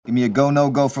Give me a go, no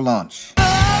go for launch.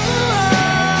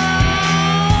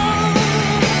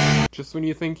 Just when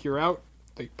you think you're out,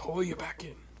 they pull you back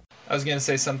in. I was going to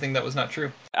say something that was not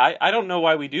true. I don't know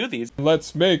why we do these.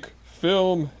 Let's make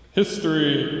film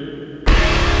history.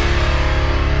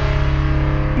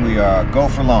 We are go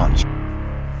for launch.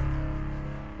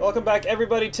 Welcome back,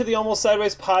 everybody, to the Almost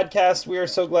Sideways podcast. We are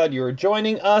so glad you are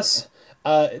joining us.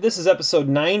 This is episode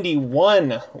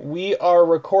 91. We are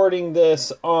recording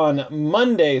this on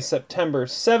Monday, September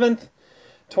 7th,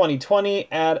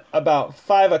 2020 at about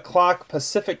 5 o'clock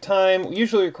Pacific time. We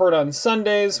usually record on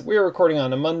Sundays. We're recording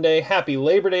on a Monday. Happy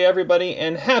Labor Day, everybody,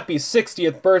 and happy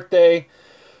 60th birthday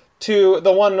to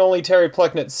the one and only Terry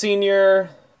Plucknett Sr.,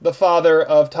 the father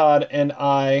of Todd and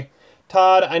I.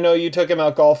 Todd, I know you took him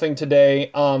out golfing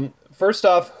today. First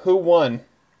off, who won?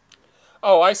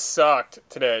 Oh, I sucked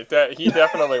today. He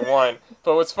definitely won.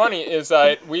 But what's funny is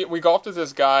that we golfed with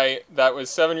this guy that was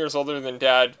 7 years older than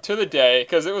Dad to the day,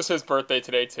 because it was his birthday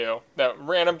today too. That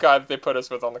random guy that they put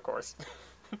us with on the course.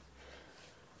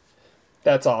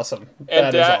 That's awesome.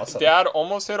 And that is awesome. Dad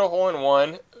almost hit a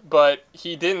hole-in-one, but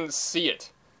he didn't see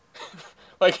it.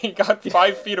 Like, he got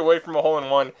 5 feet away from a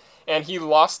hole-in-one, and he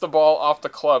lost the ball off the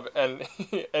club, and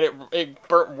it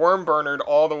worm burnered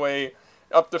all the way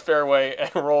up the fairway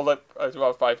and rolled up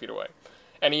about 5 feet away.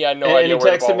 And he had no idea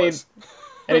where the ball was.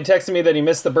 And he texted me that he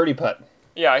missed the birdie putt.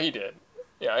 Yeah, he did.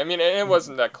 Yeah, I mean, it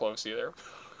wasn't that close either.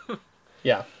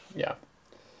 Yeah.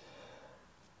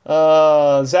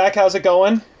 Zach, how's it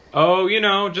going?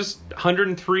 Oh, just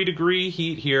 103 degree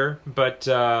heat here, but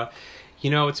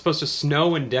it's supposed to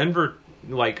snow in Denver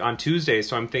like on Tuesday,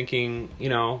 so I'm thinking,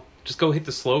 just go hit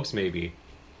the slopes maybe.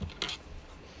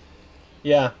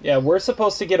 Yeah, we're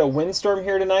supposed to get a windstorm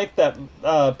here tonight that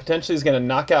potentially is going to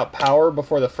knock out power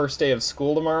before the first day of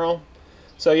school tomorrow.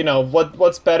 So,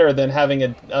 what's better than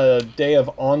having a day of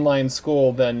online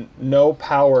school than no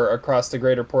power across the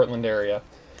greater Portland area?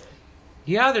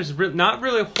 Yeah, there's not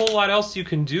really a whole lot else you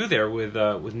can do there with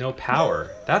no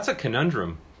power. That's a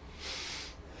conundrum.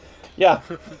 Yeah.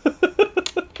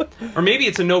 Or maybe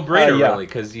it's a no-brainer, yeah. really,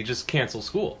 because you just cancel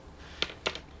school.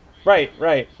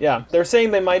 Right, yeah. They're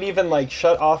saying they might even,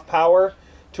 shut off power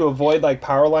to avoid,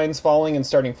 power lines falling and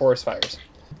starting forest fires.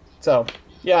 So,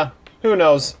 yeah, who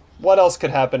knows? What else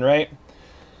could happen, right?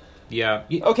 Yeah.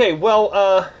 Okay, well,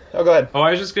 go ahead. Oh,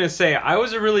 I was just going to say, I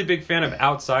was a really big fan of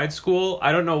outside school.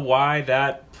 I don't know why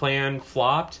that plan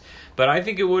flopped, but I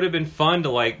think it would have been fun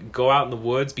to, go out in the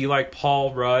woods, be like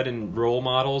Paul Rudd and role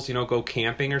models, go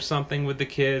camping or something with the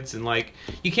kids. And,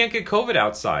 you can't get COVID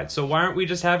outside, so why aren't we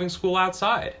just having school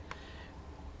outside?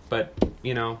 But,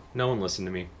 no one listened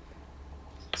to me.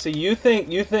 So you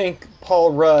think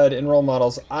Paul Rudd and role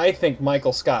models, I think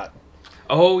Michael Scott.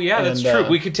 Oh, yeah, that's true.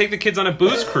 We could take the kids on a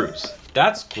booze cruise.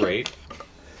 That's great.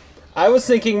 I was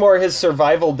thinking more his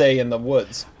survival day in the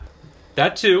woods.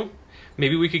 That too.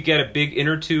 Maybe we could get a big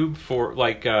inner tube for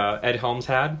Ed Helms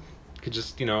had. Could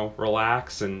just,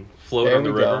 relax and float there on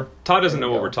the river. Go. Todd doesn't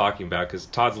know what we're talking about because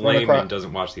Todd's lame and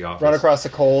doesn't watch The Office. Run across the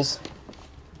coals.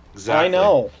 Exactly.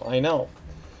 I know.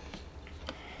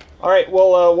 All right,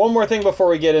 well, one more thing before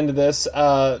we get into this.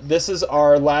 This is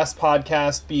our last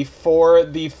podcast before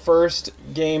the first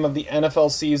game of the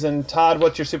NFL season. Todd,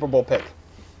 what's your Super Bowl pick?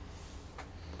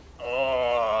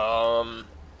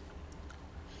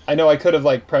 I know I could have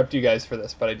prepped you guys for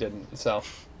this, but I didn't. So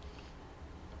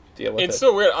deal with it. It's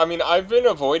so weird. I mean, I've been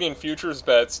avoiding futures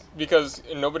bets because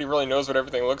nobody really knows what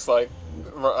everything looks like.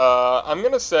 I'm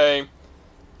gonna say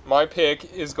my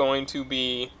pick is going to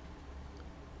be.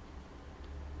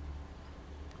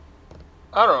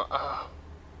 I don't know.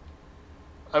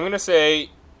 I'm gonna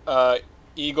say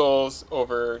Eagles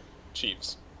over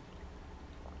Chiefs.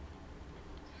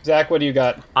 Zach, what do you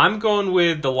got? I'm going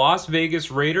with the Las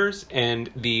Vegas Raiders and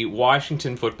the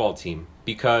Washington football team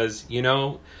because,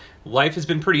 life has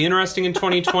been pretty interesting in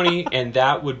 2020, and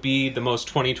that would be the most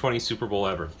 2020 Super Bowl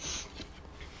ever.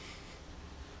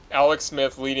 Alex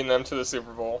Smith leading them to the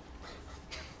Super Bowl.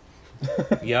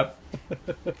 Yep.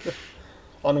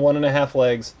 On 1.5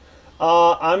 legs.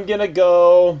 I'm going to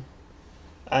go...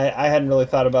 I hadn't really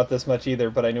thought about this much either,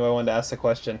 but I knew I wanted to ask the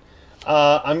question.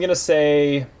 I'm going to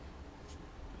say...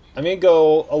 I'm going to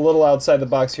go a little outside the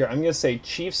box here. I'm going to say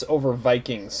Chiefs over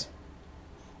Vikings.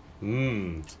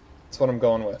 That's what I'm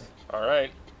going with. All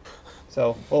right.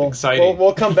 So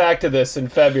we'll come back to this in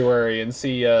February and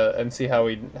see how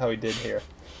we did here.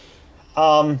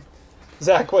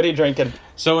 Zach, what are you drinking?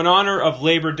 So in honor of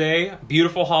Labor Day,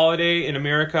 beautiful holiday in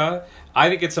America, I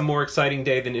think it's a more exciting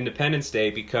day than Independence Day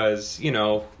because,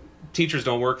 teachers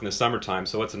don't work in the summertime,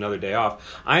 so it's another day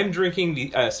off. I'm drinking the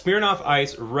Smirnoff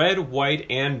Ice Red, White,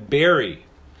 and Berry.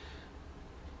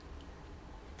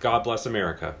 God bless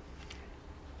America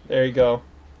There you go.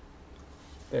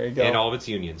 There you go. and all of its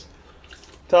unions.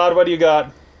 Todd, what do you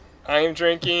got? I am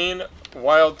drinking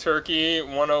Wild Turkey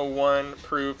 101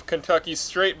 proof Kentucky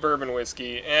straight bourbon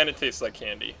whiskey, and it tastes like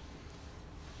candy.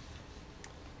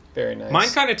 Very nice. Mine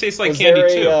kind of tastes like Was candy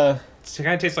there too. a, It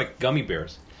kind of tastes like gummy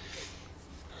bears.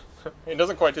 It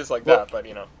doesn't quite taste like Well- that, but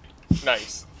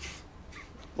nice.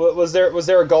 was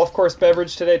there a golf course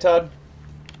beverage today, Todd?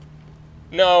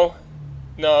 No,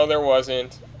 there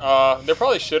wasn't. There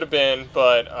probably should have been,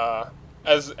 but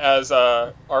as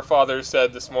our father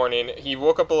said this morning, he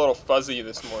woke up a little fuzzy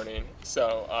this morning.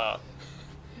 So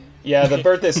Yeah, the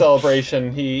birthday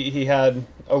celebration. He had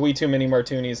a wee too many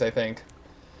martinis, I think.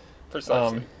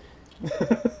 precisely.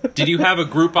 Did you have a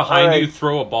group behind All right. you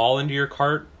throw a ball into your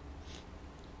cart?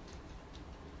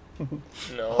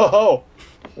 No, Oh,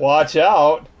 watch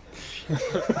out!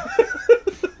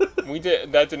 we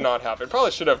did. That did not happen. Probably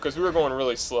should have, because we were going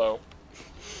really slow.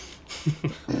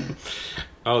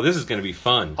 Oh, this is going to be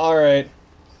fun. All right.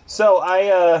 So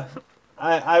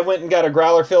I went and got a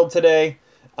growler filled today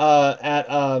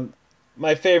at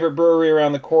my favorite brewery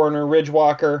around the corner,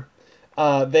 Ridgewalker.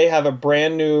 They have a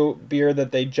brand new beer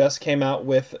that they just came out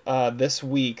with this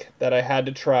week that I had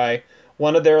to try.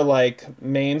 One of their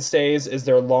mainstays is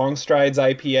their Long Strides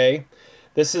IPA.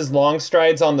 This is Long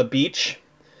Strides on the Beach,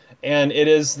 and it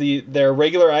is their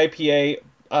regular IPA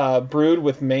brewed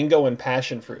with mango and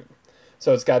passion fruit.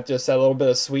 So it's got just that little bit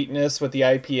of sweetness with the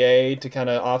IPA to kind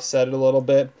of offset it a little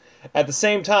bit. At the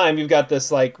same time, you've got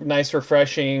this nice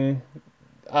refreshing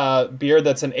beer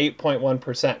that's an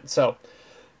 8.1%. So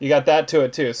you got that to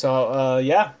it too. So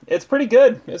yeah, it's pretty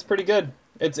good. It's pretty good.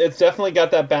 It's definitely got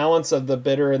that balance of the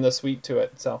bitter and the sweet to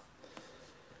it. So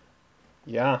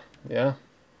yeah.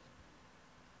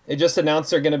 They just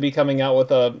announced they're going to be coming out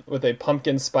with a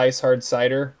pumpkin spice hard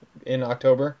cider in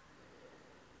October.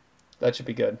 That should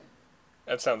be good.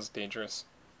 That sounds dangerous.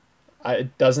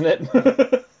 Doesn't it?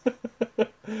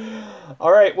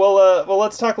 All right. Well,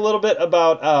 let's talk a little bit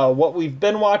about what we've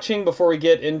been watching before we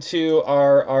get into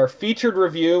our featured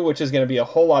review, which is going to be a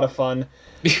whole lot of fun,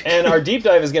 and our deep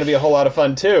dive is going to be a whole lot of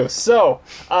fun too. So,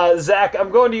 Zach,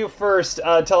 I'm going to you first.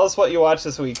 Tell us what you watched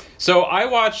this week. So I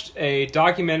watched a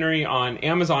documentary on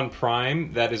Amazon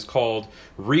Prime that is called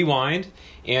Rewind,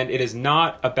 and it is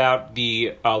not about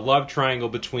the love triangle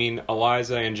between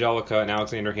Eliza Angelica and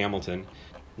Alexander Hamilton.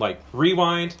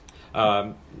 Rewind,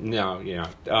 no,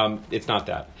 it's not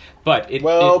that. But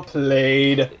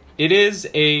Played. It is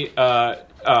a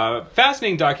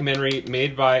fascinating documentary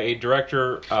made by a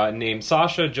director named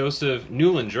Sasha Joseph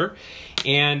Newlinger.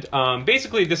 And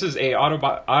basically, this is a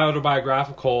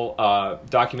autobiographical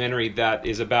documentary that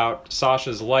is about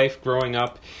Sasha's life growing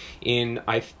up in,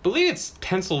 I believe it's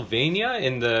Pennsylvania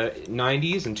in the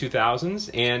 90s and 2000s.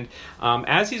 And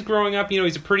as he's growing up,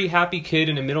 he's a pretty happy kid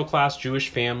in a middle-class Jewish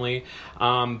family.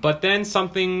 But then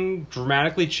something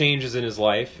dramatically changes in his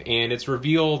life, and it's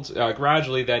revealed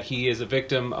gradually that he is a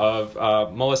victim of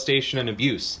molestation and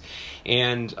abuse.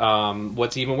 And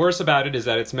what's even worse about it is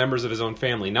that it's members of his own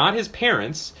family, not his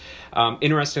parents,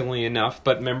 interestingly enough,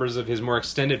 but members of his more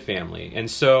extended family. And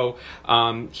so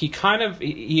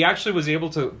he actually was able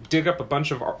to dig up a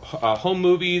bunch of home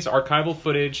movies, archival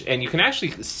footage, and you can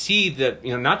actually see that,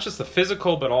 not just the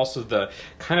physical, but also the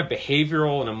kind of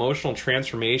behavioral and emotional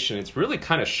transformation. It's really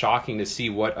kind of shocking to see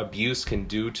what abuse can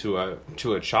do to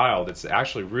a child. It's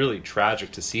actually really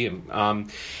tragic to see him.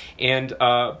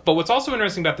 But what's also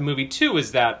interesting about the movie too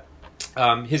is that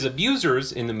his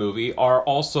abusers in the movie are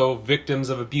also victims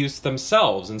of abuse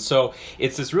themselves. And so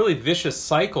it's this really vicious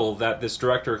cycle that this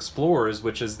director explores,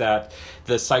 which is that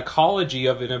the psychology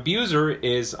of an abuser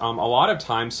is a lot of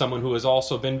times someone who has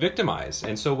also been victimized.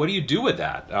 And so what do you do with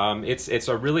that? It's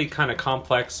a really kind of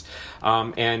complex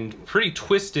and pretty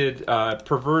twisted,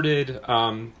 perverted,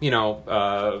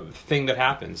 thing that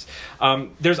happens.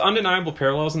 There's undeniable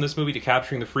parallels in this movie to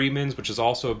Capturing the Freedmans, which is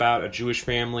also about a Jewish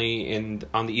family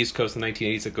on the East Coast in the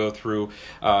 1980s that go through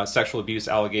sexual abuse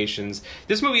allegations.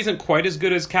 This movie isn't quite as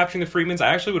good as Capturing the Freedmans. I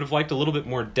actually would have liked a little bit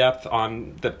more depth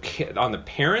on the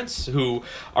parents who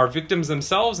are victims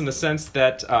themselves, in the sense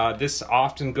that this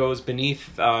often goes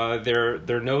beneath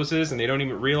their noses and they don't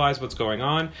even realize what's going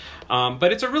on.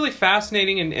 But it's a really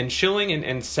fascinating and chilling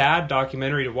and sad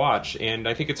documentary to watch, and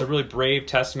I think it's a really brave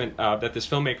testament that this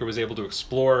filmmaker was able to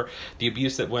explore the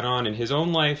abuse that went on in his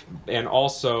own life, and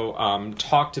also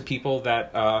talk to people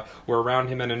that were around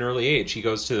him at an early age. He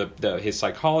goes to his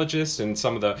psychologist and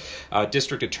some of the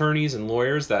district attorneys and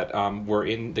lawyers that were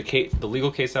in the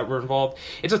legal case that were involved.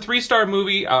 It's a 3-star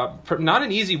movie, not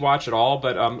an easy watch at all,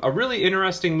 but a really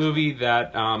interesting movie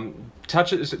that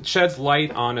sheds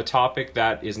light on a topic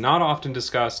that is not often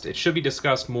discussed. It should be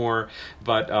discussed more,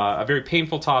 but a very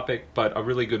painful topic, but a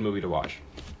really good movie to watch.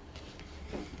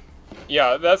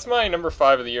 Yeah, that's my number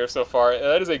 5 of the year so far.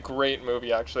 That is a great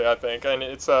movie, actually, I think. And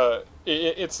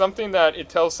it's something that it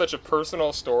tells such a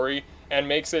personal story and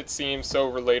makes it seem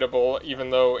so relatable,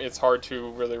 even though it's hard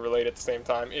to really relate at the same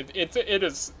time.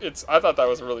 I thought that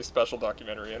was a really special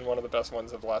documentary and one of the best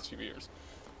ones of the last few years.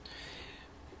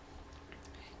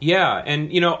 Yeah,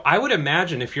 and I would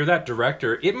imagine if you're that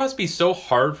director, it must be so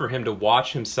hard for him to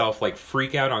watch himself like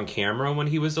freak out on camera when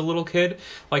he was a little kid.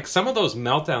 Like some of those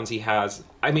meltdowns he has.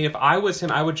 I mean, if I was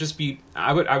him, I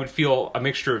would feel a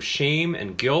mixture of shame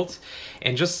and guilt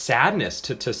and just sadness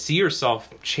to see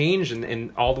yourself change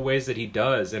in all the ways that he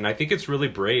does. And I think it's really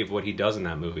brave what he does in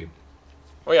that movie.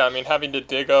 Well, yeah, I mean, having to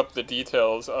dig up the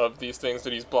details of these things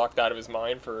that he's blocked out of his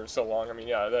mind for so long. I mean,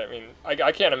 yeah,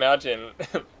 I can't imagine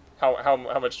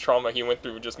how much trauma he went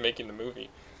through just making the movie.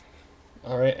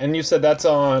 All right, and you said that's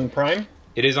on Prime?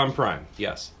 It is on Prime,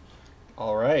 yes.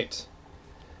 All right,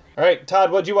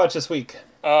 Todd, what'd you watch this week?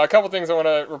 A couple things I want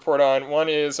to report on. One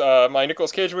is my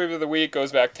Nicolas Cage movie of the week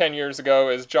goes back 10 years ago,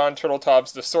 is John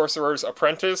Turteltaub's The Sorcerer's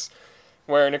Apprentice,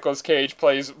 where Nicolas Cage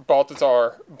plays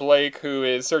Balthazar Blake, who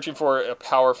is searching for a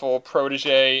powerful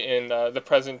protege in the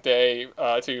present day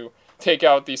to take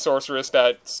out the sorceress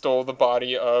that stole the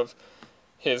body of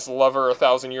his lover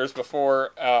 1,000 years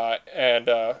before, and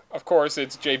of course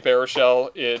it's Jay Baruchel.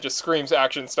 It just screams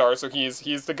action star. So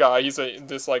he's the guy. He's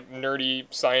this like nerdy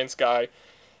science guy,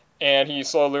 and he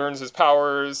slowly learns his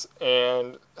powers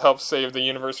and helps save the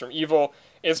universe from evil.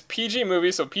 It's PG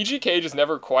movie, so PG Cage is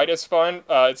never quite as fun.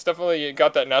 It's definitely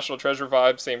got that National Treasure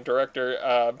vibe, same director,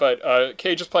 but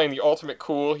Cage is playing the ultimate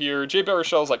cool here. Jay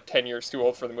Baruchel's like 10 years too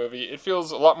old for the movie. It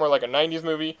feels a lot more like a 90s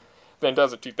movie than it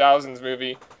does a 2000s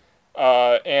movie.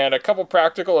 And a couple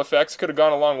practical effects could have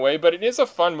gone a long way, but it is a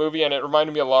fun movie, and it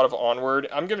reminded me a lot of Onward.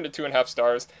 I'm giving it 2.5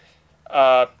 stars.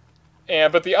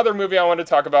 But the other movie I wanted to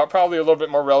talk about, probably a little bit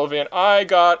more relevant, I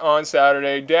got on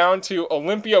Saturday down to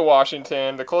Olympia,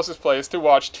 Washington, the closest place, to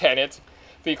watch Tenet,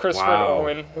 the Christopher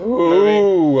Nolan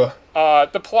movie.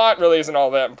 The plot really isn't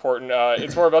all that important.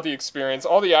 It's more about the experience.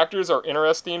 All the actors are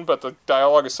interesting, but the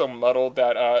dialogue is so muddled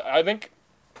that I think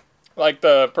like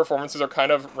the performances are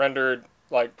kind of rendered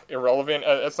like irrelevant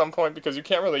at some point, because you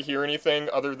can't really hear anything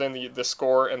other than the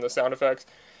score and the sound effects.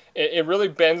 It really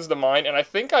bends the mind, and I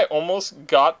think I almost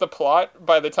got the plot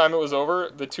by the time it was over,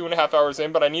 the 2.5 hours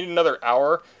in, but I need another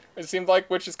hour, it seemed like,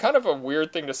 which is kind of a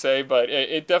weird thing to say, but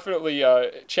it definitely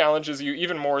challenges you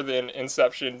even more than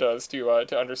Inception does to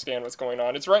understand what's going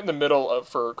on. It's right in the middle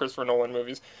for Christopher Nolan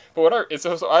movies, but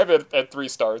I have it at 3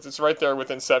 stars. It's right there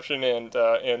with Inception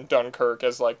and Dunkirk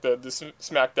as like the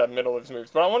smack dab middle of his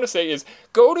movies. What I want to say is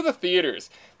go to the theaters,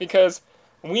 because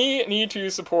we need to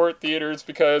support theaters,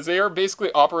 because they are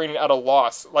basically operating at a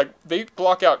loss. Like, they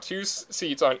block out 2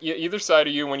 seats on either side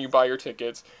of you when you buy your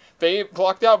tickets. They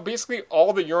blocked out basically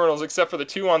all the urinals except for the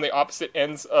 2 on the opposite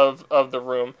ends of the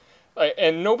room.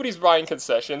 And nobody's buying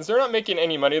concessions. They're not making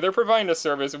any money. They're providing a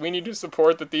service. We need to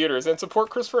support the theaters and support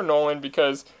Christopher Nolan,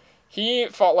 because he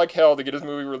fought like hell to get his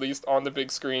movie released on the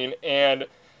big screen. And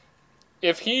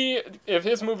if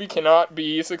his movie cannot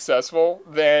be successful,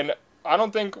 then I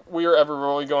don't think we are ever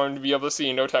really going to be able to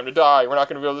see No Time to Die. We're not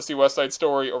going to be able to see West Side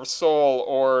Story or Soul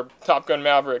or Top Gun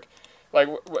Maverick. Like,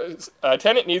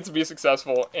 Tenet needs to be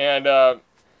successful, and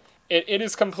it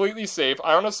is completely safe.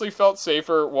 I honestly felt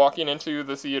safer walking into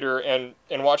the theater and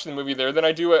watching the movie there than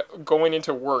I do going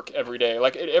into work every day.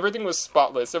 Like, everything was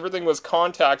spotless. Everything was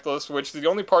contactless, which the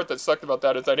only part that sucked about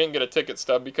that is I didn't get a ticket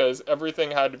stub, because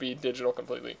everything had to be digital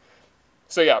completely.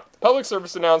 So yeah, public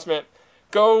service announcement.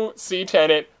 Go see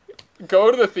Tenet.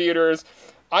 Go to the theaters.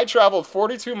 I traveled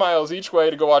 42 miles each way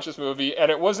to go watch this movie,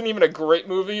 and it wasn't even a great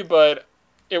movie, but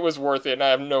it was worth it, and I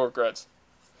have no regrets.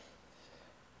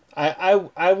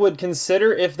 I would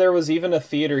consider if there was even a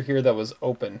theater here that was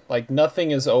open. Like,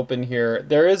 nothing is open here.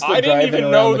 There is the drive-in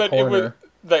around the corner.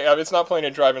 It's not playing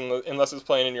at drive-in unless it's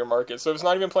playing in your market. So it's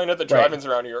not even playing at the drive-ins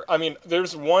around here. I mean,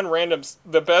 there's one random...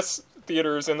 The best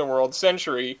theaters in the world,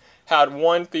 Century, had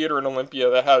one theater in Olympia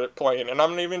that had it playing, and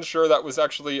I'm not even sure that was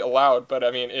actually allowed, but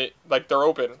I mean, they're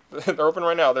open. They're open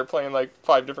right now. They're playing like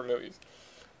 5 different movies.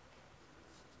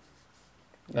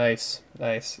 Nice.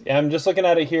 Yeah, I'm just looking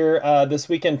at it here. This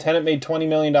weekend, Tenet made $20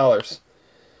 million.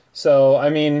 So, I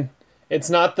mean, it's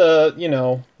not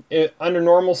under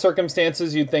normal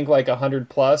circumstances, you'd think like 100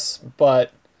 plus,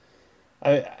 but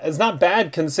it's not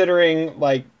bad considering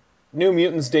like New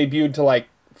Mutants debuted to like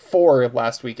 4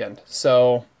 last weekend.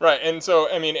 So right, and so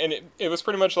I mean, and it was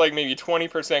pretty much like maybe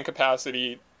 20%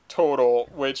 capacity total,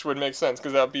 which would make sense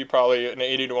because that would be probably an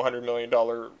 $80 to $100 million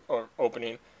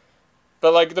opening.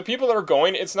 But, like, the people that are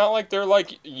going, it's not like they're,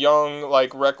 like, young,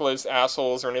 like, reckless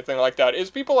assholes or anything like that.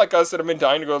 It's people like us that have been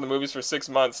dying to go to the movies for 6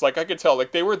 months. Like, I could tell,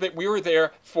 like, we were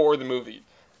there for the movie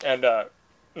and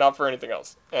not for anything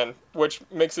else, and which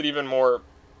makes it even more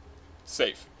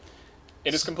safe.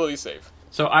 It is completely safe.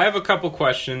 So I have a couple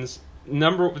questions.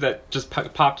 That just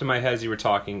popped in my head as you were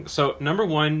talking. So number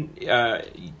one,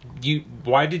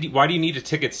 why do you need a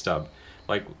ticket stub?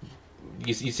 Like,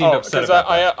 you seemed upset about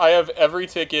that. I have every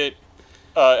ticket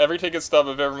stub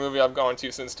of every movie I've gone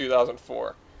to since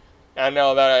 2004, and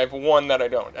now that I have one that I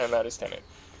don't, and that is Tenet.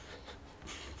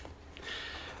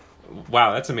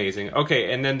 Wow, that's amazing.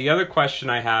 Okay, and then the other question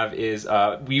I have is,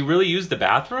 we really use the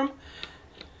bathroom?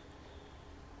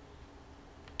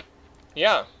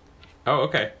 Yeah. Oh,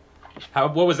 okay.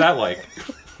 What was that like?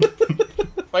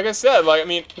 Like I said, like, I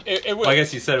mean, it was. Well, I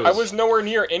guess you said it was. I was nowhere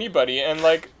near anybody, and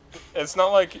like, it's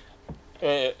not like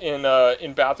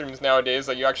in bathrooms nowadays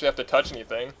that you actually have to touch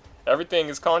anything. Everything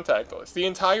is contactless. The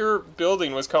entire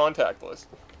building was contactless.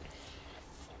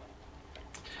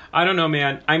 I don't know,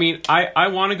 man. I mean, I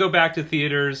want to go back to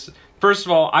theaters. First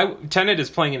of all, Tenet is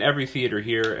playing in every theater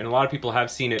here, and a lot of people have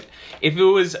seen it. If it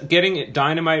was getting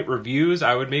dynamite reviews,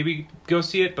 I would maybe go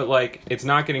see it, but, like, it's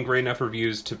not getting great enough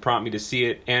reviews to prompt me to see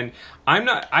it. And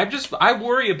I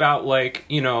worry about, like,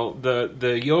 you know,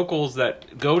 the yokels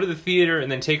that go to the theater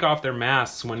and then take off their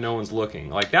masks when no one's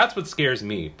looking. Like, that's what scares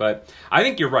me. But I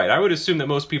think you're right. I would assume that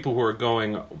most people who are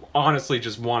going honestly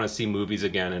just want to see movies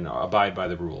again and abide by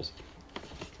the rules.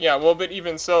 Yeah, well, but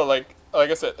even so, like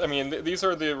I said, I mean, these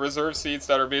are the reserved seats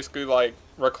that are basically like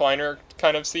recliner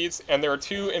kind of seats, and there are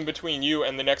two in between you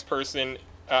and the next person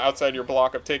outside your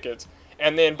block of tickets.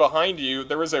 And then behind you,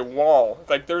 there is a wall.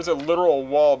 Like, there's a literal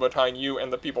wall between you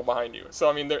and the people behind you. So,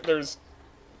 I mean, there's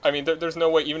no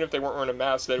way, even if they weren't wearing a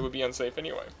mask, that it would be unsafe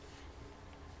anyway.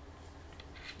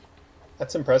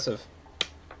 That's impressive.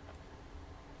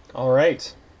 All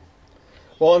right.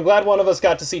 Well, I'm glad one of us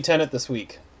got to see Tenet this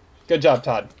week. Good job,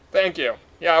 Todd. Thank you.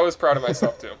 Yeah, I was proud of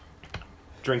myself too.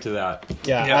 Drink to that.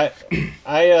 Yeah,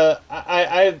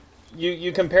 yep.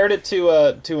 You compared it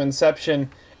to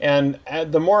Inception, and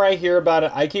the more I hear about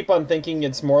it, I keep on thinking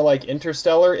it's more like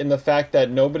Interstellar in the fact that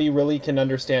nobody really can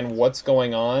understand what's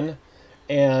going on,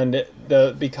 and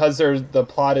because the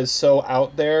plot is so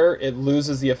out there, it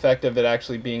loses the effect of it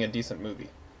actually being a decent movie.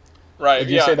 Right. Would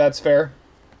you say that's fair?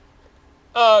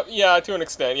 Yeah, to an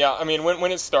extent, yeah. I mean,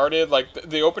 when it started, like,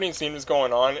 the opening scene was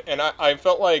going on, and I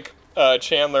felt like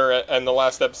Chandler in the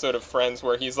last episode of Friends,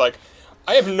 where he's like,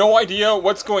 I have no idea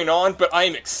what's going on, but I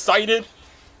am excited.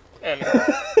 And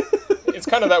it's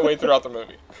kind of that way throughout the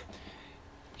movie.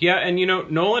 Yeah, and, you know,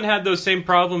 Nolan had those same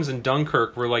problems in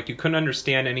Dunkirk, where, like, you couldn't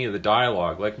understand any of the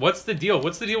dialogue. Like, what's the deal?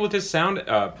 What's the deal with his sound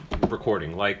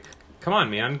recording? Like, come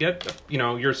on, man,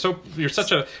 you're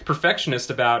such a perfectionist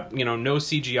about, you know, no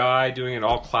CGI, doing it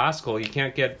all classical. You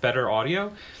can't get better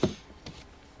audio?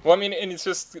 Well, I mean, and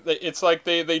it's like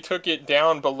they took it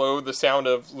down below the sound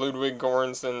of Ludwig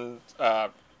Göransson,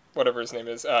 whatever his name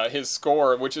is, his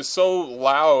score, which is so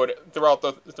loud throughout,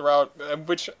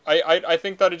 which I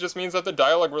think that it just means that the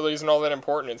dialogue really isn't all that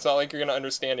important. It's not like you're going to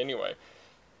understand anyway.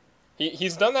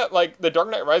 He's done that, like, The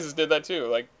Dark Knight Rises did that too,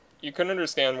 like, you couldn't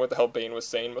understand what the hell Bane was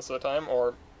saying most of the time,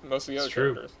 or most of the other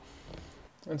characters.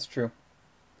 That's true.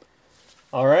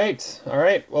 All right.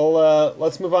 Well,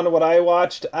 let's move on to what I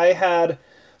watched.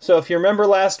 So if you remember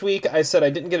last week, I said I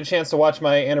didn't get a chance to watch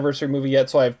my anniversary movie yet,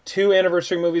 so I have 2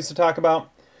 anniversary movies to talk about.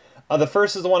 The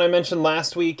first is the one I mentioned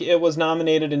last week. It was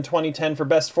nominated in 2010 for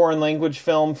Best Foreign Language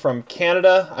Film from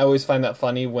Canada. I always find that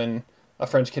funny when a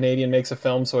French-Canadian makes a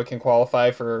film so it can qualify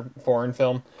for foreign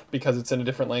film because it's in a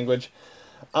different language.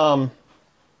 And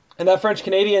that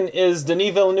French-Canadian is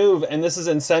Denis Villeneuve, and this is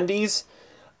Incendies.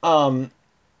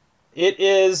 It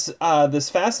is this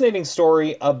fascinating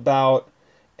story about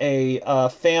a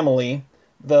family.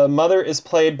 The mother is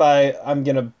played by, I'm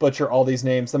going to butcher all these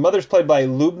names, the mother's played by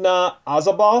Lubna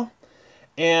Azabal,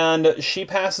 and she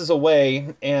passes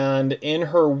away, and in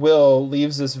her will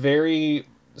leaves this very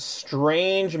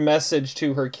strange message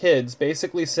to her kids,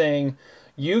 basically saying,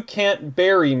 you can't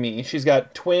bury me. She's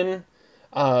got twins,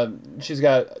 a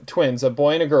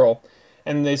boy and a girl,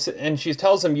 and she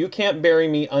tells them, you can't bury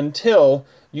me until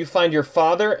you find your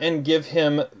father and give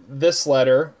him this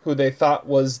letter, who they thought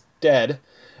was dead,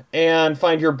 and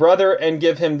find your brother and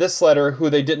give him this letter, who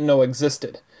they didn't know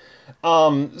existed.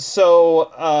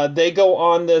 So they go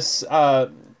on this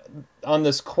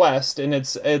quest, and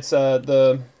it's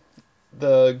the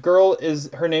girl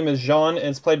her name is Jean, and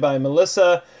it's played by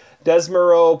Melissa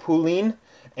Desmarais-Poulin.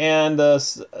 and the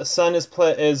son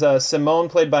is Simone,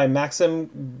 played by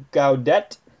Maxime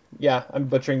Gaudet. Yeah, I'm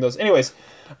butchering those. Anyways,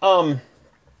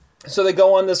 so they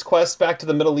go on this quest back to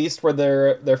the Middle East where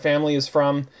their family is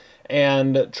from,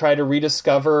 and try to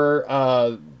rediscover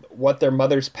what their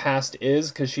mother's past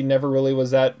is, because she never really was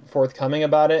that forthcoming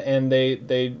about it. And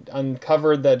they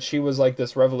uncovered that she was like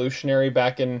this revolutionary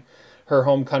back in her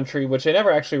home country, which they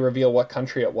never actually reveal what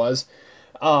country it was.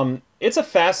 It's a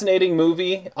fascinating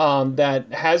movie that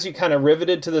has you kind of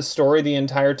riveted to the story the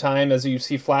entire time, as you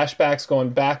see flashbacks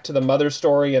going back to the mother's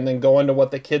story and then going to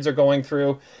what the kids are going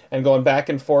through and going back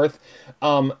and forth.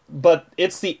 But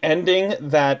it's the ending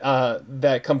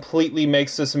that completely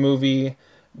makes this movie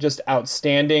just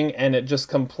outstanding, and it just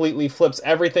completely flips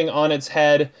everything on its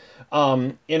head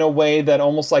in a way that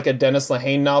almost like a Dennis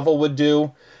Lehane novel would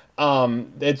do.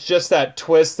 It's just that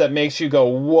twist that makes you go,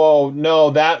 whoa,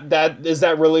 no, that is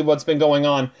that really what's been going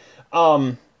on?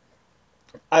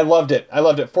 I loved it.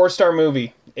 4-star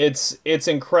movie. It's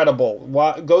incredible.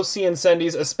 Go see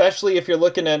Incendies, especially if you're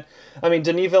looking at, I mean,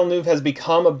 Denis Villeneuve has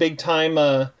become a big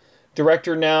time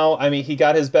director now. I mean, he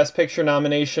got his Best Picture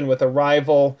nomination with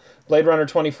Arrival. Blade Runner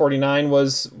 2049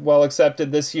 was well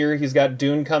accepted this year. He's got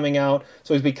Dune coming out.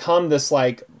 So he's become this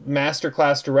like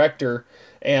masterclass director.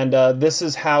 And this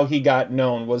is how he got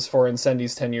known, was for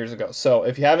Incendies 10 years ago. So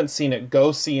if you haven't seen it,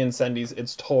 go see Incendies.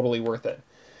 It's totally worth it.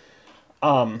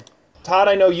 Todd,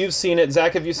 I know you've seen it.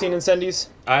 Zach, have you seen Incendies?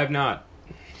 I have not.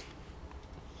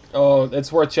 Oh,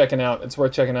 it's worth checking out.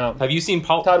 Have you seen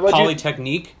Todd, what'd you-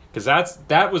 Polytechnique? Because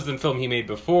that was the film he made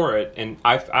before it, and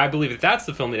I believe that's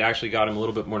the film that actually got him a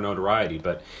little bit more notoriety,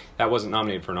 but that wasn't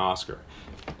nominated for an Oscar.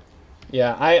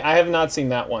 Yeah, I have not seen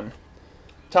that one.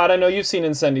 Todd, I know you've seen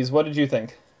Incendies. What did you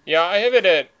think? Yeah, I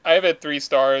have it 3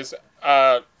 stars.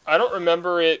 I don't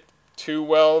remember it too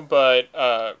well, but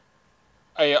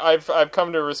I've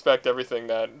come to respect everything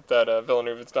that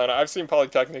Villeneuve has done. I've seen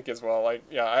Polytechnic as well.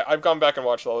 I've gone back and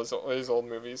watched all his old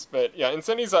movies. But yeah,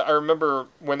 Incendies, I remember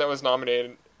when that was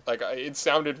nominated. It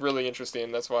sounded really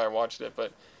interesting. That's why I watched it.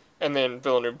 And then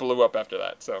Villeneuve blew up after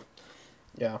that. So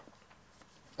yeah.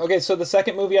 Okay, so the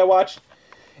second movie I watched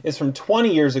is from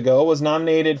 20 years ago. Was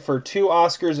nominated for 2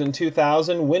 Oscars in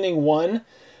 2000, winning 1.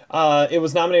 It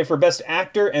was nominated for Best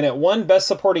Actor, and it won Best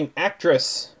Supporting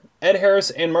Actress. Ed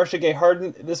Harris and Marcia Gay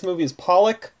Harden. This movie is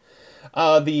Pollock,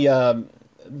 the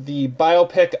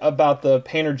biopic about the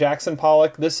painter Jackson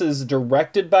Pollock. This is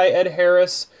directed by Ed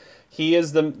Harris. He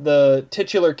is the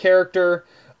titular character.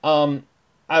 I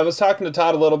was talking to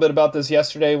Todd a little bit about this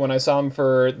yesterday when I saw him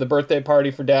for the birthday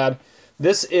party for Dad.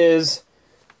 This is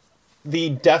the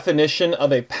definition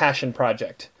of a passion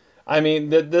project. I mean,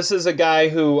 this is a guy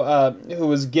who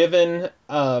was given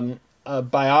a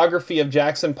biography of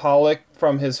Jackson Pollock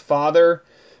from his father,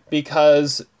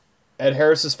 because Ed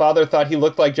Harris's father thought he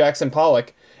looked like Jackson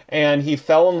Pollock, and he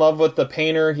fell in love with the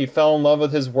painter. He fell in love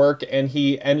with his work, and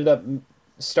he ended up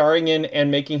starring in and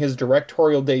making his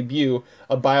directorial debut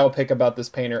a biopic about this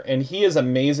painter, and he is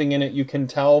amazing in it. You can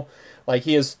tell like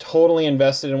he is totally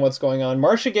invested in what's going on.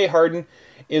 Marcia Gay Harden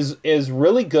is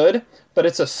really good, but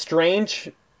it's a strange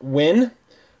win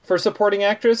for supporting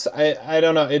actress. I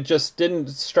don't know, it just didn't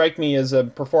strike me as a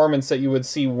performance that you would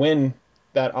see win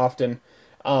that often.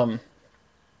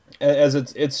 As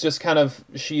it's just kind of,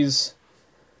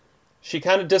 she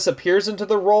kind of disappears into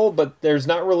the role, but there's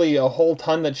not really a whole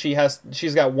ton that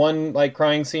she's got one like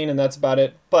crying scene, and that's about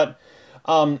it. But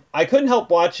I couldn't help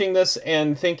watching this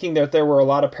and thinking that there were a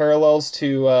lot of parallels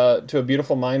to A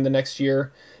Beautiful Mind the next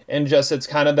year, and just it's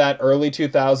kind of that early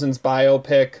 2000s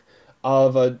biopic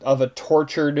of a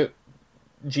tortured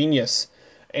genius,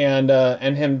 and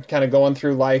him kind of going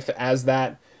through life as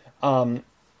that.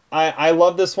 I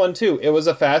love this one too. It was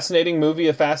a fascinating movie,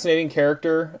 a fascinating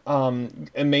character,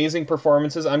 amazing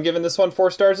performances. I'm giving this one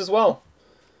 4 stars as well.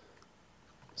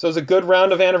 So it was a good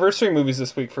round of anniversary movies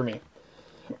this week for me.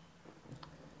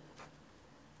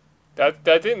 that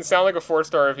didn't sound like a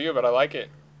 4-star review, but I like it.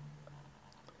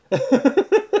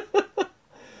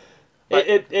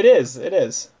 It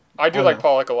is. I do like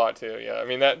Pollock a lot too. Yeah, I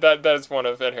mean that is one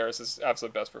of Ed Harris's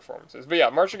absolute best performances. But yeah,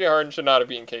 Marcia Gay Harden should not have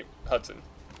been Kate Hudson.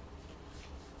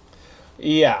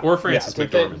 Yeah, or Frances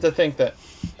McDormand. To think that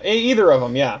either of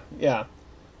them, yeah.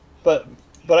 But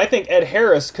I think Ed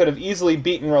Harris could have easily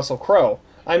beaten Russell Crowe.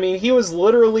 I mean, he was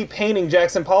literally painting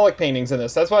Jackson Pollock paintings in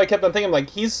this. That's why I kept on thinking,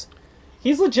 like, he's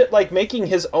legit like making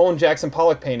his own Jackson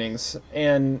Pollock paintings,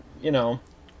 and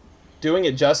doing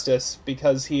it justice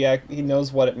because he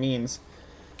knows what it means.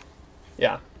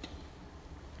 Yeah.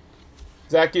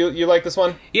 Zach, you like this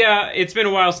one? Yeah, it's been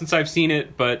a while since I've seen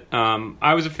it, but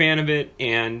I was a fan of it,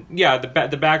 and yeah, the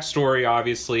backstory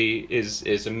obviously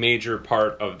is a major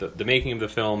part of the making of the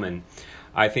film, and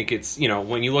I think it's,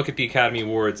 when you look at the Academy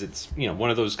Awards, it's, one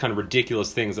of those kind of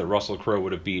ridiculous things that Russell Crowe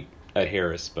would have beat Ed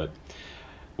Harris, but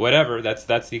whatever,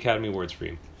 that's the Academy Awards for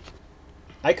you.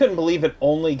 I couldn't believe it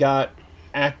only got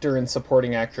actor and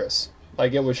supporting actress.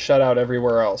 Like, it was shut out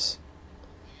everywhere else.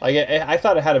 Like, I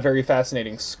thought it had a very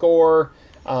fascinating score.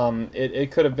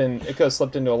 It could have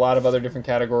slipped into a lot of other different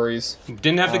categories.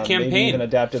 Didn't have the campaign. Maybe even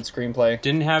adapted screenplay.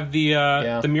 Didn't have the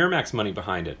Miramax money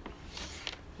behind it.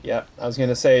 Yeah, I was going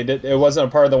to say, it wasn't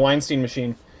a part of the Weinstein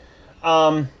machine.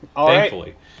 All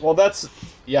Thankfully. right. Well,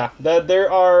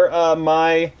 there are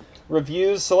my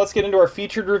reviews. So let's get into our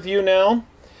featured review now.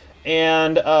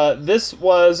 And this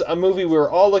was a movie we were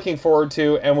all looking forward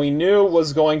to, and we knew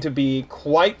was going to be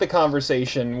quite the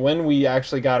conversation when we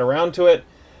actually got around to it.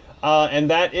 And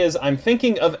that is I'm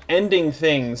Thinking of Ending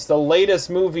Things, the latest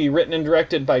movie written and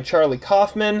directed by Charlie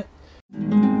Kaufman.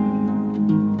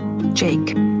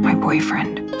 Jake, my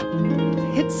boyfriend.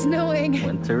 It's snowing.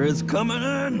 Winter is coming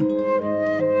in.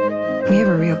 We have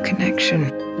a real connection,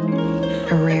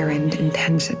 a rare and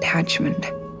intense attachment.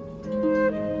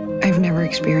 I've never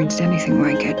experienced anything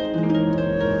like it.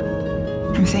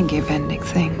 I'm thinking of ending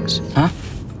things. Huh?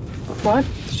 What?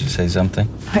 Did you say something?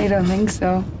 I don't think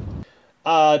so.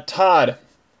 Todd,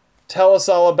 tell us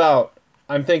all about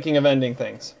I'm Thinking of Ending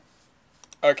Things.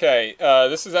 Okay,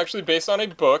 this is actually based on a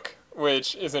book,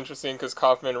 which is interesting because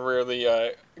Kaufman rarely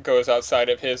goes outside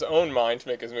of his own mind to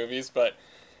make his movies, but...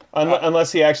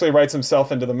 Unless he actually writes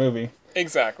himself into the movie.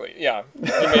 Exactly, yeah.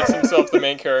 He makes himself the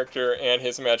main character and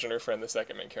his imaginary friend the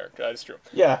second main character. That is true.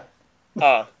 Yeah.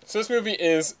 So this movie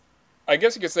is, I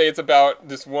guess you could say it's about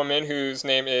this woman whose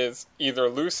name is either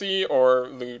Lucy or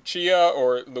Lucia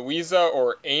or Louisa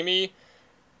or Amy.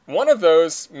 One of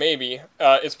those, maybe,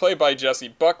 is played by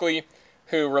Jessie Buckley,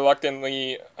 who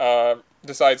reluctantly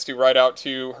decides to ride out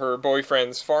to her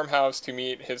boyfriend's farmhouse to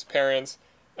meet his parents.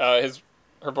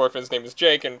 Her boyfriend's name is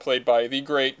Jake, and played by the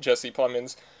great Jesse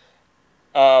Plemons.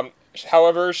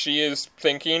 However, she is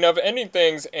thinking of ending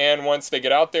things, and once they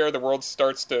get out there, the world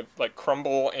starts to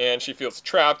crumble, and she feels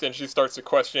trapped, and she starts to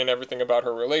question everything about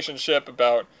her relationship,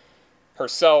 about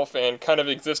herself, and kind of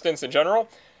existence in general.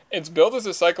 It's billed as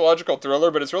a psychological thriller,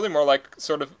 but it's really more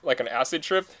sort of like an acid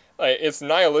trip. It's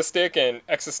nihilistic and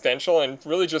existential, and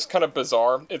really just kind of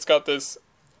bizarre. It's got this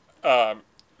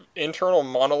internal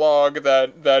monologue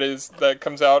that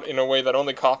comes out in a way that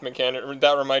only Kaufman can.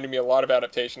 That reminded me a lot of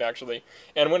Adaptation, actually.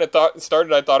 And when it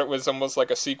started, I thought it was almost like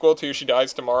a sequel to She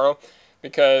Dies Tomorrow,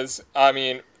 because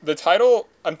the title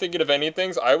I'm Thinking of Ending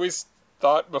Things, I always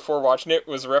thought before watching it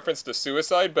was a reference to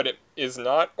suicide, but it is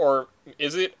not, or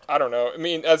is it? I don't know.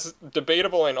 As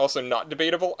debatable and also not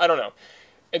debatable, I don't know.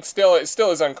 It still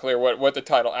is unclear what the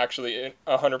title actually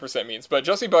 100% means. But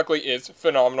Jessie Buckley is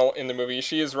phenomenal in the movie.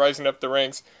 She is rising up the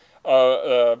ranks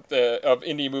of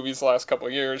indie movies the last couple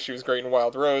of years. She was great in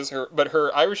Wild Rose. But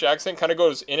her Irish accent kind of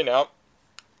goes in and out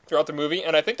throughout the movie,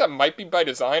 and I think that might be by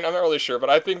design. I'm not really sure, but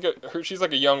I think she's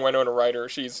like a young Winona Ryder.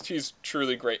 She's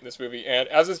truly great in this movie, and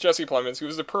as is Jesse Plemons, who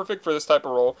was perfect for this type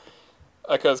of role.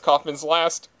 Because Kaufman's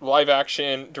last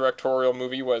live-action directorial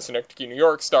movie was Synecdoche, New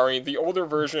York, starring the older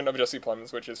version of Jesse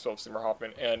Plemons, which is Philip Seymour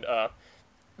Hoffman, and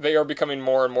they are becoming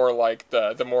more and more like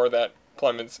the more that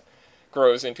Plemons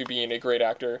grows into being a great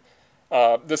actor.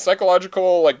 The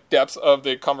psychological depths of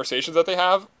the conversations that they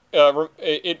have,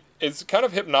 it's kind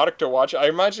of hypnotic to watch. I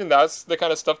imagine that's the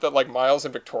kind of stuff that Miles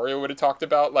and Victoria would have talked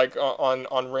about,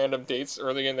 on random dates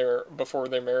before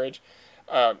their marriage.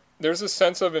 There's a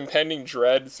sense of impending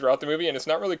dread throughout the movie, and it's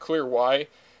not really clear why.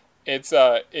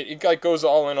 It goes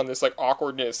all in on this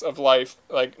awkwardness of life.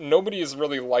 Nobody is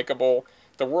really likable.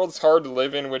 The world's hard to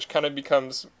live in, which kind of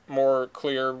becomes more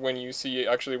clear when you see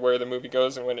actually where the movie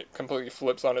goes and when it completely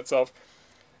flips on itself.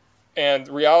 And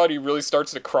reality really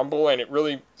starts to crumble, and it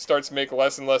really starts to make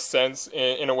less and less sense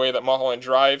in a way that Mulholland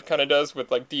Drive kind of does,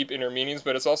 with deep inner meanings.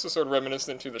 But it's also sort of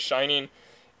reminiscent to The Shining.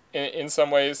 In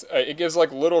some ways, it gives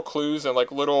little clues and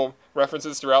little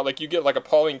references throughout. You get a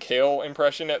Pauline Kael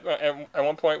impression at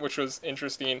one point, which was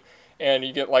interesting, and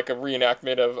you get a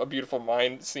reenactment of A Beautiful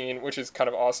Mind scene, which is kind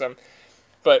of awesome.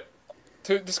 But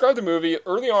to describe the movie,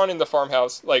 early on in the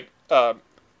farmhouse,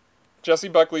 Jessie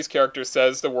Buckley's character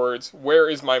says the words, "Where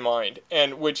is my mind?"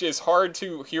 And which is hard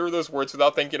to hear those words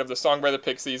without thinking of the song by the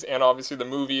Pixies and obviously the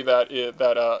movie that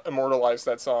immortalized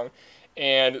that song.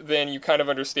 And then you kind of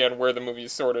understand where the movie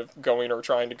is sort of going or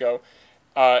trying to go.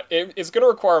 It's going to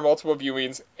require multiple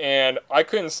viewings, and I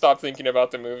couldn't stop thinking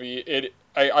about the movie.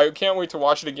 I can't wait to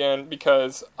watch it again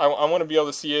because I want to be able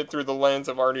to see it through the lens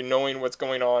of already knowing what's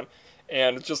going on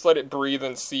and just let it breathe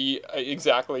and see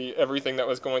exactly everything that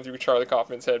was going through Charlie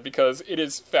Kaufman's head because it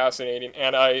is fascinating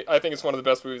and I think it's one of the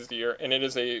best movies of the year and it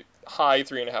is a high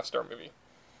 3.5-star movie.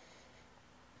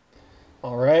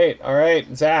 All right.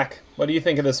 Zach, what do you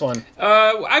think of this one?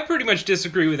 I pretty much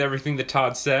disagree with everything that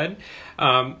Todd said.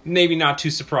 Maybe not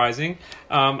too surprising.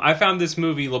 I found this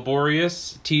movie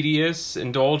laborious, tedious,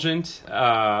 indulgent,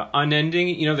 unending.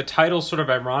 You know, the title's sort of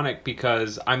ironic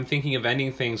because I'm thinking of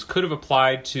ending things could have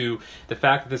applied to the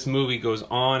fact that this movie goes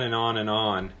on and on and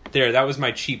on. There, that was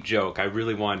my cheap joke. I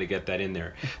really wanted to get that in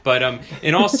there. But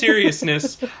in all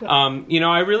seriousness,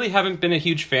 I really haven't been a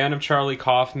huge fan of Charlie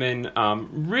Kaufman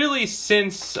really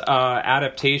since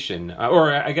adaptation.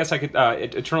 Or I guess I could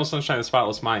Eternal Sunshine of the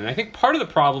Spotless Mind. And I think part of the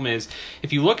problem is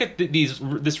if you look at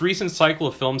this recent cycle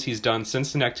of films he's done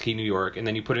since Synecdoche, New York, and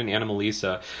then you put in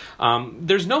Anomalisa,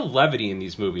 there's no levity in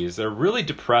these movies. They're really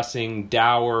depressing,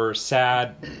 dour,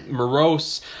 sad,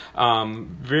 morose,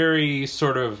 very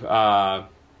sort of...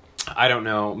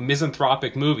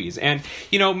 misanthropic movies. And,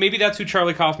 maybe that's who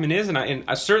Charlie Kaufman is,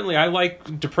 and certainly I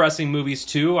like depressing movies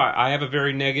too. I have a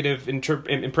very negative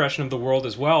impression of the world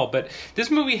as well, but this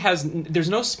movie there's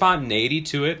no spontaneity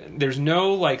to it. There's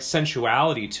no,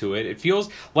 sensuality to it. It feels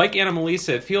like Anomalisa.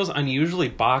 It feels unusually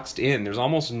boxed in. There's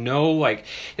almost no,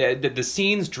 the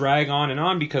scenes drag on and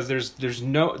on because there's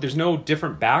no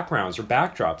different backgrounds or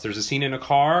backdrops. There's a scene in a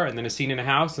car, and then a scene in a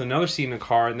house, and another scene in a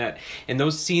car, and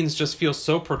those scenes just feel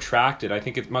so protracted. I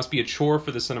think it must be a chore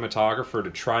for the cinematographer to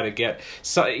try to get.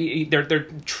 They're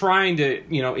trying to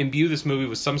imbue this movie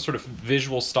with some sort of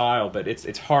visual style, but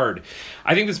it's hard.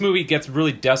 I think this movie gets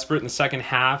really desperate in the second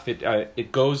half.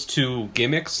 It goes to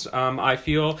gimmicks. I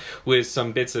feel with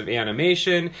some bits of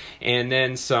animation and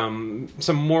then some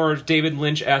more David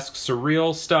Lynch-esque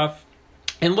surreal stuff.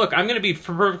 And look, I'm going to be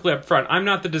perfectly upfront. I'm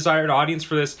not the desired audience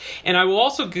for this. And I will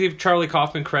also give Charlie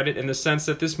Kaufman credit in the sense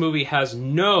that this movie has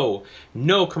no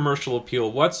commercial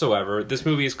appeal whatsoever. This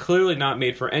movie is clearly not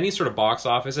made for any sort of box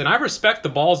office. And I respect the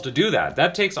balls to do that.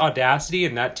 That takes audacity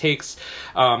and that takes,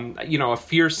 a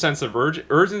fierce sense of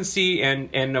urgency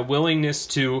and a willingness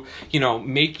to,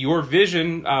 make your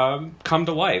vision come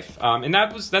to life. And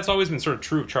that's always been sort of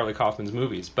true of Charlie Kaufman's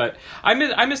movies. But I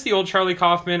miss the old Charlie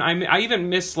Kaufman. I even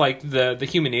miss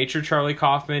the Human Nature Charlie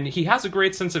Kaufman. He has a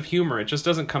great sense of humor. It just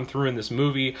doesn't come through in this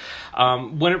movie.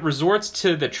 When it resorts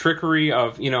to the trickery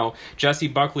of, Jessie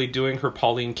Buckley doing her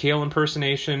Pauline Kael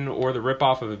impersonation or the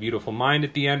ripoff of A Beautiful Mind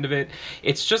at the end of it,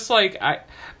 it's just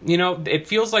it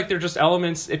feels like they're just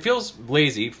elements. It feels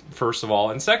lazy, first of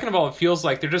all. And second of all, it feels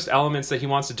like they're just elements that he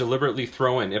wants to deliberately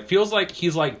throw in. It feels like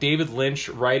he's like David Lynch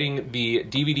writing the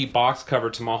DVD box cover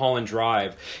to Mulholland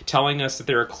Drive, telling us that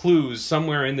there are clues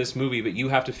somewhere in this movie, but you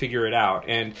have to figure it out.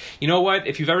 And you know what?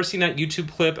 If you've ever seen that YouTube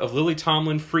clip of Lily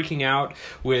Tomlin freaking out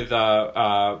with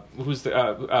who's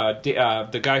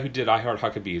the guy who did I Heart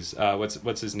Huckabees?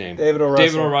 What's his name? David O. Russell.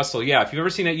 David O. Russell. Yeah. If you've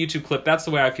ever seen that YouTube clip, that's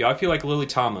the way I feel. I feel like Lily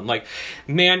Tomlin. Like,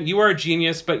 man, you are a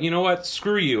genius, but you know what?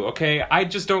 Screw you. Okay, I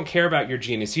just don't care about your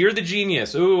genius. You're the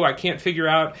genius. Ooh, I can't figure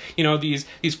out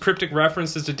these cryptic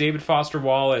references to David Foster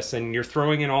Wallace, and you're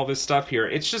throwing in all this stuff here.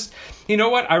 It's just, you know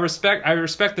what? I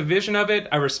respect the vision of it.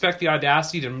 I respect the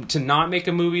audacity to not make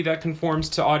a movie that conforms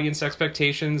to audience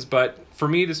expectations, but for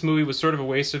me, this movie was sort of a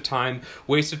waste of time,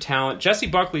 waste of talent. Jessie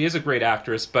Buckley is a great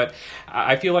actress, but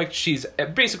I feel like she's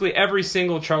basically every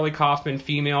single Charlie Kaufman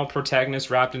female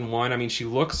protagonist wrapped in one. I mean, she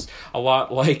looks a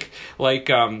lot like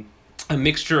a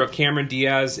mixture of Cameron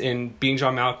Diaz in Being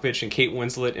John Malkovich and Kate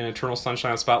Winslet in Eternal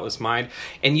Sunshine of the Spotless Mind.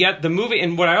 And yet the movie,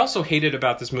 and what I also hated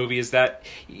about this movie is that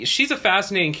she's a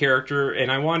fascinating character and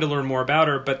I wanted to learn more about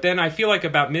her, but then I feel like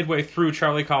about midway through,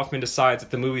 Charlie Kaufman decides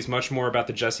that the movie's much more about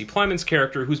the Jesse Plemons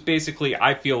character, who's basically,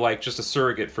 I feel like, just a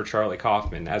surrogate for Charlie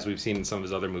Kaufman, as we've seen in some of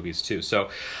his other movies too. So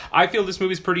I feel this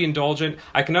movie's pretty indulgent.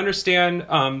 I can understand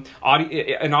an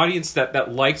audience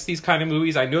that likes these kind of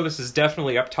movies. I know this is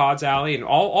definitely up Todd's alley, and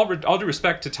all due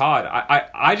respect to Todd,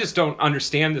 I just don't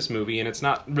understand this movie, and it's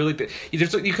not really...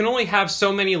 You can only have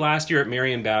so many Last Year at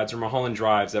Marienbad's or Mulholland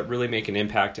Drives that really make an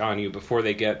impact on you before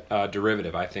they get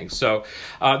derivative, I think. So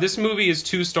this movie is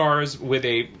 2 stars with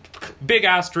a big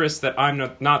asterisk that I'm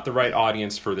not the right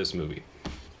audience for this movie.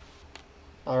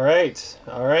 All right.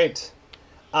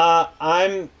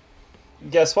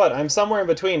 Guess what? I'm somewhere in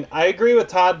between. I agree with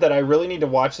Todd that I really need to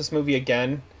watch this movie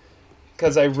again,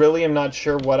 because I really am not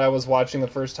sure what I was watching the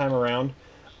first time around.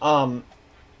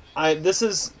 This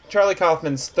is Charlie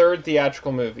Kaufman's 3rd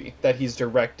theatrical movie that he's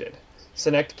directed.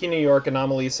 Synecdoche, New York,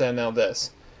 Anomalisa, and now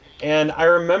this. And I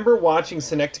remember watching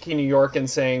Synecdoche, New York and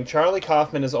saying, Charlie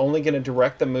Kaufman is only going to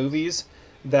direct the movies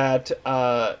that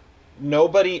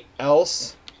nobody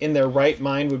else in their right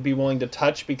mind would be willing to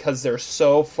touch because they're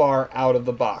so far out of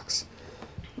the box.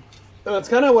 And that's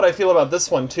kind of what I feel about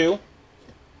this one too.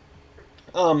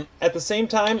 At the same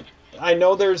time, I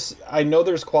know there's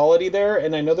quality there,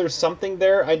 and I know there's something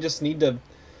there. I just need to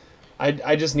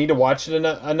watch it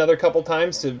another couple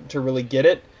times to really get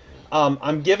it.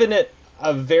 I'm giving it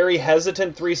a very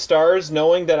hesitant 3 stars,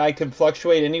 knowing that I could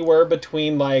fluctuate anywhere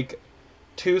between like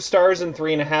 2 stars and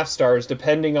 3.5 stars,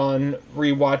 depending on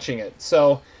rewatching it.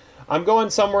 So I'm going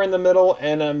somewhere in the middle,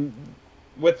 and I'm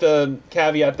with the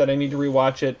caveat that I need to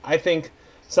rewatch it. I think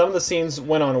some of the scenes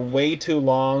went on way too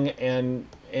long and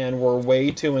were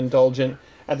way too indulgent.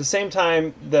 At the same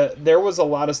time, there was a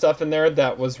lot of stuff in there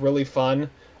that was really fun.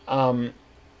 I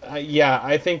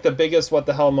think the biggest what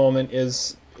the hell moment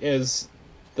is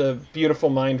the Beautiful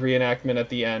Mind reenactment at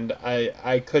the end.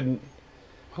 I couldn't.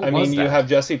 You have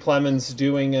Jesse Plemons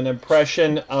doing an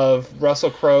impression of Russell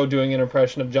Crowe doing an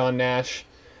impression of John Nash,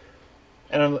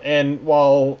 and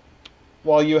while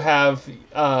you have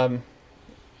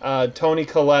Toni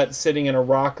Collette sitting in a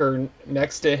rocker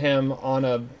next to him on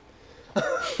a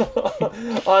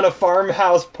on a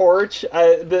farmhouse porch.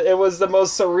 It was the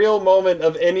most surreal moment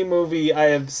of any movie I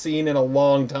have seen in a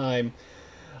long time.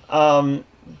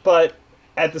 But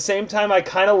at the same time, I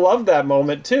kind of love that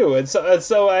moment too. And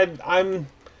so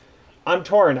I'm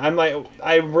torn.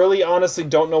 I really honestly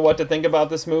don't know what to think about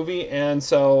this movie, and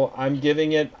so I'm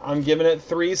giving it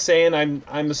 3, saying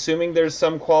I'm assuming there's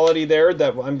some quality there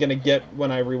that I'm gonna get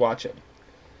when I rewatch it.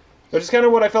 Which is kind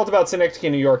of what I felt about Synecdoche,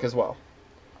 New York as well.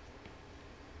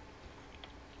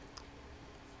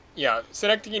 Yeah,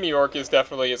 Synecdoche, New York is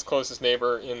definitely his closest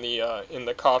neighbor in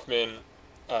the Kaufman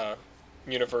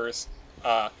universe.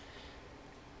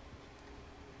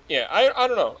 Yeah, I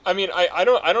don't know. I mean, I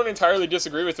don't entirely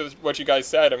disagree with what you guys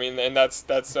said. I mean, and that's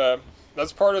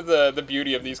part of the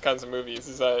beauty of these kinds of movies,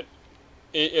 is that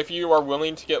if you are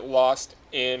willing to get lost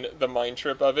in the mind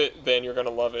trip of it, then you're gonna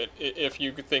love it. If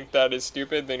you think that is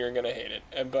stupid, then you're gonna hate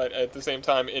it. But at the same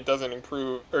time, it doesn't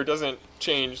improve or doesn't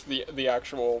change the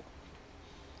actual,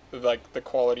 like, the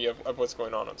quality of what's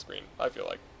going on screen, I feel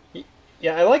like.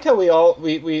 Yeah, I like how we all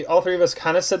three of us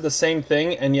kind of said the same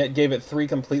thing and yet gave it 3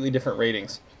 completely different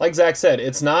ratings. Like Zach said,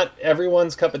 it's not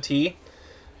everyone's cup of tea,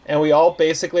 and we all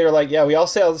basically are like, yeah, we all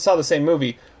saw the same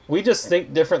movie. We just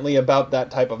think differently about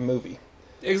that type of movie.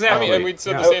 Exactly. I mean, and we'd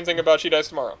said the same thing about She Dies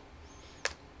Tomorrow.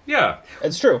 Yeah.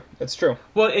 It's true.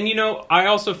 Well, and I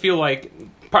also feel like,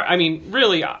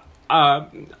 really,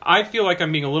 I feel like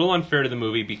I'm being a little unfair to the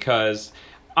movie because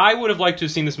I would have liked to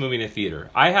have seen this movie in a theater.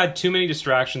 I had too many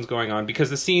distractions going on because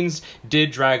the scenes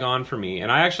did drag on for me, and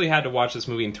I actually had to watch this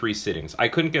movie in 3 sittings. I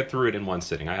couldn't get through it in 1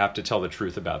 sitting. I have to tell the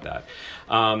truth about that.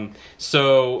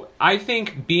 So I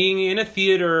think being in a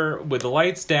theater with the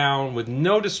lights down, with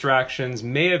no distractions,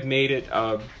 may have made it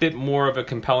a bit more of a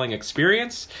compelling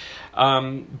experience.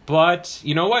 But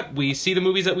you know what? We see the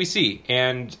movies that we see,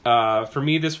 and for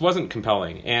me, this wasn't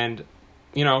compelling. And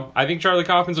I think Charlie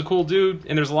Kaufman's a cool dude,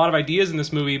 and there's a lot of ideas in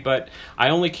this movie, but I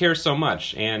only care so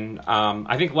much, and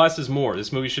I think less is more.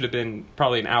 This movie should have been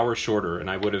probably an hour shorter, and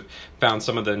I would have found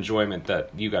some of the enjoyment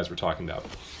that you guys were talking about.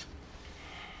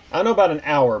 I don't know about an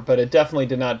hour, but it definitely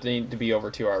did not need to be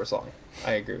over 2 hours long.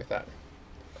 I agree with that.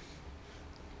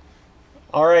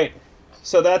 All right,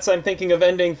 so I'm thinking of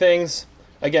ending things.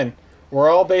 Again, we're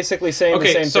all basically saying the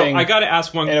same thing. Okay, so I got to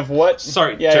ask one... And if what...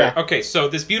 Sorry, Jared. Yeah. Okay, so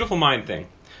this Beautiful Mind thing.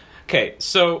 Okay,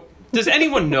 so does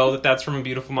anyone know that that's from A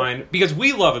Beautiful Mind? Because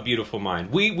we love A Beautiful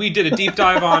Mind. We did a deep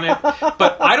dive on it,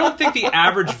 but I don't think the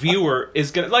average viewer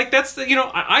is gonna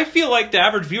I feel like the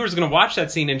average viewer is gonna watch that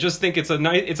scene and just think it's a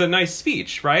nice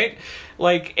speech, right?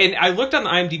 Like, and I looked on the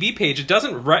IMDb page. It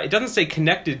doesn't say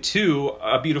connected to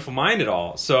A Beautiful Mind at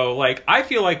all. So, like, I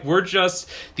feel like we're just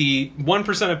the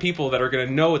 1% of people that are gonna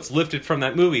know it's lifted from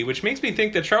that movie, which makes me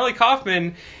think that Charlie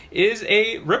Kaufman is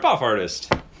a ripoff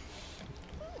artist.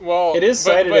 Well, it is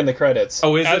cited in the credits.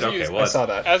 Oh, is it? Okay, well, I saw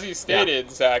that. As you stated,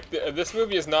 yeah. Zach, this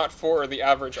movie is not for the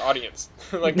average audience.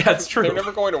 Like, that's true. They're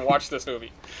never going to watch this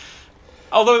movie.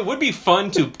 Although it would be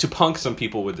fun to punk some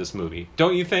people with this movie,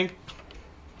 don't you think?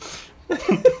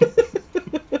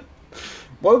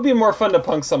 What would be more fun to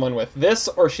punk someone with, this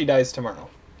or She Dies Tomorrow?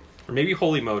 Or maybe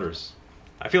Holy Motors.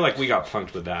 I feel like we got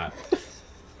punked with that.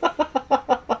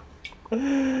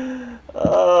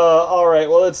 All right.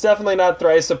 Well, it's definitely not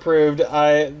thrice approved.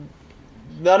 None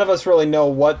of us really know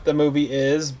what the movie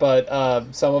is, but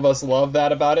some of us love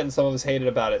that about it, and some of us hate it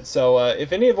about it. So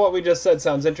if any of what we just said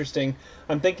sounds interesting,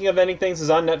 I'm Thinking of Ending Things is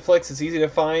on Netflix. It's easy to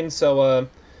find, so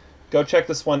Go check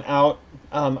this one out.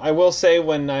 I will say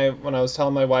when I was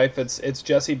telling my wife it's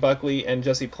Jesse Buckley and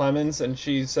Jesse Plemons, and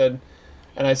she said,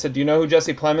 and I said, do you know who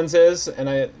Jesse Plemons is?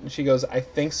 And she goes, I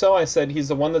think so. I said, he's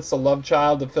the one that's the love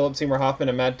child of Philip Seymour Hoffman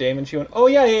and Matt Damon. She went, oh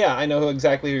yeah, I know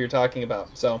exactly who you're talking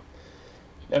about. So,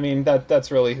 I mean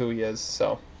that's really who he is.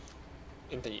 So,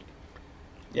 Indeed.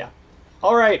 yeah.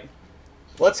 All right,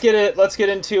 let's get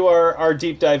into our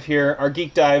deep dive here, our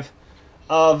geek dive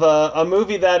of a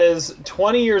movie that is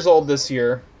 20 years old this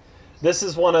year. This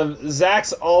is one of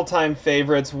Zach's all-time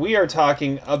favorites. We are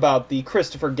talking about the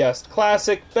Christopher Guest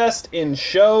classic, Best in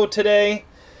Show, today.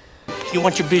 You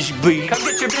want your busy bee? Come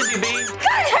get your busy bee. God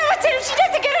damn it, if she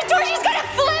doesn't get her door, she's gonna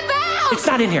flip out! It's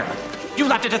not in here. You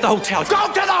left it at the hotel. Go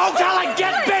to the hotel and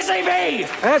get busy bee!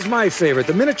 That's my favorite,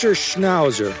 the miniature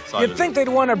schnauzer. You'd think they'd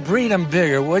want to breed them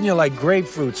bigger, wouldn't you, like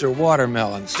grapefruits or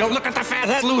watermelons? Don't look at the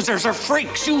fathead losers or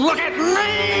freaks. You look at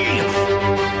me!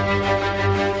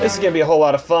 This is going to be a whole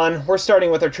lot of fun. We're starting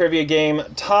with our trivia game.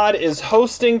 Todd is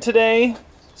hosting today.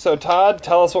 So Todd,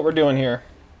 tell us what we're doing here.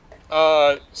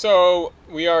 So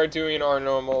we are doing our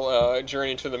normal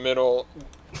Journey to the Middle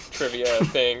trivia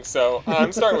thing. So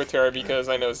I'm starting with Terry because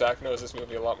I know Zach knows this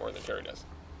movie a lot more than Terry does.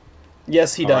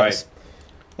 Yes, he does.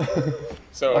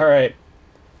 So All right.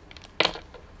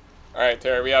 All right,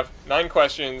 Terry, we have 9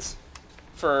 questions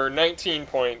for 19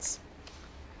 points.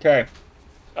 Okay.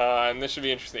 And this should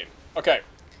be interesting. Okay.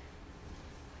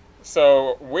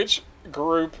 So, which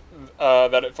group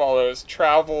that it follows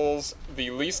travels the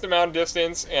least amount of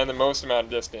distance and the most amount of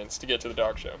distance to get to the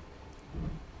dog show?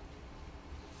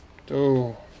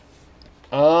 Ooh.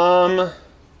 I'm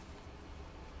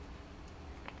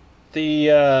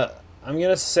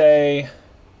gonna say.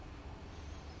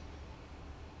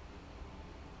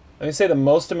 Let me say the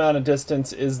most amount of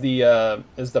distance is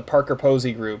the Parker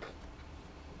Posey group.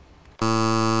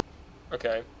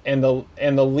 Okay. And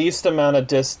the least amount of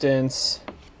distance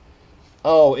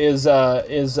is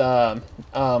the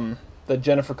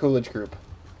Jennifer Coolidge group.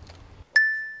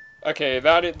 Okay,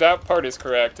 that part is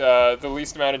correct. The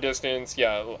least amount of distance,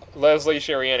 yeah, Leslie,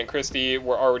 Sherry Ann, and Christy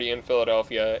were already in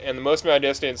Philadelphia, and the most amount of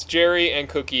distance, Jerry and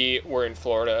Cookie were in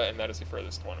Florida, and that is the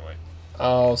furthest one away.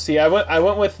 Oh, see, I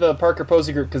went with the Parker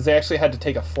Posey group because they actually had to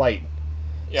take a flight.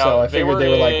 Yeah, so I figured they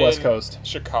were like West Coast.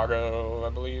 Chicago, I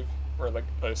believe, or like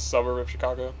a suburb of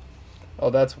Chicago.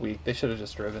 Oh, that's weak. They should have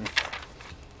just driven.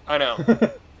 I know.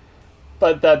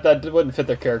 But that wouldn't fit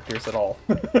their characters at all.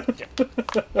 Yeah.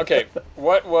 Okay,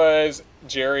 what was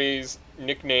Jerry's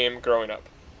nickname growing up?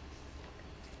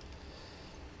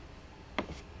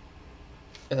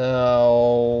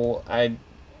 Oh,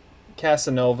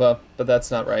 Casanova, but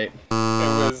that's not right.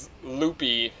 It was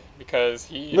Loopy because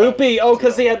he. Loopy. Oh,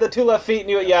 because he had the 2 left feet.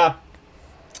 Yeah.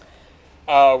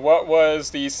 What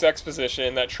was the sex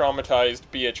position that traumatized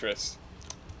Beatrice?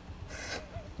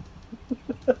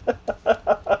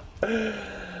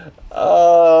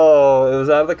 Oh, it was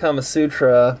out of the Kama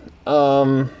Sutra.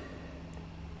 I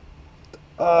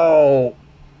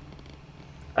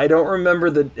don't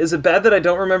remember is it bad that I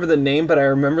don't remember the name, but I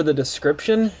remember the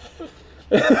description?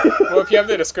 Well, if you have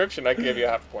the description, I can give you a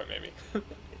half a point, maybe.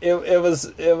 It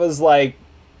was like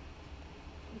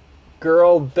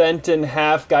girl bent in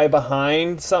half, guy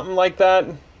behind, something like that.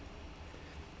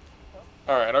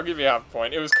 All right, I'll give you half a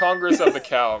point. It was Congress of the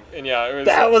Cow, and yeah, it was.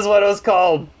 That was what it was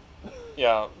called.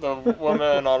 Yeah, the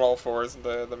woman on all fours,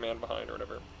 the man behind, or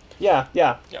whatever. Yeah.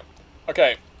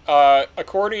 Okay.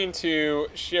 According to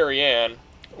Sherry Ann,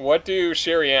 what do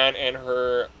Sherry Ann and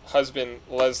her husband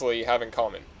Leslie have in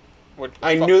common?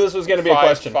 I knew this was going to be a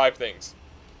question. 5 things.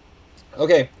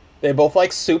 Okay, they both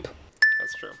like soup.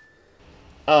 That's true.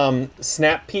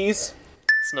 Snap peas.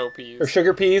 Snow peas. Or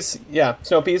sugar peas. Yeah,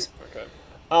 snow peas. Okay.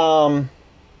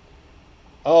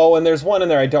 Oh, and there's one in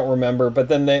there I don't remember, but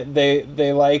then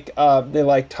they like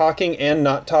talking and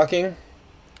not talking.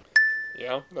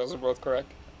 Yeah, those are both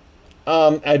correct.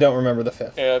 I don't remember the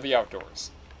 5th. The outdoors.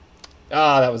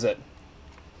 That was it.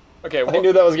 Okay, I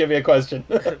knew that was gonna be a question.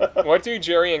 What do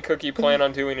Jerry and Cookie plan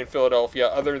on doing in Philadelphia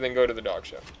other than go to the dog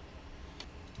show?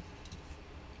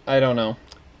 I don't know.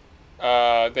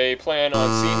 They plan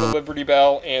on seeing the Liberty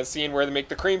Bell and seeing where they make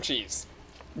the cream cheese.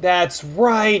 That's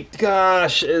right.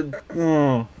 Gosh.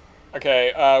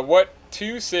 Okay. What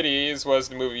 2 cities was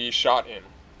the movie shot in?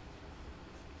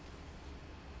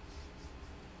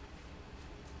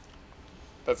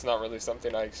 That's not really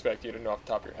something I expect you to know off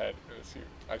the top of your head.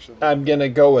 I'm gonna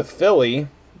go with Philly,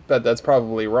 but that's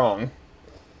probably wrong.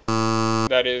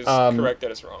 That is correct.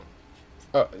 That is wrong.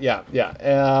 Yeah.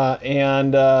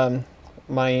 And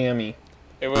Miami.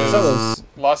 It was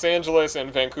Los Angeles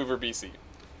and Vancouver, BC.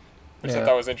 Which I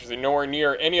thought was interesting. Nowhere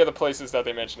near any of the places that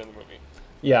they mentioned in the movie.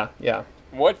 Yeah, yeah.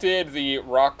 What did the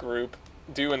rock group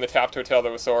do in the Taft Hotel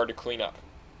that was so hard to clean up?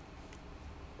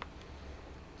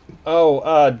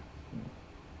 Oh,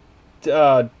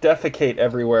 defecate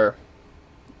everywhere.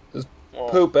 Just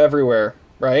poop everywhere,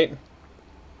 right?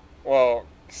 Well,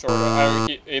 sort of.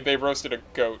 They roasted a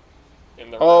goat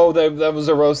in the room. That was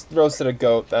a roasted a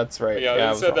goat. That's right.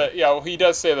 Yeah, they said that. Yeah, well, he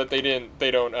does say that they didn't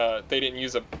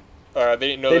use a. They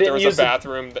didn't know that there was a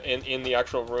bathroom in the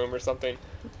actual room or something.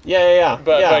 Yeah.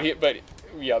 But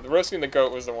the roasting the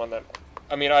goat was the one that.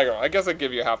 I mean, I don't know. I guess I'd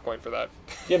give you a half point for that.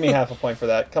 Give me half a point for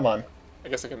that. Come on. I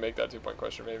guess I can make that 2-point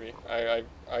question, maybe.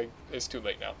 It's too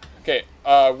late now. Okay,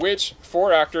 which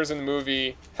 4 actors in the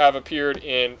movie have appeared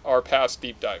in our past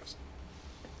deep dives?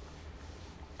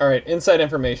 All right, inside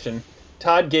information.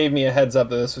 Todd gave me a heads up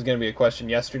that this was going to be a question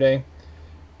yesterday,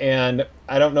 and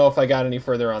I don't know if I got any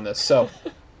further on this. So,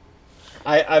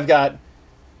 I've got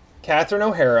Catherine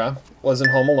O'Hara was in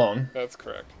Home Alone. That's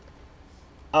correct.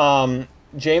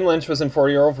 Jane Lynch was in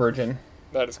 40-Year-Old Virgin.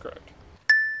 That is correct.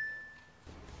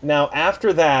 Now,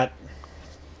 after that,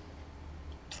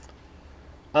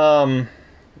 I'm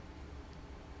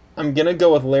gonna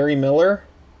go with Larry Miller.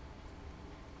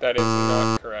 That is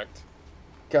not correct.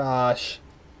 Gosh.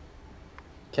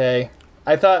 Okay.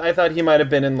 I thought he might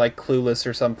have been in like Clueless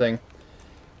or something.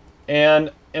 And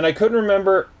I couldn't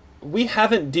remember. We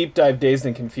haven't deep dived Dazed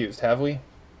and Confused, have we?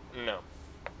 No.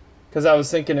 Because I was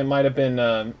thinking it might have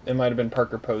been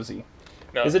Parker Posey.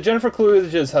 No. Is it Jennifer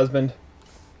Coolidge's husband?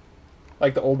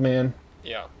 Like the old man?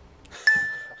 Yeah.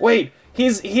 Wait,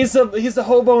 he's the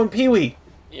hobo in Pee-wee.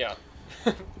 Yeah.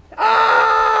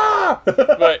 Ah!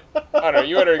 But I don't know.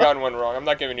 You had already gotten one wrong. I'm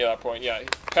not giving you that point. Yeah,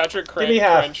 Patrick Give me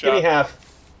half. Crenshaw. Give me half.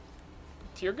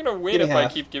 You're gonna win if I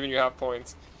keep giving you half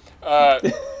points. Yeah,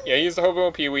 he's the hobo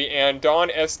in Pee-wee, and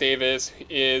Don S. Davis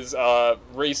is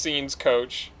Racine's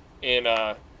coach in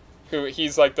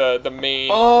he's like the main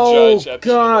judge at the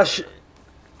gosh.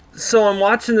 So I'm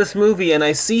watching this movie and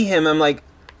I see him. I'm like,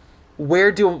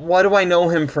 what do I know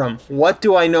him from? What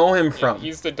do I know him from? Yeah,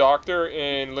 he's the doctor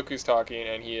in Look Who's Talking,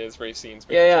 and he is Racine's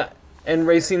manager. Yeah, and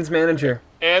Racine's manager.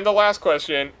 And the last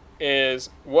question is,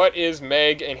 what is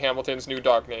Meg and Hamilton's new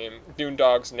dog's name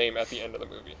at the end of the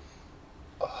movie?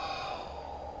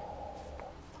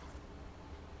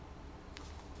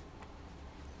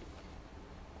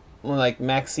 Like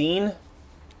Maxine?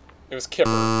 It was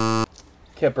Kipper.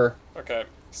 Kipper. Okay.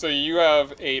 So you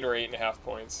have 8 or 8.5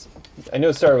 points. I knew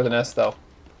it started with an S, though.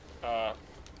 I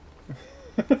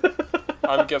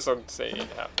guess I'll say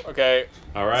 8.5. Okay.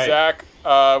 All right. Zach,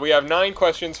 we have 9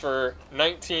 questions for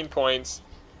 19 points.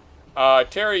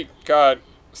 Terry got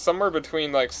somewhere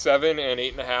between like 7 and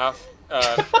 8.5.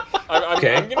 I'm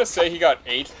going to say he got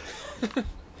 8.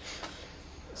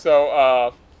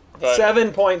 So, but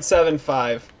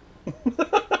 7.75.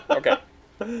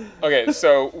 Okay,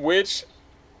 so which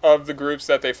of the groups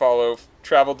that they follow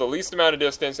traveled the least amount of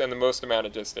distance and the most amount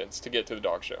of distance to get to the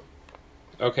dog show?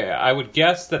 Okay, I would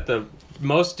guess that the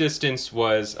most distance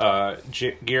was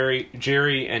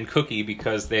Jerry and Cookie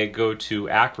because they go to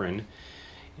Akron,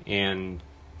 and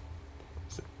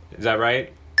is that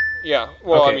right? Yeah.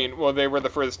 Well, okay. I mean, they were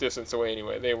the furthest distance away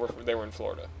anyway. They were in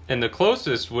Florida. And the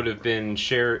closest would have been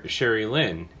Sherry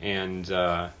Lynn and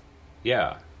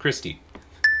Christy,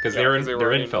 because they're in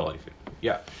Philadelphia.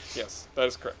 Yeah. Yes, that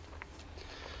is correct.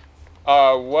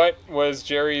 What was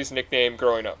Jerry's nickname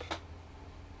growing up?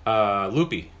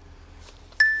 Loopy.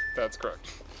 That's correct.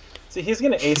 See, he's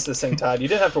going to ace this thing, Todd. You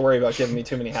didn't have to worry about giving me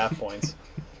too many half points.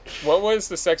 What was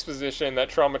the sex position that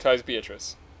traumatized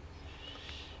Beatrice?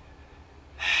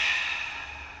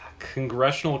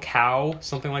 Congressional cow,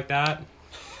 something like that.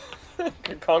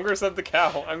 Congress of the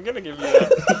cow. I'm going to give you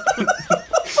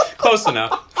that. Close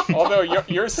enough. Although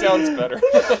yours sounds better.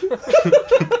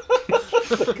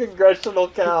 Congressional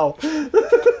cow.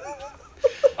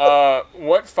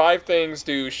 What 5 things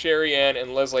do Sherry Ann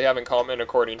and Leslie have in common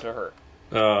according to her?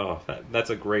 Oh, that's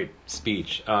a great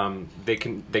speech. They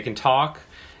can talk.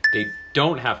 They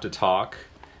don't have to talk.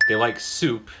 They like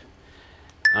soup.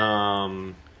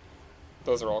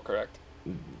 Those are all correct.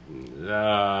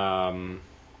 I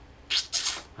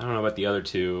don't know about the other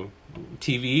 2.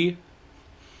 TV.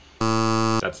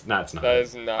 That's not. That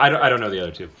is not. I don't know the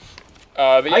other 2.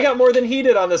 I got more than he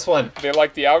did on this one. They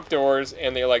like the outdoors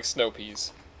and they like snow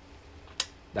peas.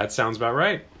 That sounds about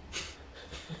right.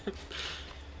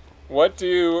 What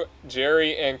do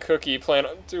Jerry and Cookie plan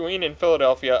on doing in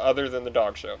Philadelphia other than the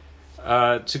dog show?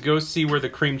 To go see where the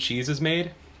cream cheese is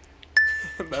made.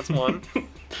 That's one.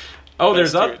 Oh,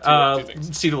 there's two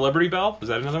things. See the Liberty Bell? Is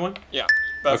that another one? Yeah,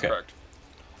 that's correct.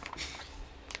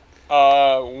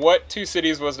 What 2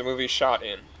 cities was the movie shot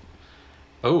in?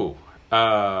 Oh,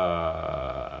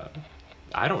 I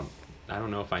don't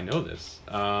know if I know this.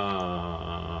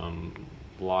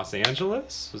 Los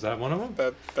Angeles? Was that one of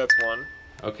them? That's one.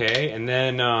 Okay, and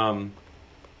then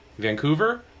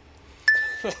Vancouver?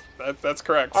 That's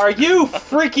correct. Are you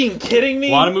freaking kidding me?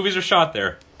 A lot of movies are shot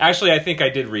there. Actually, I think I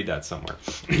did read that somewhere.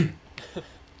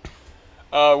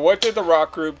 What did the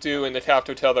rock group do in the Taft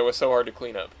Hotel that was so hard to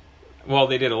clean up? Well,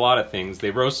 they did a lot of things. They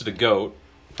roasted a goat,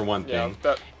 for one thing.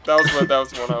 Yeah, that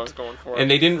was the one I was going for. And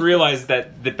they didn't realize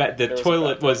that the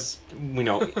toilet was,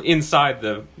 inside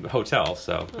the hotel.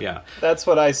 So yeah. That's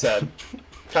what I said.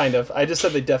 Kind of. I just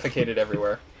said they defecated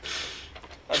everywhere.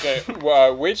 Okay,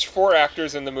 which 4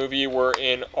 actors in the movie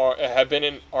have been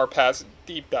in our past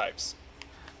deep dives?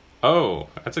 Oh,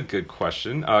 that's a good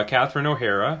question. Catherine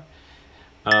O'Hara.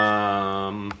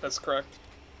 That's correct.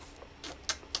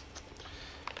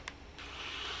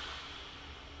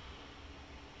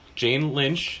 Jane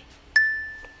Lynch.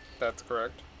 That's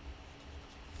correct.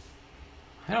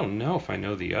 I don't know if I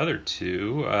know the other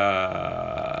two.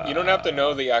 You don't have to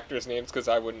know the actors' names because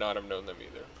I would not have known them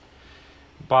either.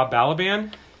 Bob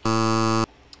Balaban?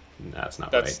 That's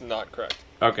not right. That's not correct.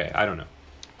 Okay, I don't know.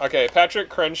 Okay, Patrick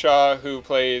Crenshaw, who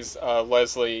plays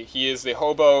Leslie, he is the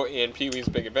hobo in Pee-wee's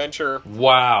Big Adventure.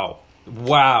 Wow.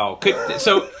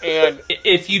 And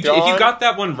if you got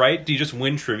that one right, do you just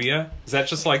win trivia? Is that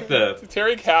just like the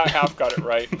Terry half got it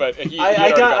right, but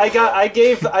I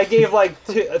gave like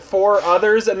 4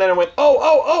 others, and then I went,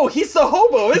 oh, he's the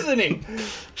hobo, isn't he?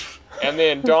 And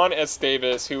then Don S.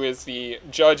 Davis, who is the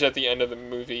judge at the end of the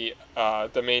movie,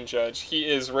 the main judge, he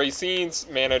is Racine's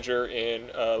manager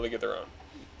in League of Their Own.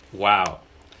 Wow.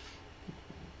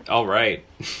 All right.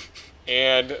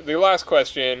 And the last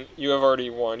question, you have already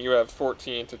won. You have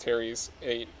 14 to Terry's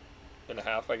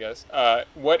 8.5, I guess.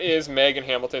 What is Meg and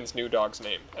Hamilton's new dog's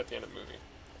name at the end of the movie?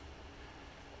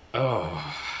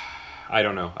 Oh, I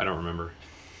don't know. I don't remember.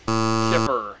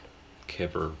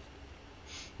 Kipper.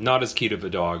 Not as cute of a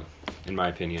dog, in my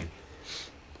opinion.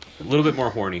 A little bit more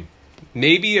horny.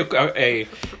 Maybe a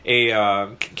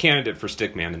candidate for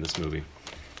Stickman in this movie.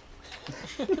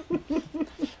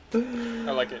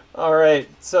 I like it. All right,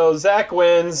 so Zach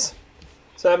wins.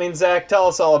 So that means, Zach, tell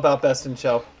us all about Best in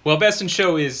Show. Well, Best in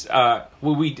Show is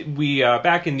we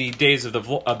back in the days of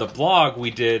the blog, we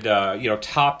did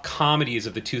top comedies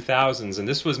of the 2000s, and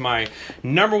this was my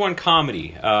number 1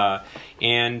 comedy.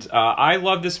 And I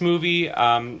love this movie.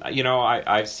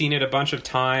 I've seen it a bunch of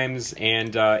times,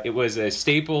 and it was a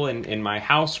staple in my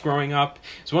house growing up.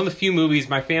 It's one of the few movies.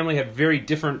 My family had very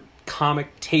different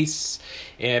comic tastes,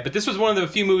 but this was one of the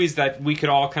few movies that we could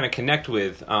all kind of connect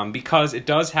with, because it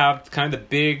does have kind of the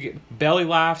big belly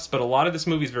laughs, but a lot of this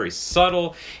movie is very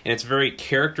subtle and it's very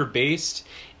character based.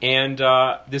 And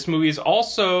this movie is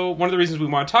also one of the reasons we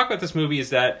want to talk about this movie is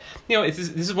that this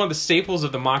is one of the staples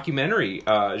of the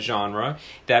mockumentary genre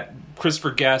that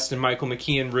Christopher Guest and Michael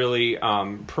McKean really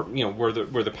were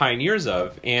the pioneers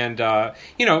of. And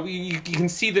you can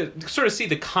see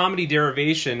the comedy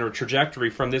derivation or trajectory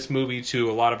from this movie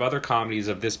to a lot of other comedies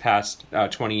of this past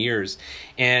 20 years,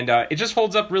 and it just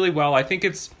holds up really well. I think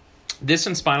this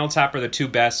and Spinal Tap are the 2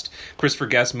 best Christopher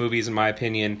Guest movies, in my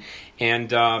opinion.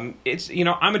 And it's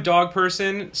I'm a dog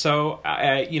person, so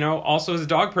also as a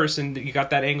dog person, you got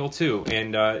that angle too.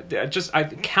 And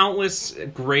countless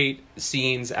great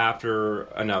scenes after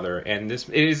another. And it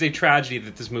is a tragedy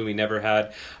that this movie never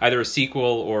had either a sequel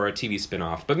or a TV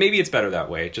spinoff. But maybe it's better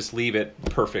that way. Just leave it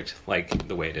perfect like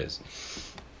the way it is.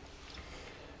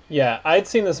 Yeah, I'd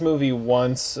seen this movie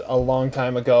once a long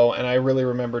time ago, and I really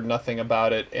remembered nothing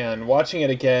about it. And watching it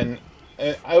again,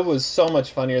 it was so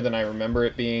much funnier than I remember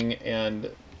it being,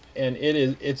 and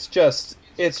it's just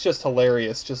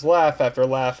hilarious. Just laugh after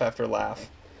laugh after laugh.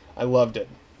 I loved it.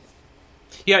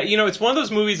 Yeah, it's one of those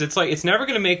movies, it's like, it's never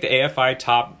going to make the AFI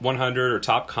top 100 or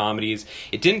top comedies.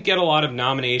 It didn't get a lot of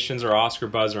nominations or Oscar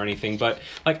buzz or anything, but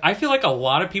I feel like a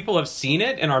lot of people have seen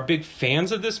it and are big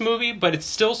fans of this movie, but it's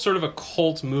still sort of a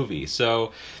cult movie.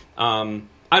 So, I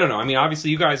don't know. I mean,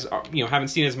 obviously you guys haven't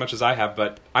seen it as much as I have,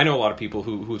 but I know a lot of people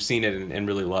who've seen it and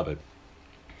really love it.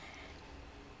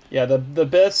 Yeah, the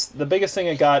biggest thing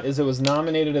it got is it was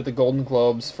nominated at the Golden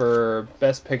Globes for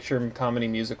Best Picture Comedy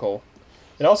Musical.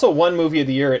 It also won Movie of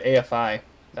the Year at AFI.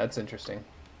 That's interesting.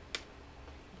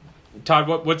 Todd,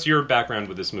 what's your background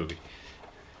with this movie?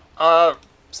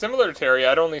 Similar to Terry,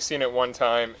 I'd only seen it one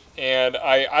time, and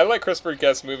I like Christopher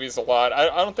Guest movies a lot. I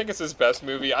don't think it's his best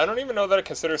movie. I don't even know that I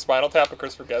consider Spinal Tap a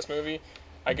Christopher Guest movie.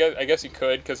 I guess you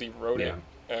could because he wrote it.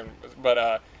 But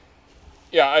I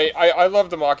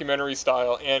love the mockumentary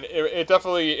style, and it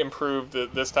definitely improved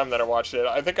this time that I watched it.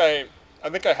 I think I I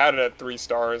think I had it at 3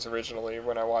 stars originally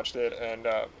when I watched it, and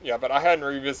yeah, but I hadn't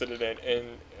revisited it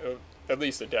in at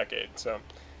least a decade. So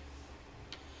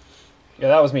Yeah,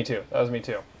 that was me too.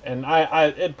 And I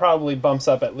it probably bumps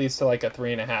up at least to like a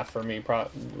 3.5 for me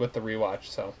with the rewatch.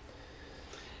 So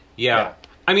yeah.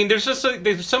 I mean, there's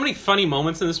so many funny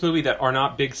moments in this movie that are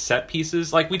not big set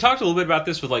pieces. Like, we talked a little bit about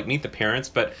this with like Meet the Parents,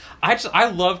 but I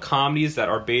love comedies that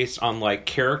are based on like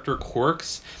character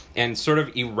quirks and sort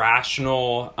of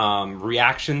irrational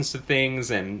reactions to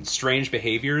things and strange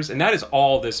behaviors, and that is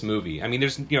all this movie. I mean,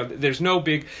 there's no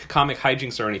big comic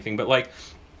hijinks or anything, but like,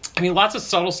 I mean, lots of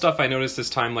subtle stuff I noticed this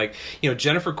time, like,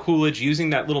 Jennifer Coolidge using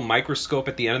that little microscope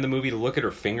at the end of the movie to look at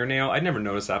her fingernail. I'd never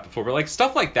noticed that before, but like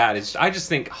stuff like that is, I just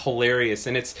think, hilarious.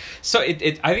 And it's so I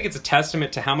think it's a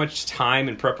testament to how much time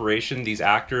and preparation these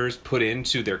actors put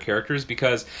into their characters,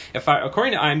 because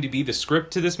according to IMDb, the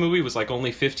script to this movie was like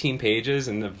only 15 pages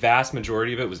and the vast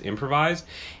majority of it was improvised.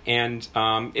 And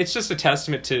it's just a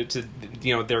testament to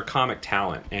their comic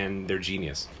talent and their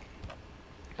genius.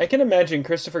 I can imagine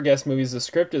Christopher Guest movies, the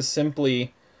script is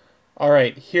simply, all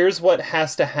right, here's what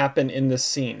has to happen in this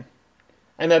scene.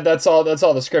 And that's all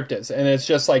the script is. And it's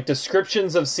just like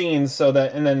descriptions of scenes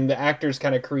and then the actors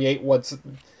kind of create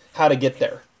how to get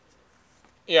there.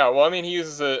 Yeah, well, I mean, he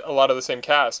uses a lot of the same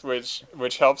cast, which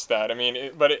helps that. I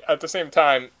mean, at the same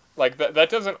time, like that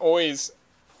doesn't always...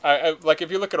 like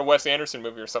if you look at a Wes Anderson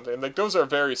movie or something, like those are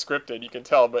very scripted, you can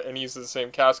tell, and he uses the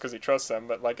same cast because he trusts them.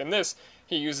 But like in this,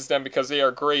 he uses them because they are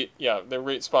great. Yeah, they're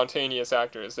great spontaneous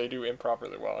actors. They do improv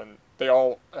really well, and they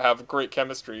all have great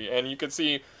chemistry. And you can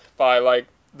see by like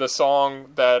the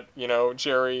song that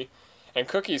Jerry and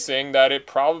Cookie sing that it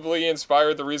probably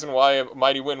inspired the reason why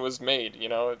Mighty Wind was made.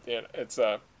 It's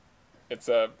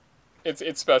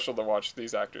special to watch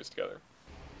these actors together.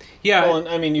 Yeah. Well, and,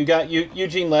 I mean, you got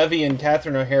Eugene Levy and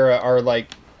Catherine O'Hara are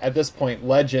like at this point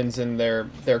legends in their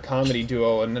comedy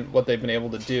duo and what they've been able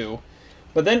to do.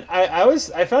 But then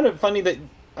I found it funny that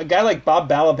a guy like Bob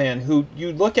Balaban, who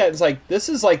you look at, is like, this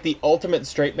is like the ultimate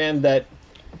straight man that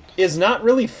is not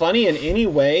really funny in any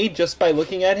way just by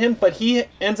looking at him, but he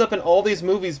ends up in all these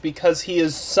movies because he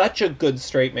is such a good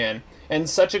straight man and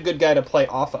such a good guy to play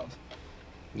off of.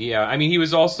 Yeah, I mean, he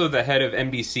was also the head of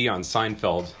NBC on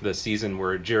Seinfeld, the season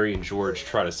where Jerry and George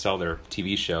try to sell their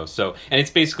TV show. So, and it's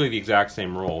basically the exact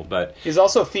same role, but... He's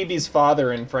also Phoebe's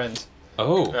father in Friends.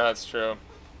 Oh. Yeah, that's true.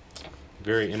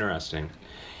 Very interesting.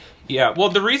 Yeah, well,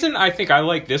 the reason I think I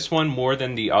like this one more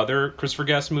than the other Christopher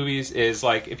Guest movies is,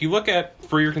 like, if you look at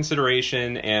For Your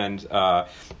Consideration and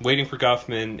Waiting for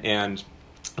Guffman and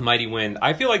Mighty Wind,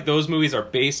 I feel like those movies are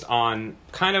based on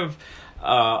kind of...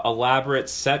 elaborate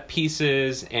set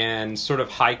pieces and sort of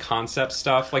high concept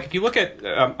stuff. Like if you look at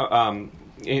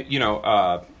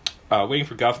Waiting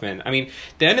for Guffman, I mean,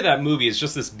 the end of that movie is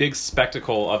just this big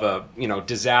spectacle of a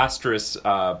disastrous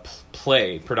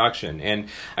play production, and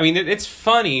I mean it's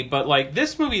funny, but like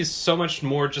this movie is so much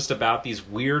more just about these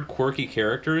weird, quirky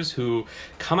characters who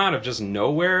come out of just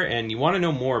nowhere, and you want to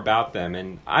know more about them.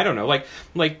 And I don't know, like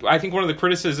I think one of the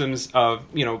criticisms of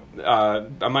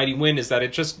A Mighty Wind is that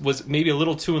it just was maybe a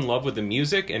little too in love with the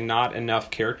music and not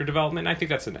enough character development. I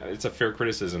think it's a fair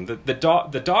criticism. The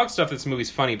dog stuff in this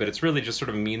movie's funny, but it's really just sort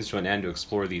of a means to an end to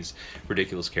explore these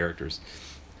ridiculous characters.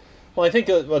 Well, I think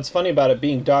what's funny about it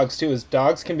being dogs, too, is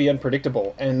dogs can be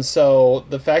unpredictable. And so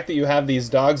the fact that you have these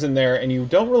dogs in there and you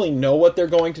don't really know what they're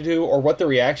going to do or what the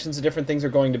reactions to different things are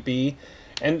going to be,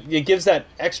 and it gives that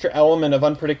extra element of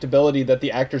unpredictability that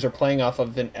the actors are playing off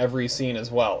of in every scene as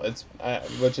well. It's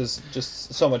which is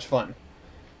just so much fun.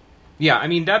 Yeah, I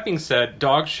mean, that being said, a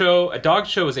dog show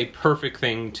is a perfect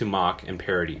thing to mock and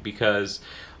parody, because...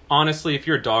 honestly, if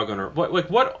you're a dog owner,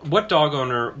 what dog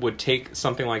owner would take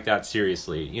something like that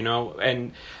seriously,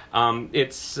 And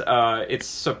it's a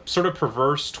sort of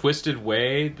perverse, twisted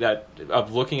way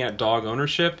of looking at dog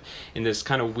ownership in this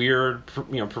kind of weird,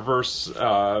 perverse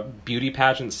beauty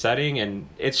pageant setting, and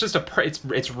it's just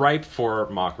it's ripe for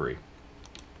mockery.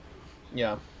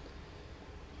 Yeah.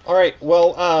 All right.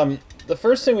 Well, the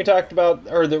first thing we talked about,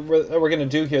 or that we're going to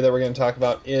do here that we're going to talk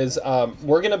about is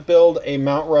we're going to build a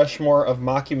Mount Rushmore of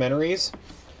mockumentaries.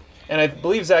 And I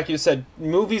believe, Zach, you said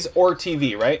movies or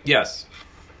TV, right? Yes.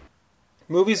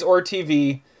 Movies or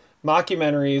TV,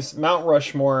 mockumentaries, Mount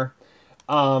Rushmore.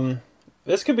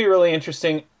 This could be really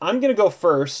interesting. I'm going to go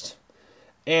first,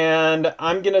 and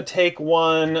I'm going to take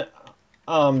one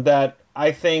that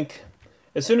I think...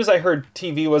 as soon as I heard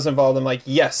TV was involved, I'm like,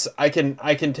 yes, I can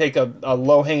take a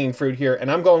low-hanging fruit here, and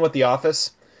I'm going with The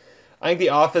Office. I think The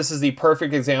Office is the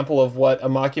perfect example of what a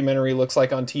mockumentary looks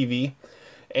like on TV,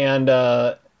 and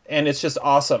it's just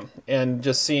awesome. And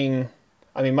just seeing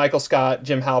I mean, Michael Scott,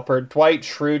 Jim Halpert, Dwight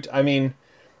Schrute. I mean,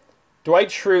 Dwight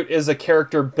Schrute is a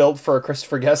character built for a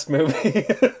Christopher Guest movie.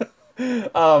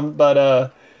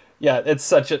 Yeah, it's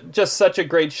just such a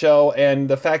great show, and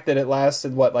the fact that it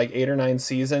lasted like 8 or 9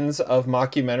 seasons of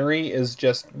mockumentary is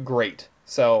just great.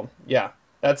 So yeah,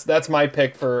 that's my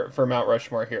pick for Mount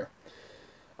Rushmore here.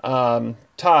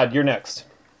 Todd, you're next.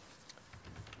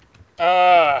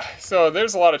 So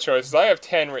there's a lot of choices. I have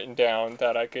 10 written down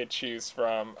that I could choose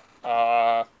from.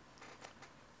 I'll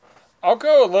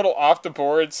go a little off the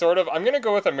board, sort of. I'm gonna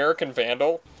go with American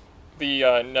Vandal, the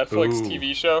Netflix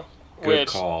TV show. Good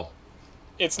call.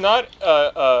 It's not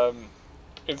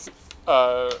it's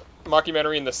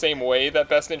mockumentary in the same way that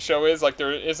Best in Show is. Like,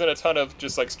 there isn't a ton of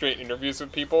just like straight interviews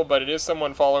with people, but it is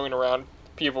someone following around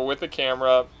people with a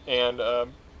camera and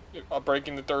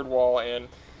breaking the third wall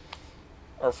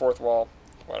or fourth wall.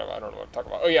 I don't know what I'm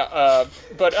talking about. Oh yeah,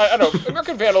 but I don't know.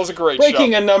 American Vandal is a great show.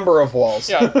 Breaking a number of walls.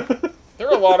 Yeah, there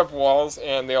are a lot of walls,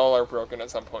 and they all are broken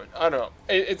at some point. I don't know.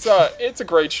 It's a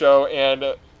great show,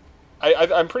 and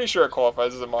I'm pretty sure it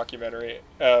qualifies as a mockumentary,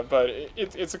 but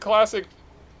it's a classic,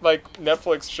 like,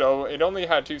 Netflix show. It only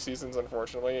had 2 seasons,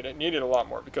 unfortunately, and it needed a lot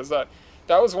more, because that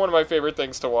was one of my favorite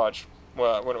things to watch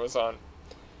when it was on.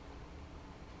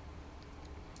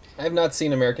 I have not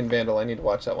seen American Vandal. I need to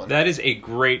watch that one. That is a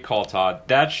great call, Todd.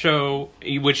 That show,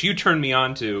 which you turned me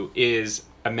on to, is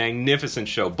a magnificent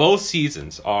show. Both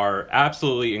seasons are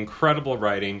absolutely incredible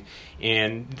writing,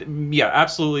 and yeah,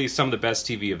 absolutely some of the best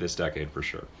TV of this decade, for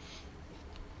sure.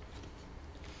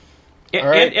 All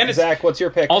right, and Zach, what's your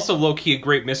pick? Also, low-key, a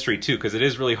great mystery, too, because it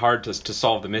is really hard to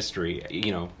solve the mystery,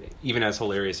 even as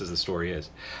hilarious as the story is.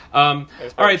 All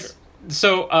right, true.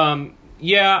 So,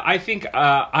 yeah, I think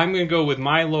I'm going to go with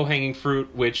my low-hanging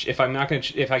fruit, which if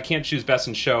I can't choose Best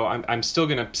in Show, I'm still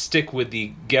going to stick with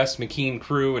the Guest McKean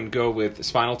crew and go with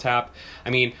Spinal Tap. I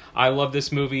mean, I love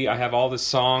this movie. I have all the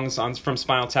songs from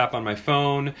Spinal Tap on my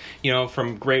phone,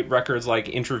 from great records like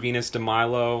Intravenous de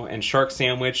Milo and Shark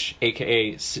Sandwich,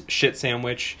 a.k.a. Shit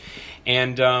Sandwich.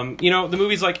 And, the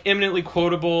movie's, like, eminently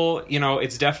quotable.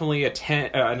 It's definitely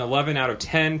an 11 out of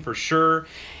 10 for sure.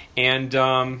 And,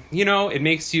 it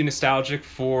makes you nostalgic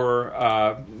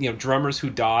for, drummers who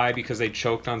die because they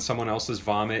choked on someone else's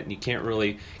vomit, and you can't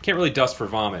really dust for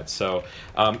vomit. So,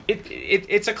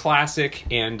 it's a classic,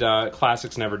 and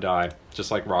classics never die,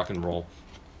 just like rock and roll.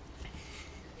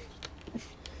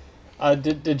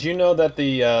 Did you know that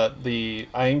the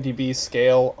IMDb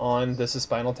scale on This Is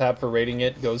Spinal Tap for rating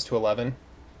it goes to 11?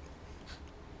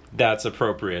 That's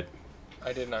appropriate.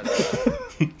 I did not know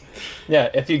that. Yeah,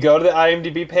 if you go to the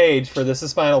IMDb page for This Is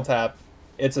Spinal Tap,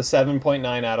 it's a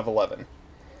 7.9 out of 11.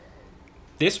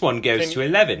 This one goes to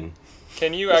 11.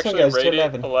 Can you actually rate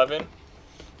it 11?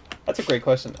 That's a great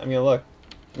question. I mean, look.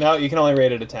 No, you can only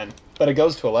rate it a 10, but it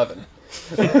goes to 11.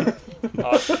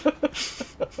 Awesome.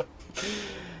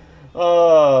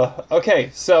 Okay,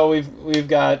 so we've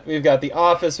got The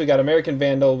Office, we got American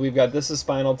Vandal, we've got This Is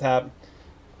Spinal Tap.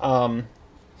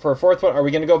 For a fourth one, are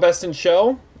we going to go Best in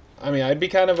Show? I mean, I'd be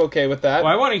kind of okay with that.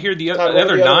 Well, I want to hear the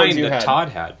other 9 that Todd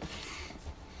had.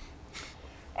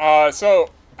 So,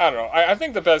 I don't know. I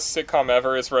think the best sitcom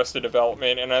ever is Arrested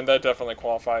Development, and that definitely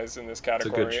qualifies in this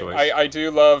category. It's a good choice. I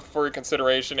do love For Your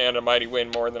Consideration and A Mighty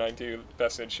Wind more than I do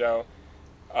Best in Show.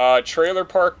 Trailer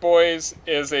Park Boys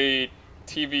is a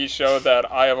TV show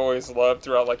that I have always loved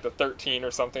throughout, like, the 13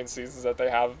 or something seasons that they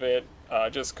have of it.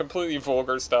 Just completely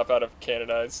vulgar stuff out of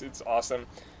Canada. It's awesome.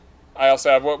 I also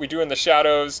have What We Do in the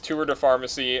Shadows, Tour de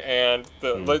Pharmacy, and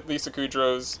the Lisa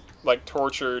Kudrow's, like,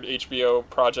 tortured HBO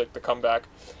project, The Comeback.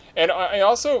 And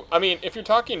I mean, if you're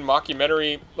talking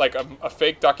mockumentary, like a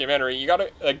fake documentary, you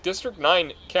gotta, like, District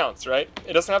 9 counts, right?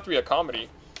 It doesn't have to be a comedy.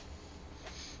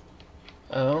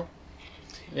 Oh.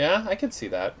 Yeah, I could see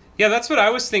that. Yeah, that's what I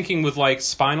was thinking with, like,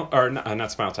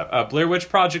 not Spinal Tap, Blair Witch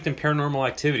Project and Paranormal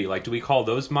Activity. Like, do we call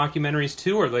those mockumentaries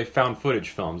too, or are they found footage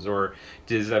films, or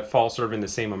does that fall sort of in the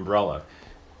same umbrella?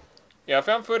 Yeah,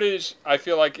 found footage, I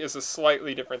feel like, is a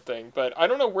slightly different thing, but I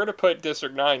don't know where to put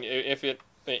District 9 if it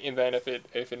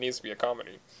needs to be a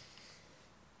comedy.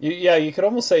 Yeah, you could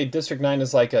almost say District 9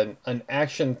 is like an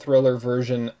action thriller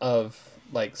version of,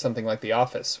 like, something like The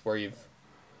Office, where you're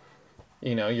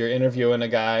interviewing a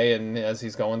guy and as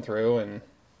he's going through, and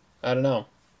I don't know.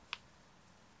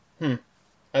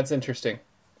 That's interesting.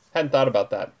 Hadn't thought about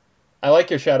that. I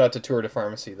like your shout out to Tour de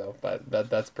Pharmacy though, but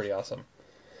that's pretty awesome.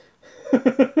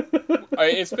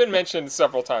 It's been mentioned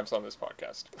several times on this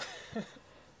podcast.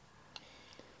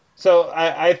 So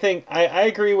I think I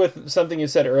agree with something you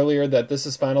said earlier, that This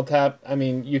Is Spinal Tap. I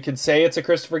mean, you could say it's a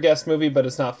Christopher Guest movie, but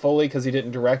it's not fully because he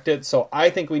didn't direct it. So I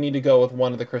think we need to go with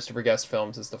one of the Christopher Guest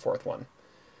films as the fourth one.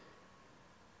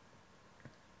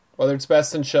 Whether it's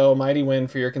Best in Show, Mighty Win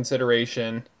for your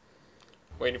consideration.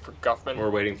 Waiting for Guffman. Or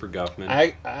Waiting for Guffman.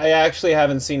 I actually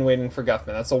haven't seen Waiting for Guffman.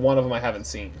 That's the one of them I haven't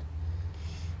seen.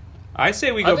 I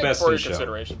say we go Best For in Your Show.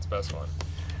 Consideration's best one.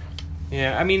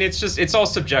 Yeah, I mean, it's all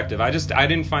subjective. I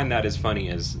didn't find that as funny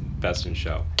as Best in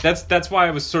Show. That's why I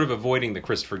was sort of avoiding the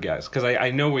Christopher Guest, because I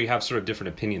know we have sort of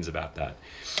different opinions about that.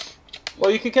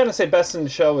 Well, you could kind of say Best in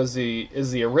Show is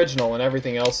the original, and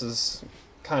everything else is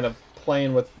kind of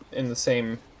playing with in the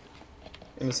same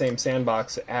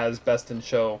sandbox as Best in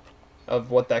Show of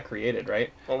what that created,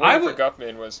 right? Well, Waiting for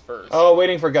Guffman was first. Oh,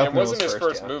 Waiting for Guffman was It wasn't his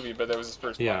first yeah. movie, but that was his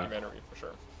first documentary for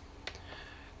sure.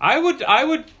 I would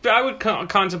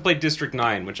contemplate District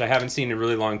 9, which I haven't seen in a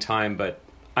really long time, but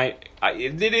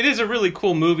it is a really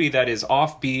cool movie that is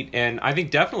offbeat, and I think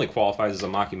definitely qualifies as a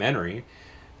mockumentary.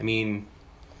 I mean,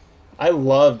 I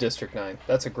love District 9.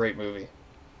 That's a great movie.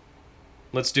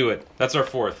 Let's do it. That's our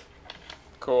fourth.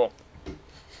 Cool.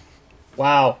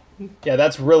 Wow. Yeah,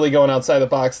 that's really going outside the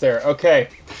box there. Okay.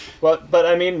 But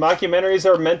I mean, mockumentaries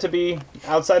are meant to be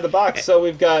outside the box. So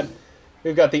we've got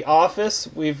The Office,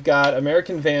 we've got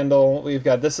American Vandal, we've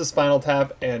got This Is Spinal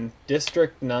Tap, and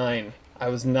District 9. I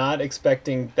was not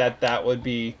expecting that would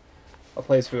be a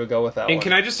place we would go with that one. And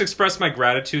can I just express my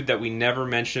gratitude that we never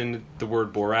mentioned the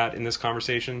word Borat in this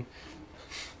conversation?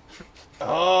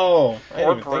 Oh, I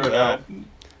didn't even think of that.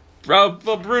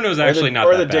 Well, Bruno's actually not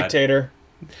that bad. Or The Dictator.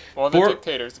 Well, The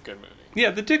Dictator's a good movie.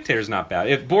 Yeah, The Dictator's not bad.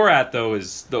 If Borat, though,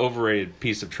 is the overrated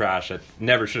piece of trash that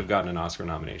never should have gotten an Oscar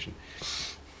nomination.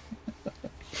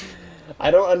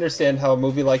 I don't understand how a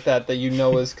movie like that you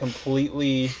know is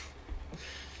completely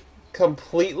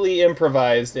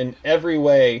improvised in every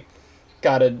way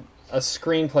got a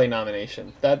screenplay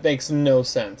nomination. That makes no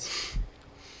sense.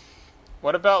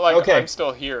 What about I'm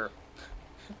Still Here?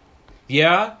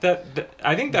 Yeah,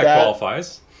 I think that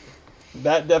qualifies.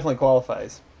 That definitely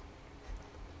qualifies.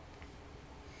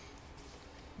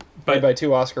 Played by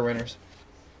two Oscar winners.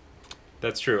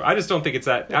 That's true. I just don't think it's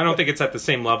at. I don't think it's at the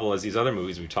same level as these other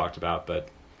movies we've talked about. But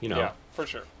yeah, for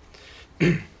sure.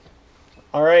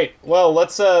 All right. Well,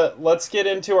 let's get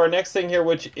into our next thing here,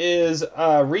 which is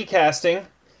recasting.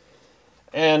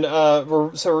 And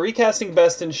we're recasting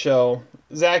Best in Show.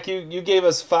 Zach, you gave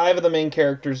us 5 of the main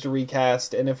characters to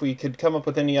recast, and if we could come up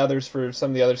with any others for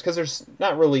some of the others, because there's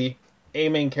not really a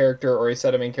main character or a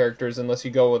set of main characters unless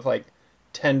you go with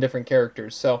 10 different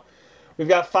characters. So we've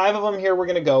got 5 of them here we're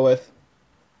going to go with.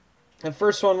 The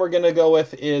first one we're going to go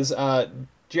with is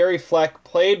Jerry Fleck,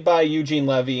 played by Eugene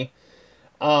Levy.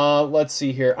 Let's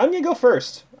see here. I'm going to go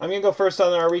first.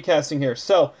 on our recasting here.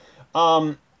 So,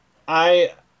 I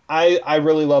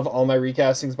really love all my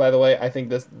recastings, by the way. I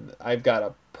think I've got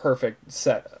a perfect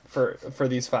set for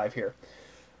these 5 here.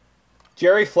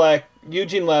 Jerry Fleck,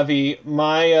 Eugene Levy.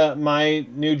 My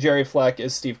new Jerry Fleck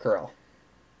is Steve Carell.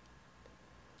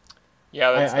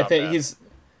 Yeah, that's I think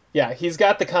bad. he's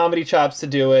got the comedy chops to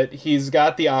do it. He's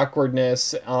got the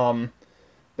awkwardness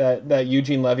that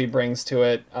Eugene Levy brings to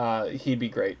it. He'd be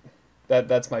great.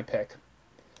 That's my pick.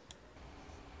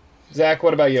 Zach,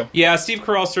 what about you? Yeah, Steve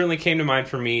Carell certainly came to mind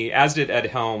for me, as did Ed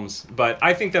Helms, but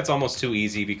I think that's almost too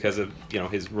easy because of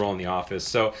his role in The Office.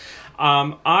 So,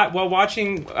 while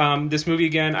watching this movie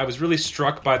again, I was really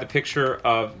struck by the picture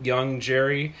of young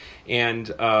Jerry and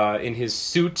in his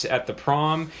suit at the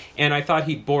prom, and I thought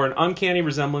he bore an uncanny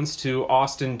resemblance to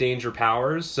Austin Danger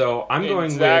Powers. So I'm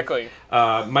going with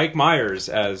Mike Myers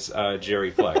as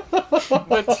Jerry Fleck.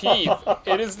 The teeth.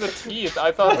 It is the teeth.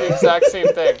 I thought the exact same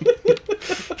thing.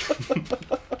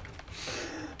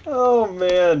 Oh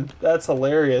man, that's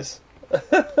hilarious.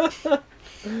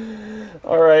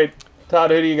 All right,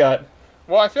 Todd, who do you got?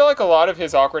 Well, I feel like a lot of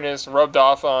his awkwardness rubbed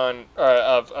off on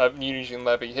of Eugene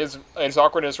Levy. His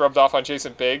awkwardness rubbed off on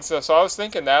Jason Biggs. So I was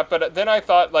thinking that, but then I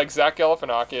thought Zach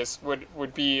Galifianakis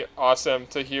would be awesome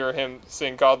to hear him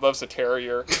sing "God Loves a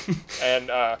Terrier," and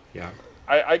yeah,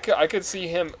 I could see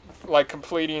him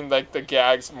completing the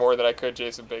gags more than I could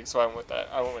Jason Biggs. So I went with that.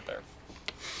 I went with there.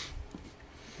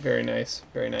 Very nice,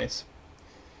 very nice.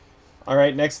 All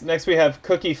right, next we have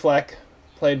Cookie Fleck,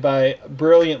 played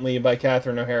brilliantly by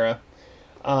Catherine O'Hara.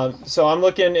 So I'm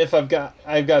looking if I've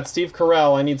got Steve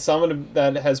Carell. I need someone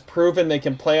that has proven they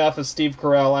can play off of Steve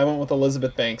Carell. I went with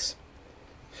Elizabeth Banks.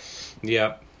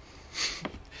 Yep.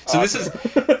 So this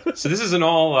is an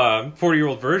all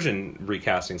 40-year-old version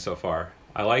recasting so far.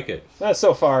 I like it.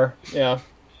 So far, yeah.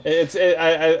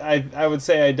 I would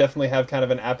say I definitely have kind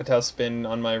of an Apatow spin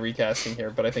on my recasting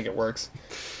here, but I think it works.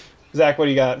 Zach, what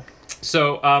do you got?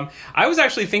 So I was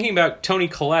actually thinking about Toni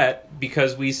Collette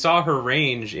because we saw her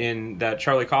range in that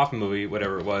Charlie Kaufman movie,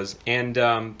 whatever it was, and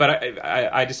but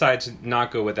I decided to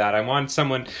not go with that. I wanted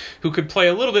someone who could play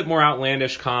a little bit more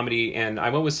outlandish comedy, and I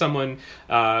went with someone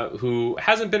who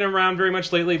hasn't been around very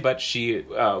much lately, but she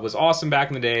was awesome back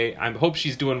in the day. I hope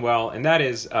she's doing well, and that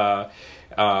is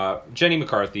Jenny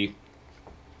McCarthy.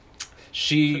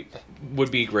 She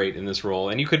would be great in this role,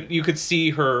 and you could see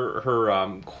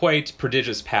her quite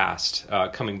prodigious past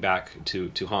coming back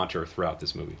to haunt her throughout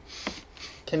this movie.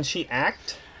 Can she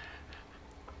act?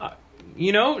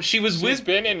 She's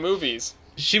been in movies.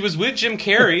 She was with Jim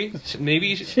Carrey.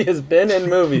 Maybe she has been in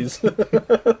movies.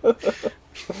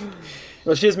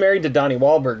 Well, she is married to Donnie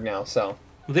Wahlberg now, so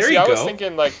there you go. I was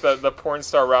thinking like the porn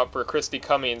star route for Christy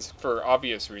Cummings for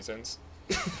obvious reasons.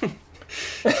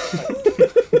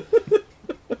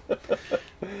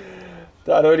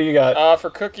 Todd, what do you got?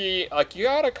 For Cookie, like you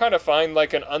gotta kind of find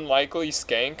like an unlikely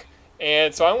skank,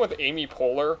 and so I went with Amy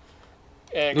Poehler,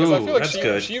 and because I feel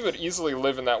like she would easily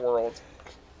live in that world.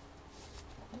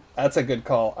 That's a good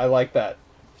call. I like that.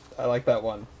 I like that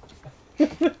one.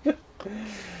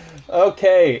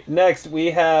 Okay, next we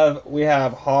have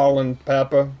Harlan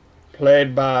Pepper,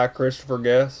 played by Christopher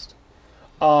Guest.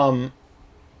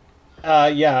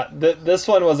 This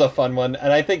one was a fun one,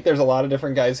 and I think there's a lot of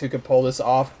different guys who could pull this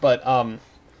off, but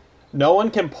no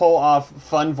one can pull off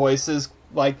fun voices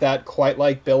like that quite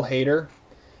like Bill Hader.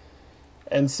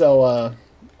 And so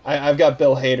I've got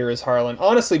Bill Hader as Harlan.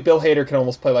 Honestly, Bill Hader can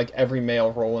almost play like every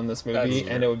male role in this movie,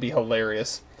 and it would be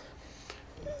hilarious.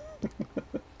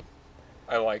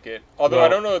 I like it. Although I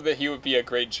don't know that he would be a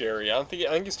great Jerry. I think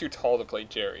he's too tall to play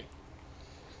Jerry.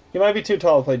 He might be too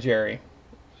tall to play Jerry,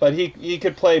 but he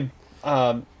could play.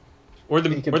 Or the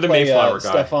Mayflower guy,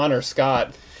 Stefan or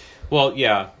Scott. Well,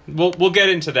 yeah, we'll get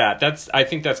into that. I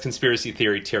think that's conspiracy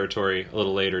theory territory a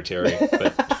little later, Terry.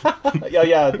 But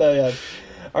yeah.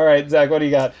 All right, Zach, what do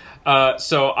you got?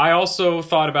 So I also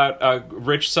thought about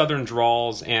rich Southern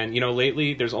drawls, and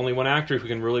lately there's only one actor who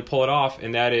can really pull it off,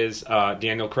 and that is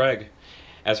Daniel Craig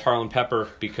as Harlan Pepper,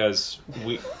 because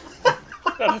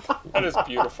that is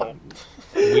beautiful.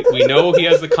 We know he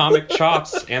has the comic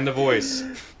chops and the voice.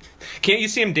 Can't you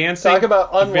see him dancing? Talk about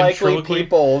unlikely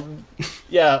people.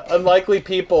 Yeah, unlikely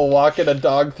people walking a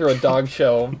dog through a dog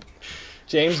show.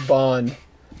 James Bond.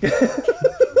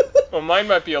 Well, mine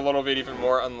might be a little bit even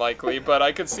more unlikely, but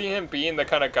I could see him being the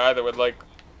kind of guy that would like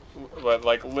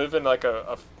live in like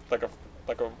a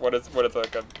what is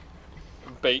like a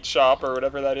bait shop or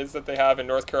whatever that is that they have in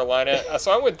North Carolina.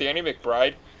 So I'm with Danny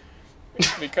McBride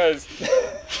because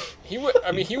he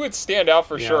would stand out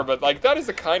for sure, but like that is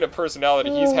the kind of personality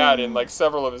he's had in like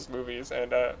several of his movies,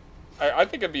 and I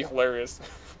think it'd be hilarious.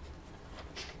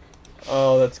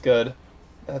 Oh, that's good.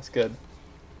 That's good.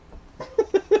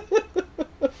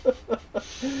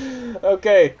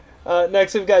 Okay,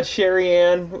 next we've got Sherry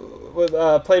Ann,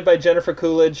 played by Jennifer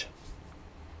Coolidge.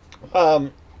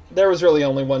 There was really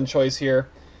only one choice here,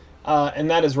 and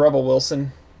that is Rebel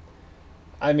Wilson.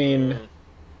 I mean,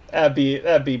 that'd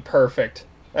be perfect.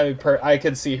 I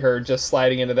could see her just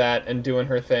sliding into that and doing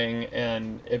her thing,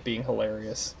 and it being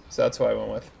hilarious. So that's what I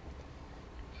went with.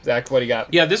 Zach, what do you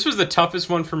got? Yeah, this was the toughest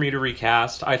one for me to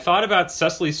recast. I thought about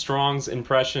Cecily Strong's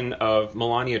impression of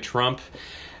Melania Trump,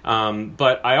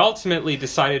 but I ultimately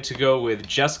decided to go with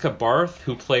Jessica Barth,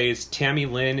 who plays Tammy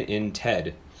Lynn in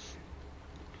Ted.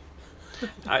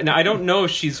 Now, I don't know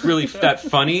if she's really that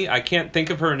funny. I can't think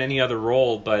of her in any other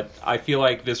role, but I feel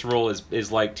like this role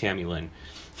is like Tammy Lynn.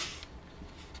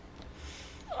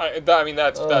 I mean,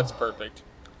 that's perfect.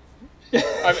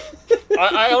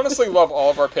 I honestly love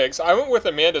all of our picks. I went with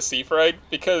Amanda Seyfried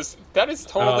because that is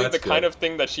totally the kind of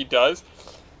thing that she does.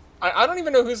 I don't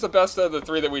even know who's the best of the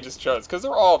three that we just chose because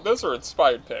those are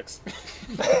inspired picks.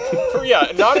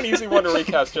 Yeah, not an easy one to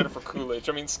recast Jennifer Coolidge.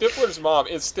 I mean, Stifler's mom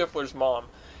is Stifler's mom,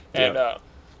 and I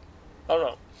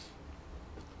don't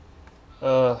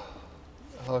know.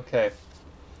 Okay,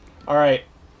 all right.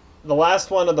 The last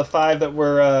one of the five that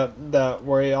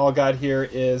we all got here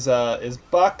is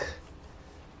Buck,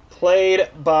 played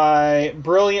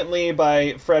brilliantly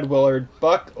by Fred Willard.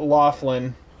 Buck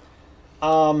Laughlin.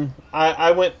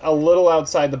 I went a little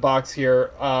outside the box here.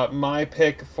 My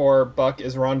pick for Buck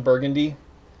is Ron Burgundy.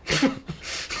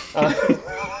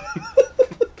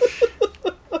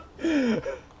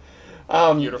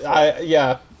 Beautiful.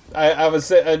 I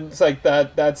was. It's like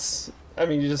that. That's. I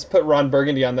mean, you just put Ron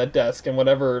Burgundy on that desk, and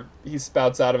whatever he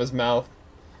spouts out of his mouth.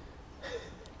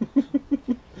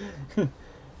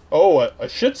 Oh, a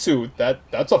Shih Tzu.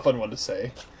 That's a fun one to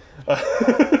say.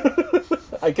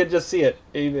 I could just see it.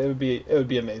 It would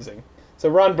be amazing. So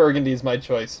Ron Burgundy is my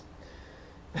choice.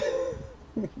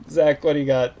 Zach, what do you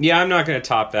got? Yeah, I'm not going to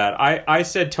top that. I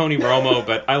said Tony Romo,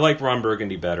 but I like Ron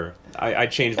Burgundy better. I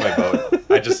changed my vote.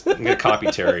 I'm going to copy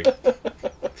Terry.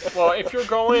 Well, if you're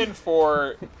going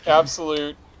for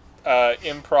absolute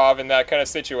improv in that kind of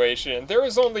situation, there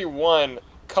is only one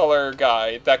color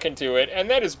guy that can do it, and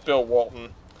that is Bill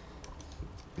Walton.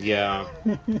 Yeah.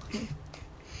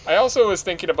 I also was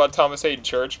thinking about Thomas Hayden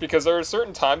Church because there are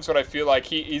certain times when I feel like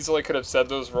he easily could have said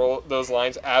those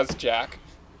lines as Jack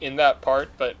in that part,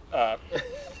 but I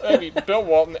mean Bill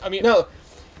Walton. I mean, no,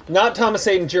 not Thomas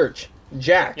Hayden Church.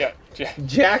 Jack. Yeah, Jack.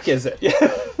 Jack is it? Yeah.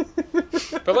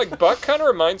 But like Buck kind of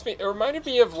reminds me. It reminded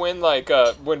me of when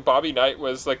when Bobby Knight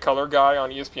was the color guy on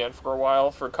ESPN for a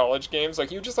while for college games. Like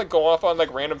he would just like go off on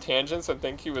like random tangents and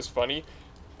think he was funny.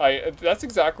 That's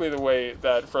exactly the way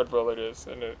that Fred Willard is,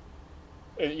 and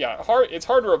it's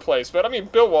hard to replace. But I mean,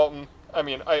 Bill Walton. I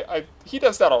mean, he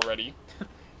does that already.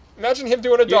 Imagine him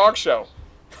doing a dog show.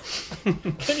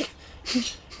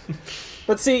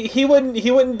 But see, he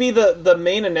wouldn't be the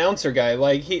main announcer guy.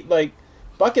 Like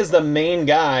Buck is the main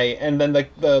guy, and then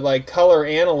the like color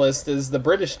analyst is the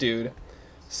British dude.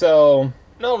 So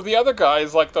no, the other guy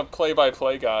is like the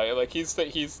play-by-play guy. Like he's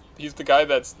the guy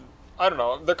that's, I don't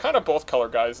know. They're kind of both color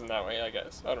guys in that way, I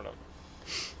guess. I don't know.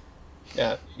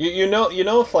 Yeah, you know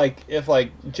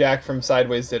if Jack from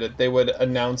Sideways did it, they would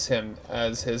announce him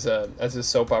as his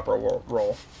soap opera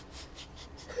role.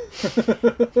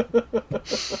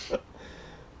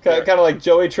 Kind of like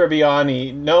Joey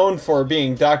Tribbiani, known for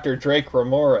being Dr. Drake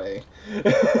Ramore.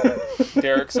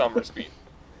 Derek Summersby.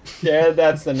 Yeah,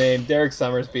 that's the name. Derek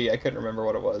Summersby. I couldn't remember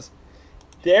what it was.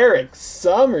 Derek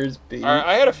Summersby.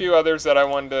 I had a few others that I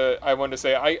wanted to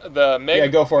say.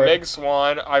 Go for it. Meg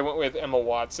Swan. I went with Emma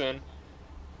Watson.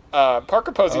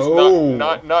 Parker Posey's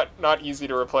not easy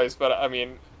to replace, but I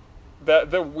mean, I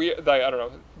don't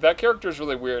know. That character is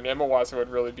really weird. And Emma Watson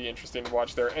would really be interesting to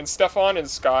watch there. And Stefan and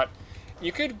Scott,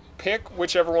 you could pick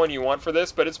whichever one you want for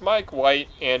this, but it's Mike White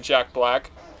and Jack Black.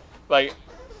 Like,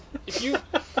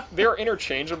 they're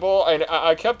interchangeable, and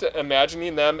I kept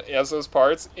imagining them as those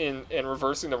parts and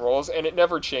reversing the roles, and it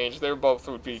never changed. They both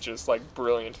would be just like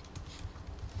brilliant.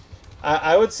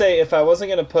 I would say if I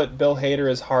wasn't going to put Bill Hader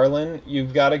as Harlan,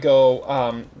 you've got to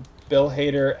go Bill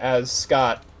Hader as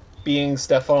Scott, being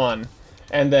Stefan,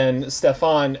 and then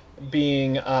Stefan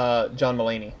being John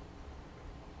Mulaney.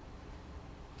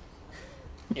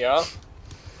 Yeah.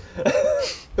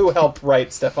 Who helped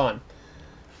write Stefan.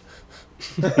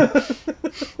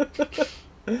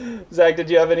 Zach, did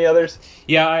you have any others?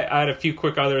 Yeah, I had a few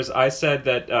quick others. I said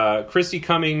that Christy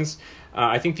Cummings,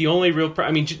 I think the only real...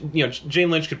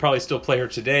 Jane Lynch could probably still play her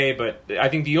today, but I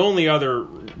think the only other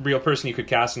real person you could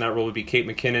cast in that role would be Kate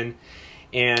McKinnon.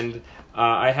 And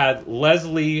I had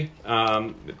Leslie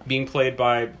being played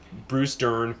by Bruce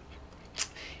Dern.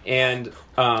 And...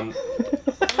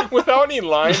 without any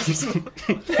lines.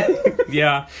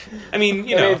 Yeah. I mean,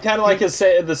 it's kind of like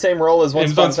the same role as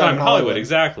Once Upon a Time in Hollywood.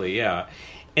 Exactly, yeah.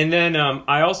 And then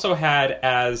I also had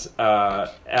as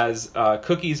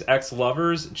Cookie's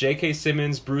ex-lovers, J.K.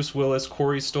 Simmons, Bruce Willis,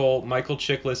 Corey Stoll, Michael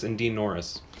Chiklis, and Dean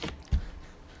Norris.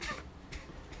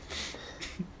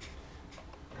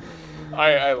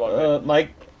 I love it.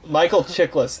 Michael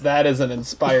Chiklis, that is an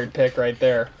inspired pick right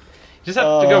there. Just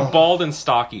have to go bald and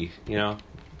stocky,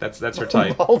 That's her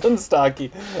type. Bald and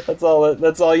stocky. That's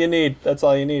all you need. That's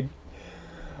all you need.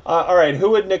 All right,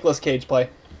 who would Nicolas Cage play?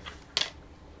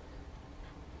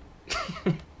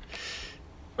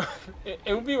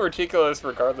 It would be ridiculous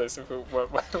regardless of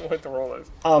what the role is.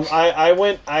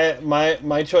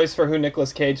 My choice for who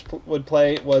Nicolas Cage would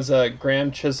play was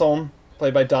Graham Chisholm,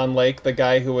 played by Don Lake, the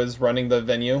guy who was running the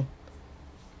venue.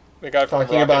 The guy from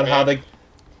talking about how the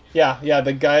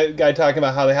guy talking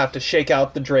about how they have to shake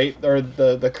out the drape or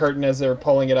the curtain as they're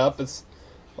pulling it up. It's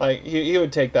like he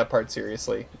would take that part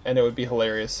seriously, and it would be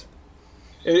hilarious.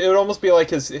 It would almost be like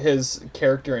his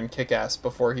character in Kick-Ass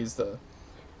before he's the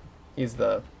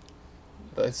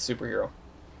superhero.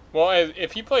 Well,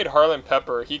 if he played Harlan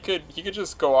Pepper, he could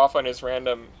just go off on his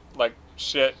random like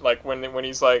shit, like when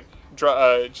he's like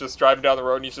just driving down the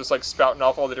road and he's just like spouting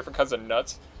off all the different kinds of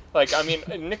nuts. Like, I mean,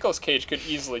 Nicolas Cage could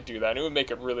easily do that, and it would make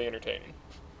it really entertaining.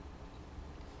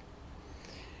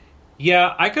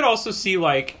 Yeah, I could also see,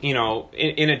 like, in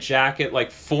a jacket,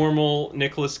 like, formal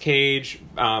Nicolas Cage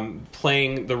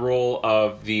playing the role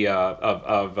of the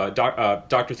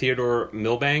Dr. Theodore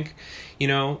Milbank,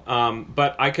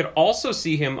 but I could also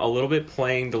see him a little bit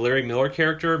playing the Larry Miller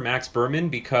character, Max Berman,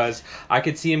 because I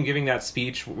could see him giving that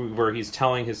speech where he's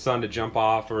telling his son to jump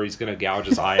off or he's going to gouge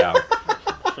his eye out.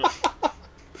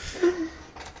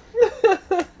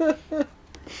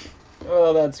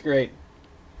 Oh, that's great.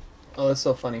 Oh, that's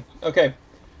so funny. Okay.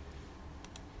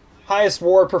 Highest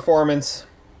war performance.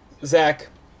 Zach,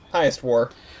 highest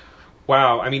war.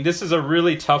 Wow, I mean, this is a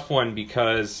really tough one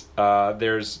because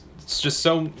there's just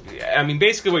so... I mean,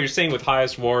 basically what you're saying with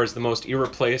highest war is the most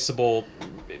irreplaceable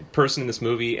person in this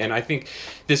movie, and I think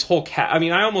this whole I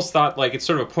mean, I almost thought like it's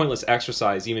sort of a pointless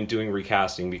exercise even doing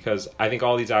recasting because I think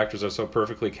all these actors are so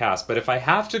perfectly cast. But if I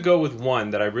have to go with one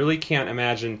that I really can't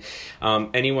imagine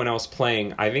anyone else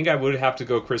playing, I think I would have to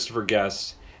go Christopher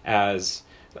Guest as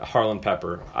Harlan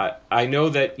Pepper. I know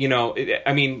that,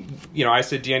 I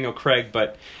said Daniel Craig,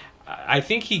 but I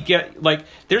think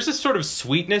there's this sort of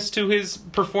sweetness to his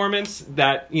performance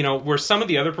that, where some of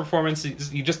the other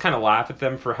performances, you just kind of laugh at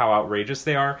them for how outrageous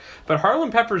they are. But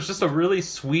Harlan Pepper is just a really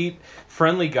sweet,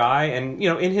 friendly guy. And,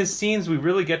 in his scenes, we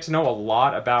really get to know a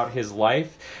lot about his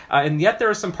life. And yet there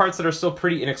are some parts that are still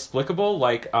pretty inexplicable,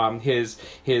 like his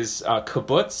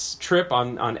kibbutz trip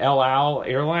on El Al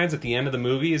Airlines at the end of the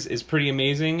movie is pretty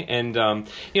amazing. And,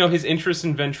 his interest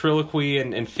in ventriloquy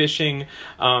and fishing.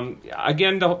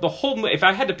 Again, the whole, if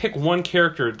I had to pick one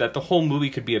character that the whole movie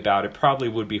could be about, it probably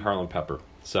would be Harlan Pepper.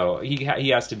 So he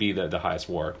has to be the highest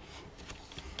war.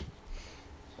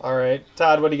 All right,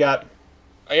 Todd, what do you got?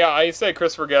 Yeah, I say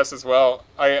Christopher Guest as well.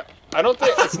 I don't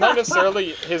think it's not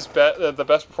necessarily the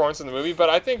best performance in the movie, but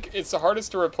I think it's the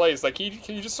hardest to replace. Like he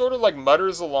just sort of like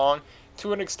mutters along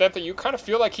to an extent that you kind of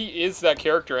feel like he is that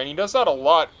character, and he does that a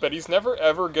lot. But he's never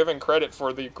ever given credit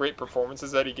for the great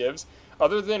performances that he gives.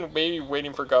 Other than maybe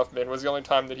Waiting for Guffman was the only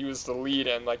time that he was the lead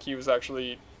and like he was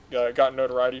actually got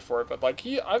notoriety for it. But like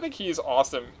I think he's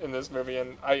awesome in this movie,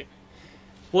 and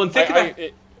think about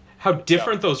how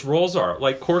different those roles are.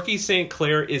 Like Corky St.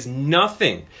 Clair is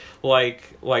nothing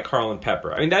like Harlan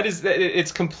Pepper. I mean,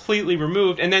 it's completely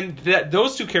removed. And then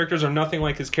those two characters are nothing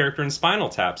like his character in Spinal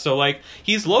Tap. So like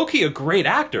he's low-key a great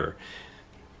actor.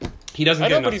 He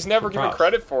doesn't. But he's never given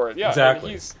credit for it. Yeah,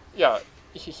 exactly.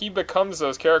 He becomes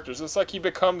those characters. It's like he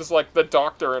becomes like the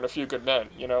Doctor in A Few Good Men.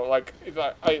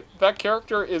 That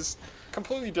character is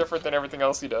completely different than everything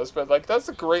else he does. But like that's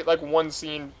a great like one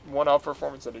scene, one-off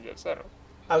performance that he gives. I don't know.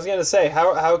 I was gonna say,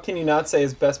 how can you not say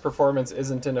his best performance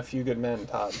isn't in A Few Good Men,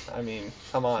 Todd? I mean,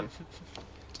 come on.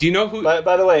 Do you know who?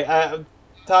 By the way,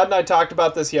 Todd and I talked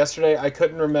about this yesterday. I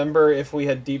couldn't remember if we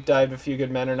had deep dived A Few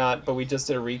Good Men or not, but we just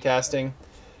did a recasting,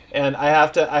 and I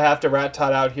have to rat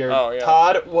Todd out here. Oh, yeah.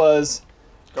 Todd was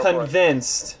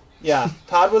convinced. Yeah,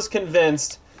 Todd was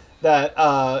convinced that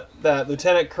that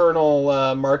Lieutenant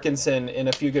Colonel Markinson in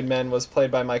A Few Good Men was played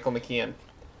by Michael McKean.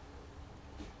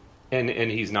 And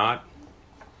he's not.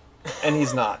 And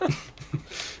he's not.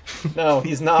 No,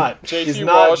 he's not. J.T.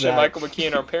 Walsh and Michael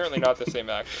McKean are apparently not the same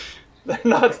actor. They're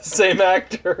not the same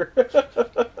actor.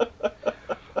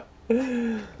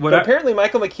 Apparently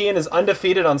Michael McKean is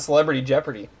undefeated on Celebrity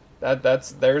Jeopardy.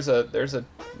 There's a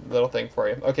little thing for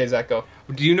you. Okay, Zach, go.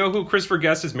 Do you know who Christopher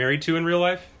Guest is married to in real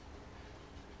life?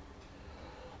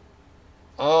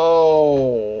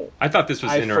 Oh. I thought this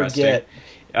was interesting.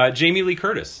 Forget. Jamie Lee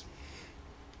Curtis.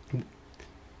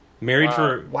 Married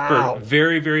for a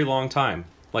very, very long time,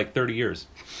 like 30 years.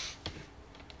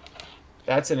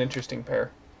 That's an interesting pair.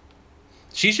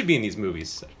 She should be in these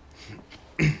movies.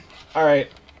 All right,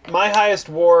 my highest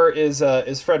war is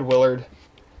Fred Willard.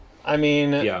 I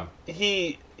mean, yeah.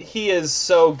 He is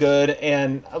so good,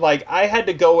 and like I had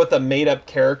to go with a made up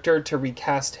character to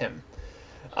recast him,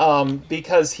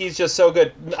 because he's just so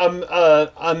good.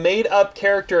 A made up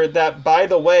character that, by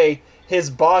the way,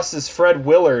 his boss is Fred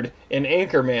Willard in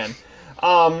Anchorman.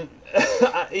 Nice.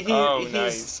 I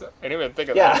didn't even think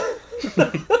of that.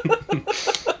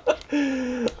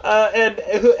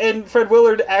 And Fred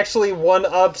Willard actually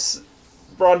one-ups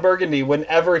Ron Burgundy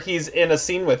whenever he's in a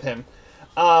scene with him.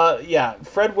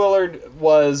 Fred Willard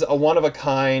was a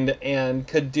one-of-a-kind and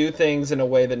could do things in a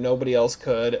way that nobody else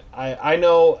could. I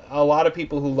know a lot of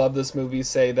people who love this movie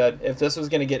say that if this was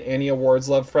going to get any awards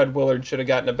love, Fred Willard should have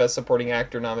gotten a Best Supporting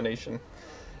Actor nomination.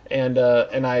 And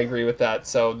I agree with that.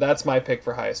 So that's my pick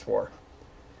for highest war.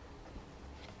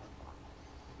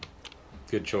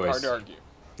 Good choice. Hard to argue.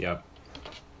 Yep.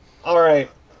 All right.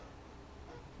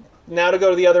 Now to go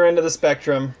to the other end of the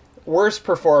spectrum. Worst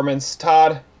performance.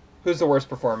 Todd, who's the worst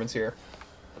performance here?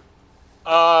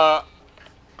 I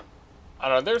don't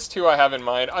know. There's two I have in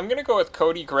mind. I'm gonna go with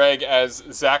Cody Gregg as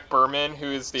Zach Berman, who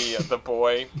is the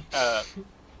boy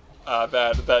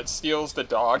that steals the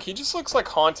dog. He just looks like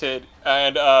haunted,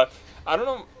 and I don't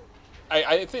know.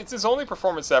 I think it's his only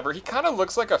performance ever. He kind of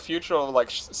looks like a future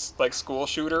like school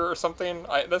shooter or something.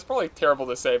 That's probably terrible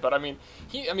to say, but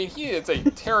he is a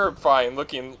terrifying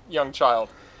looking young child,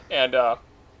 and I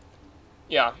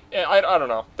don't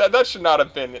know. That should not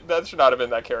have been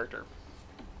that character.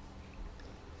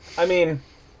 I mean,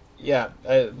 yeah.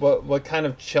 What kind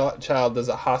of child does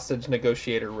a hostage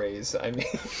negotiator raise? I mean,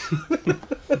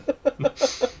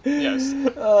 Yes.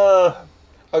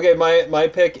 Okay, my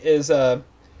pick is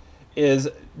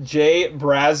Jay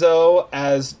Brazo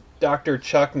as Dr.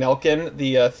 Chuck Nelkin,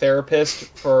 the therapist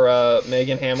for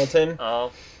Megan Hamilton.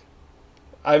 Oh.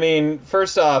 I mean,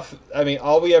 first off,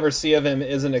 all we ever see of him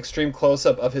is an extreme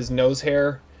close-up of his nose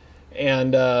hair,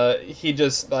 and he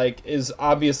just, like, is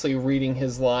obviously reading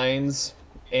his lines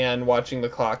and watching the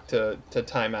clock to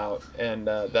time out, and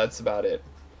that's about it.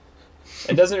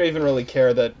 And doesn't even really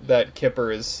care that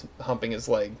Kipper is humping his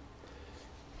leg.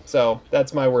 So,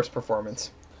 that's my worst performance.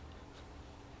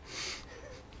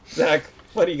 Zach,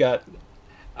 what do you got?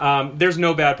 There's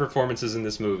no bad performances in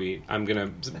this movie. I'm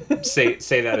gonna say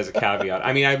that as a caveat.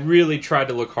 I mean, I really tried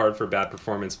to look hard for a bad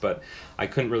performance, but I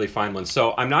couldn't really find one.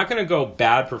 So I'm not gonna go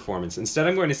bad performance. Instead,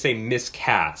 I'm going to say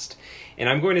miscast, and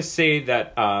I'm going to say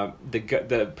that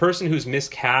the person who's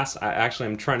miscast.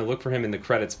 I'm trying to look for him in the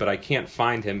credits, but I can't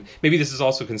find him. Maybe this is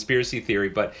also conspiracy theory,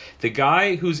 but the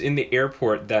guy who's in the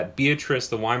airport that Beatrice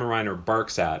the Weimaraner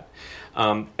barks at.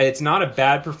 It's not a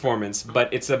bad performance,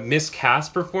 but it's a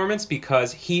miscast performance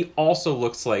because he also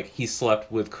looks like he slept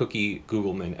with Cookie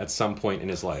Googleman at some point in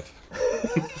his life.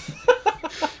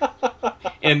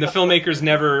 And the filmmakers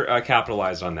never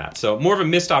capitalized on that. So more of a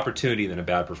missed opportunity than a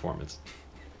bad performance.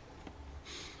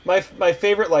 My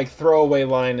favorite, like, throwaway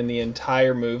line in the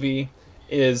entire movie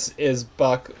is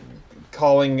Buck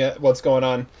calling what's going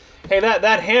on. Hey,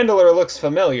 that handler looks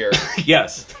familiar.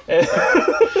 Yes.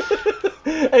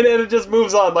 And then it just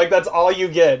moves on. Like, that's all you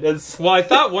get. Well, I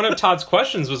thought one of Todd's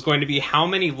questions was going to be how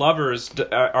many lovers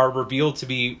are revealed to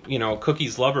be,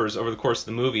 Cookie's lovers over the course of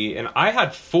the movie. And I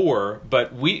had 4,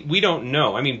 but we don't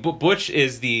know. I mean, Butch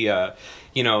is the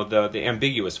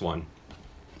ambiguous one.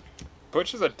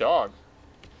 Butch is a dog.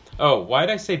 Oh, why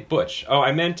did I say Butch? Oh,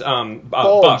 I meant Bulge.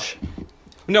 Buck.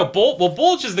 No,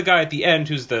 Bulge is the guy at the end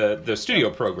who's the studio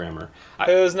programmer.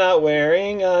 Who's not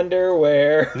wearing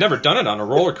underwear. Never done it on a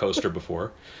roller coaster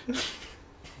before.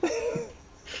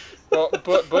 Well,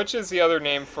 Butch is the other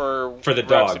name for the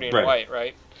dog, Rhapsody in right. White,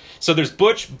 right? So there's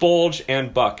Butch, Bulge,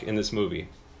 and Buck in this movie.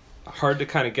 Hard to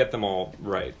kind of get them all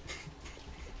right.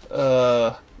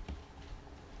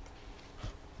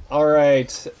 All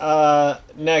right.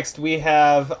 Next we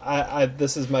have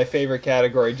this is my favorite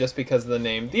category just because of the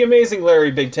name. The Amazing Larry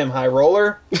Big Tim High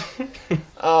Roller.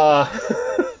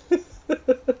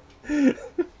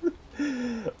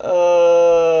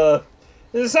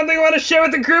 Is there something you want to share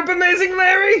with the group, Amazing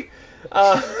Larry?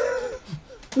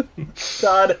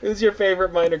 Todd, who's your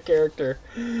favorite minor character?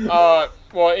 Well,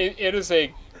 it is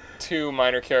 2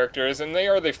 minor characters, and they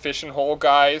are the Fish and Hole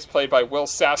guys, played by Will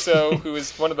Sasso, who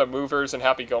is one of the movers in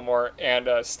Happy Gilmore, and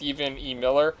Stephen E.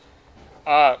 Miller.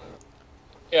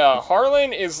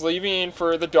 Harlan is leaving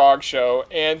for the dog show,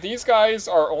 and these guys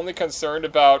are only concerned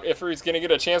about if he's going to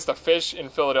get a chance to fish in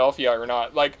Philadelphia or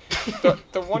not. Like,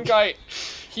 the one guy,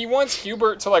 he wants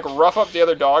Hubert to, like, rough up the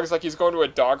other dogs like he's going to a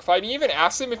dog fight. He even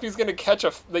asks him if he's going to catch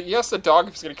he asks the dog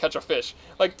if he's going to catch a fish.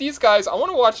 Like, these guys, I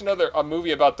want to watch a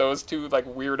movie about those 2, like,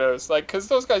 weirdos. Like, because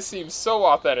those guys seem so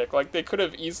authentic. Like, they could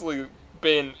have easily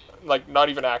been, like, not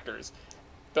even actors.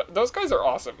 Those guys are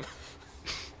awesome.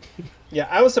 Yeah,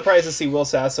 I was surprised to see Will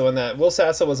Sasso in that. Will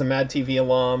Sasso was a Mad TV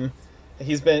alum.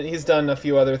 He's done a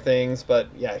few other things, but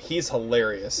yeah, he's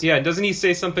hilarious. Yeah, doesn't he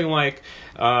say something like,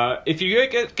 if you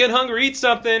get hungry, eat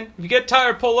something. If you get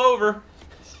tired, pull over.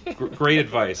 Great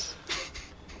advice.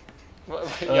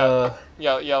 Yeah,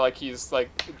 like he's, like,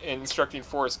 instructing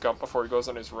Forrest Gump before he goes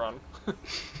on his run.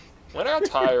 When I'm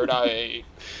tired, I ate.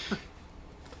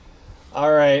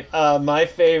 All right, my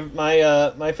favorite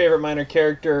minor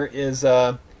character is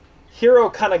Hiro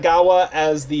Kanagawa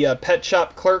as the pet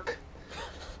shop clerk.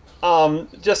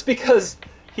 Just because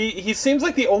he seems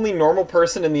like the only normal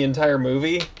person in the entire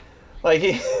movie. Like,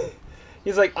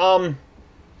 he's like,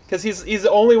 because he's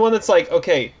the only one that's like,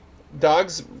 okay,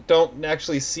 dogs don't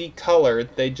actually see color,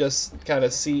 they just kind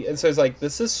of see, and so he's like,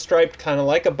 this is striped kind of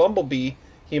like a bumblebee,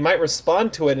 he might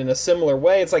respond to it in a similar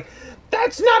way. It's like,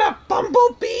 that's not a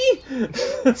bumblebee!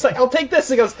 It's like, I'll take this.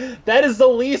 He goes, that is the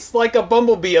least like a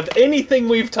bumblebee of anything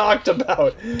we've talked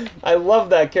about. I love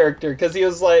that character, because he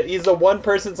was like, he's the one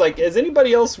person's like, is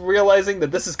anybody else realizing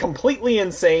that this is completely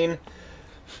insane?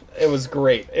 It was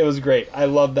great. It was great. I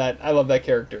love that. I love that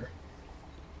character.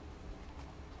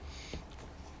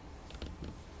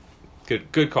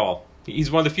 Good call.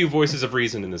 He's one of the few voices of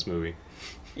reason in this movie.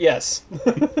 Yes.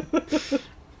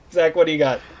 Zach, what do you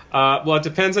got? Well, it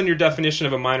depends on your definition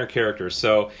of a minor character.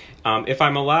 So, if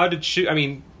I'm allowed to choose,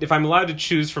 if I'm allowed to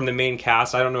choose from the main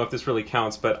cast, I don't know if this really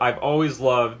counts, but I've always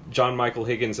loved John Michael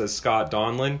Higgins as Scott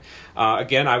Donlan.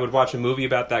 Again, I would watch a movie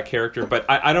about that character, but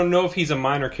I don't know if he's a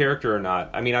minor character or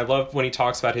not. I mean, I love when he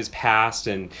talks about his past,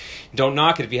 and don't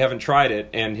knock it if you haven't tried it,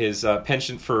 and his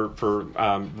penchant for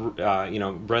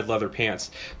red leather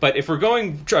pants. But if we're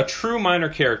going a true minor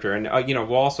character, and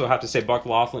we'll also have to say Buck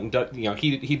Laughlin,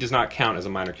 he does not count as a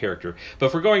minor character. But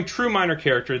if we're going true minor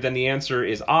character, then the answer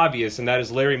is obvious, and that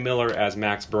is Larry Miller as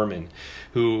Max Berman,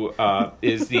 who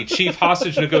is the chief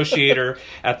hostage negotiator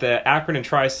at the Akron and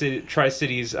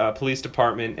Tri-Cities police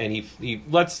department, and he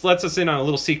lets us in on a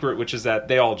little secret, which is that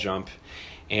they all jump,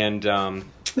 and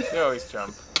they always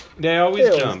jump. They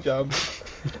always jump.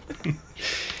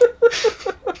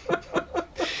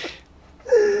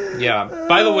 Yeah.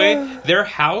 By the way, their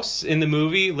house in the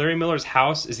movie, Larry Miller's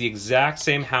house, is the exact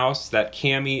same house that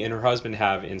Cammie and her husband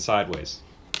have in Sideways.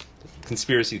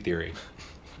 Conspiracy theory.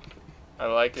 I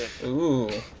like it.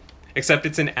 Ooh. Except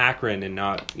it's in Akron and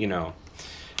not,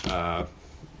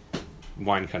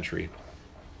 wine country.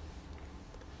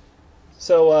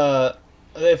 So,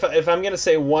 if I'm gonna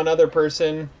say one other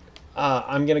person,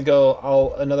 I'm gonna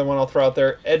go. Another one I'll throw out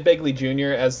there. Ed Begley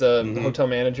Jr. as the hotel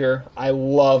manager. I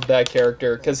love that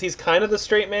character because he's kind of the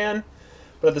straight man,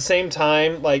 but at the same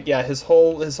time, his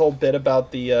whole bit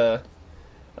about the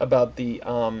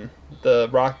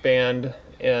rock band,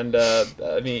 and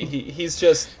he's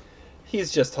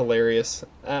just hilarious.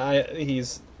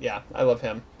 I love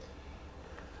him.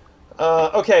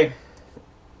 Okay,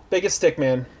 biggest stick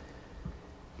man.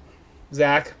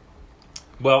 Zach.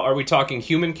 Well, are we talking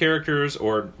human characters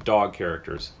or dog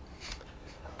characters?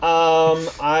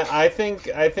 I think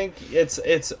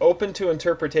it's open to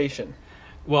interpretation.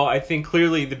 Well, I think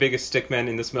clearly the biggest stickman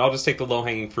in this. I'll just take the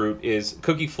low-hanging fruit is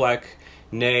Cookie Fleck,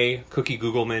 nay Cookie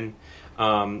Googleman.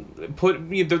 Put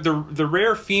the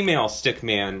rare female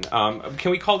stickman. Can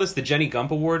we call this the Jenny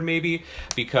Gump Award, maybe?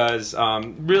 Because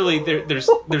really,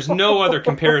 there's no other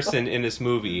comparison in this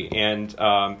movie, and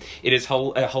it is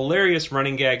a hilarious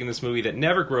running gag in this movie that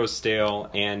never grows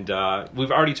stale. And we've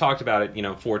already talked about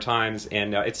it, 4 times,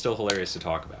 and it's still hilarious to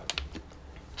talk about.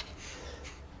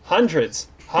 Hundreds.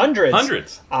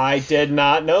 I did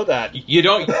not know that. You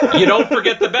don't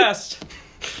forget the best.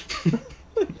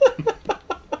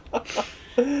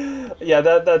 Yeah,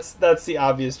 that's the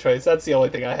obvious choice. That's the only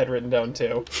thing I had written down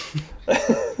too.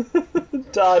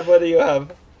 Todd, what do you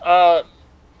have? I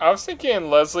was thinking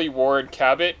Leslie Ward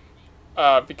Cabot,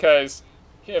 because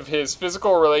of his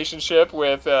physical relationship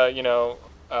with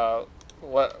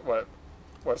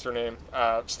what's her name?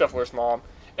 Stifler's mom.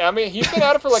 And, I mean, he's been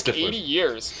at it for like 80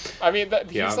 years. I mean,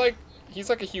 he's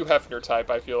like a Hugh Hefner type.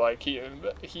 I feel like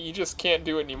he just can't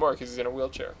do it anymore because he's in a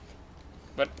wheelchair.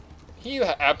 But he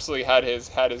absolutely had his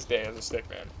day as a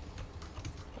stickman.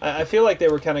 I feel like they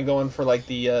were kind of going for like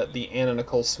the Anna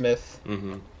Nicole Smith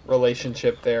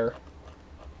relationship there.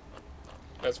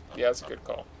 That's a good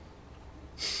call.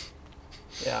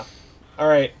 Yeah. All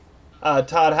right,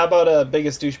 Todd. How about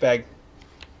biggest douchebag?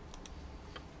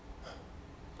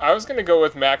 I was gonna go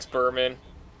with Max Berman.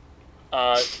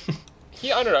 I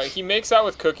don't know. He makes out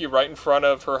with Cookie right in front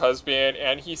of her husband,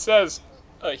 and he says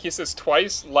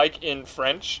twice, like in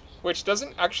French, which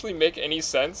doesn't actually make any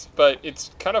sense, but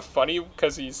it's kind of funny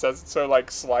because he says it so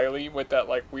like slyly with that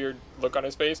like weird look on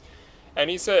his face. And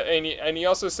he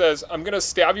also says, "I'm gonna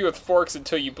stab you with forks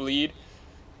until you bleed."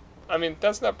 I mean,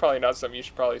 that's probably not something you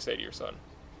should probably say to your son.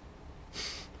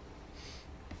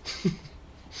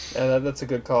 Yeah, that's a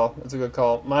good call. That's a good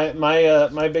call. My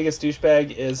biggest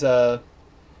douchebag is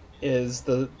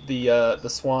the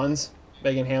Swans,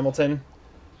 Megan Hamilton.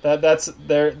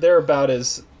 They're about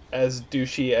as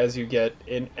douchey as you get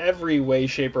in every way,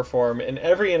 shape, or form. In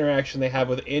every interaction they have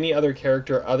with any other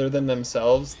character other than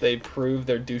themselves, they prove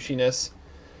their douchiness.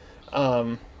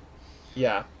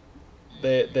 Yeah,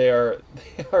 they are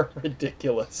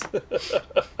ridiculous.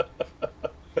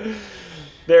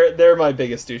 They're my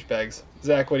biggest douchebags.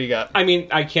 Zach, what do you got? I mean,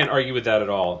 I can't argue with that at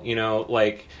all. We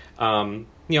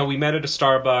met at a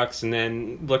Starbucks and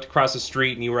then looked across the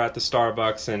street and you were at the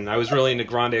Starbucks, and I was really into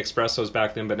grande espressos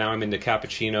back then, but now I'm into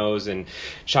cappuccinos and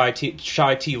chai tea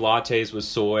lattes with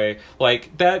soy.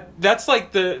 Like that's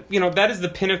like that is the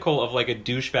pinnacle of like a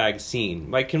douchebag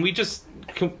scene. Like, can we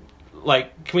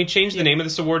change the name of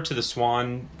this award to the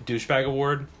Swan Douchebag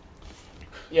Award?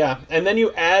 Yeah, and then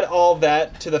you add all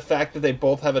that to the fact that they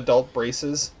both have adult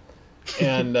braces,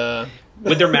 and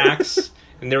with their Macs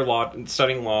and their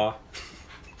studying law.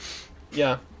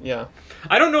 Yeah.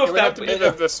 I don't know if would have to be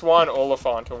the Swan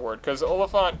Oliphant Award, because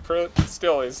Oliphant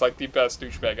still is like the best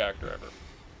douchebag actor ever.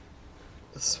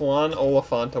 Swan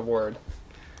Oliphant Award.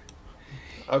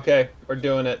 Okay, we're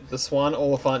doing it. The Swan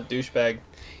Oliphant douchebag.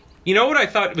 You know what I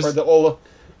thought was... Or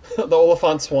the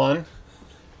Oliphant Swan.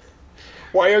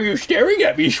 Why are you staring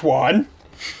at me, Swan?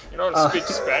 You don't speak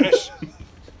Spanish.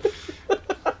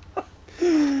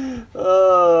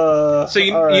 So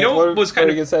you know what was kind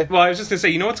of... Gonna say? Well, I was just going to say,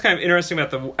 you know what's kind of interesting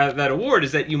about that award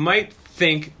is that you might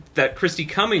think that Christy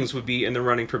Cummings would be in the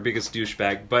running for biggest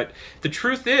douchebag, but the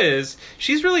truth is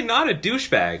she's really not a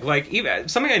douchebag. Like, even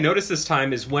something I noticed this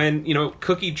time is when, you know,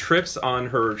 Cookie trips on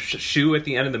her shoe at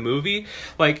the end of the movie.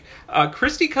 Like,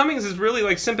 Christy Cummings is really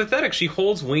like sympathetic. She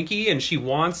holds Winky and she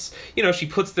wants, you know, she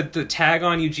puts the tag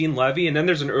on Eugene Levy, and then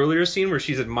there's an earlier scene where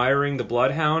she's admiring the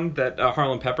bloodhound that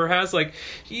Harlan Pepper has. Like,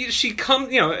 she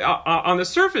comes, you know, on the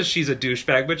surface she's a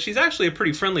douchebag, but she's actually a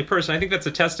pretty friendly person. I think that's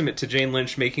a testament to Jane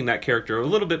Lynch making that character a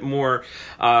little bit more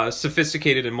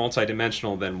sophisticated and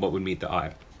multidimensional than what would meet the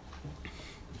eye.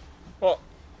 Well,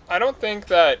 I don't think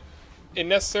that it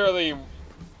necessarily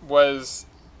was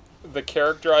the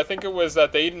character. I think it was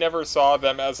that they never saw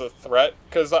them as a threat,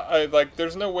 because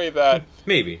there's no way that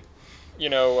maybe, you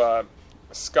know,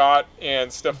 Scott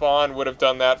and Stefan would have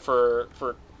done that for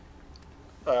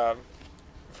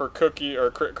Cookie or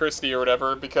Christy or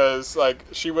whatever, because like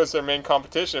she was their main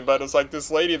competition. But it's like this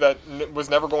lady that was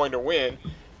never going to win,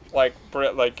 like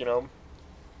you know,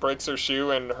 breaks her shoe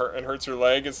and hurts her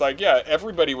leg. It's like, yeah,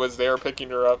 everybody was there picking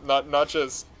her up, not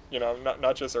just, you know,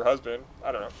 not just her husband.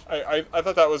 I don't know. I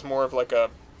thought that was more of like a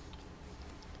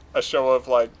show of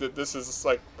like this is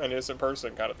like an innocent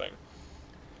person kind of thing.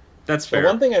 That's fair. The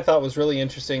one thing I thought was really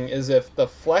interesting is if the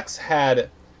Flex had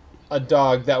a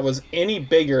dog that was any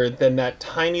bigger than that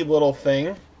tiny little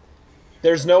thing,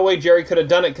 there's no way Jerry could have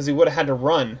done it, because he would have had to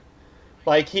run.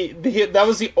 Like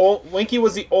Winky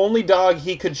was the only dog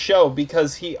he could show,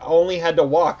 because he only had to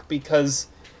walk because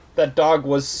that dog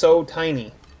was so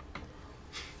tiny.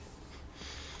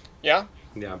 Yeah,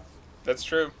 that's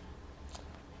true.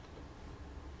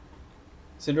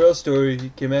 Cinderella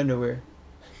story came out of nowhere.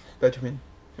 Benjamin,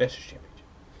 Master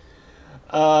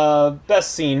Championship.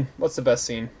 Best scene. What's the best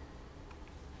scene?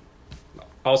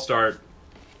 I'll start.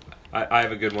 I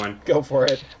have a good one. Go for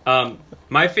it.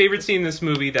 My favorite scene in this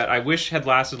movie that I wish had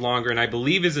lasted longer, and I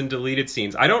believe is in deleted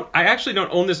scenes. I actually don't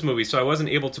own this movie, so I wasn't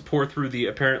able to pour through the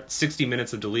apparent 60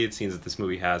 minutes of deleted scenes that this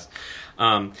movie has.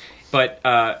 But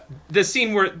the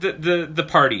scene where the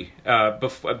party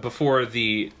before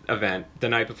the event, the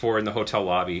night before in the hotel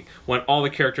lobby, when all the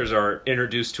characters are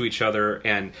introduced to each other,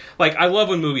 and like, I love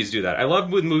when movies do that. I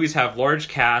love when movies have large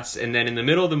casts, and then in the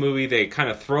middle of the movie they kind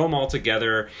of throw them all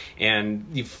together, and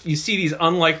you see these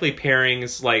unlikely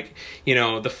pairings, like, you know,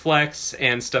 the Flex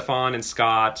and Stefan and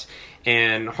Scott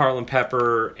and Harlan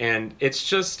Pepper, and it's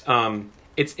just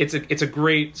It's a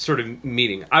great sort of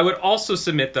meeting. I would also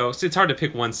submit, though, so it's hard to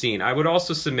pick one scene. I would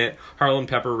also submit Harlan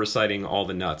Pepper reciting all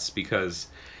the nuts, because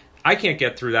I can't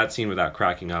get through that scene without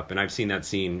cracking up, and I've seen that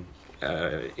scene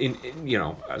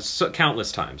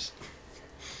countless times.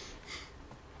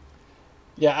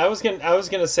 Yeah, I was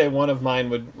gonna say one of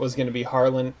mine was gonna be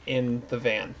Harlan in the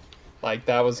van. Like,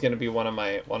 that was gonna be one of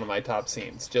my top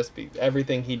scenes. Just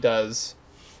everything he does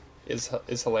is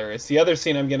hilarious. The other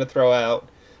scene I'm gonna throw out,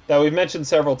 that we've mentioned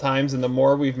several times, and the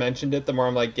more we've mentioned it, the more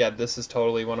I'm like, yeah, this is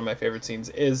totally one of my favorite scenes,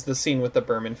 is the scene with the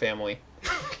Berman family.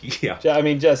 Yeah. I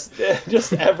mean, just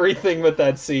everything with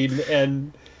that scene,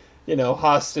 and, you know,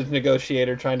 hostage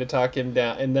negotiator trying to talk him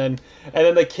down, and then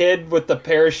the kid with the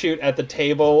parachute at the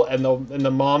table, and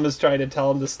the mom is trying to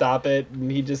tell him to stop it,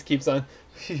 and he just keeps on,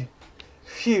 phew,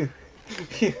 phew,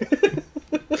 phew.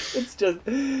 It's just,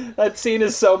 that scene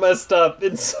is so messed up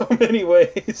in so many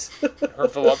ways. Her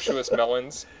voluptuous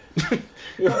melons.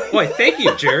 Why, thank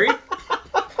you, Jerry. All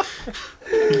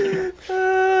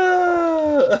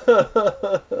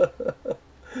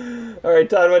right,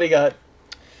 Todd, what do you got?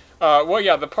 Well,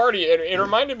 yeah, the party, it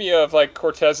reminded me of, like,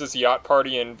 Cortez's yacht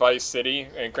party in Vice City,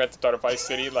 and Grand Theft Auto Vice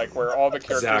City, like, where all the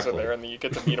characters are there, and you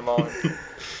get to meet them all.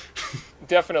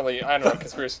 Definitely, I don't know,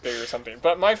 conspiracy theory or something.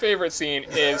 But my favorite scene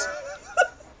is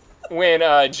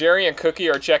when Jerry and Cookie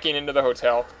are checking into the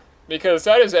hotel, because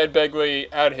that is Ed Begley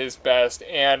at his best,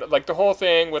 and like the whole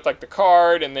thing with like the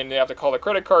card, and then they have to call the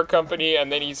credit card company,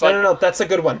 and then he's like, no, that's a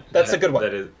good one. That's a good one.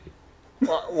 That is.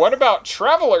 What about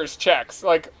traveler's checks?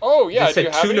 Like, oh yeah, you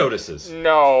said two notices.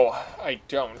 No, I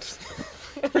don't.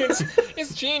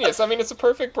 It's genius. I mean, it's a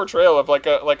perfect portrayal of like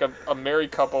a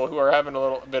married couple who are having a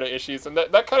little bit of issues, and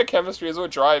that kind of chemistry is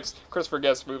what drives Christopher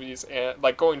Guest movies, and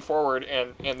like going forward,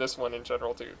 and this one in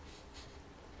general too.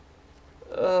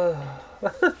 Oh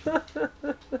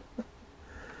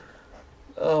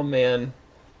man.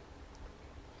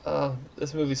 Oh,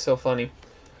 this movie's so funny.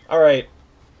 All right,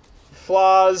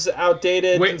 flaws,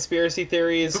 outdated conspiracy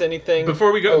theories, anything?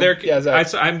 Before we go there, yeah,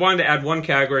 Zach. I wanted to add one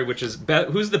category, which is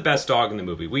who's the best dog in the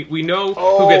movie. We know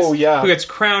Oh, who gets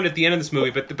crowned at the end of this movie,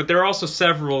 but there are also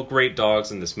several great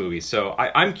dogs in this movie. So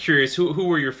I'm curious, who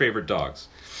were your favorite dogs?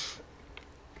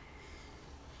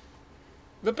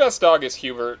 The best dog is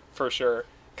Hubert, for sure.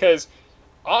 Because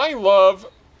I love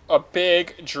a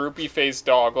big, droopy-faced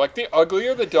dog. Like, the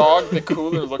uglier the dog, the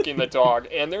cooler looking the dog.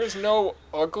 And there's no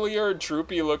uglier,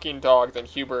 droopy-looking dog than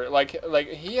Hubert.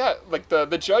 He had,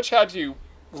 the judge had to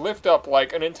lift up,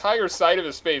 like, an entire side of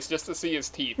his face just to see his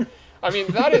teeth. I mean,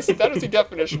 that is the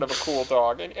definition of a cool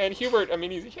dog. And Hubert, I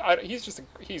mean,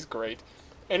 he's great.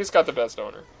 And he's got the best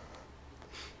owner.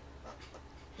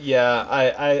 Yeah,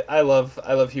 I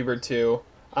love Hubert too.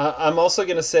 I'm also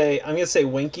gonna say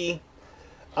Winky.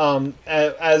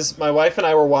 As my wife and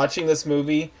I were watching this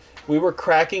movie, we were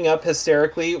cracking up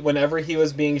hysterically whenever he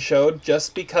was being showed,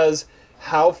 just because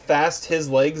how fast his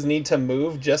legs need to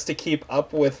move just to keep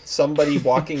up with somebody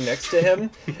walking next to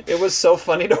him. It was so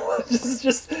funny to watch. It's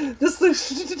just this.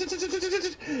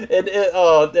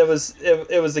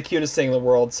 It was the cutest thing in the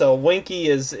world. So Winky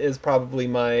is probably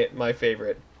my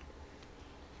favorite.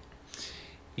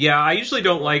 Yeah, I usually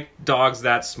don't like dogs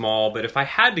that small, but if I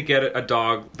had to get a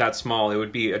dog that small, it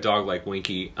would be a dog like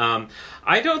Winky.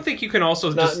 I don't think you can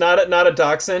also not a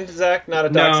dachshund, Zach. Not a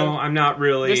dachshund. No, I'm not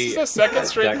really. This is the second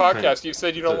straight podcast. You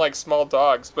said you don't like small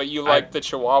dogs, but you like the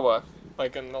Chihuahua,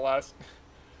 like in the last.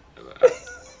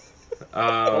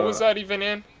 What was that even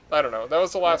in? I don't know. That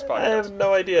was the last podcast. I have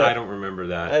no idea. I don't remember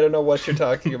that. I don't know what you're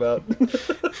talking about.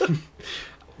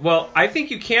 Well, I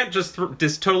think you can't just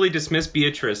totally dismiss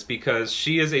Beatrice because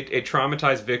she is a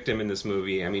traumatized victim in this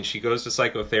movie. I mean, she goes to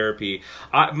psychotherapy.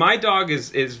 My dog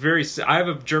is very... I have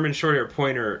a German Shorthair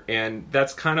Pointer, and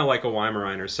that's kind of like a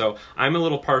Weimaraner, so I'm a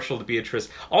little partial to Beatrice.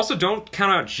 Also, don't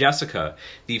count out Jessica,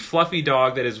 the fluffy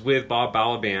dog that is with Bob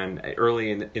Balaban early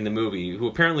in the movie, who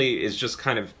apparently is just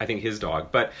kind of, I think, his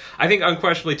dog. But I think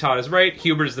unquestionably Todd is right.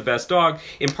 Hubert is the best dog,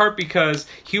 in part because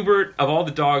Hubert, of all the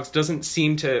dogs, doesn't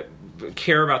seem to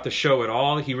care about the show at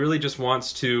all. He really just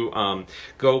wants to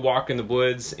go walk in the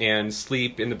woods and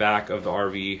sleep in the back of the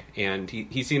RV, and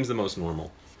he seems the most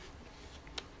normal.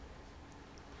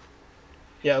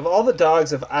 Yeah, of all the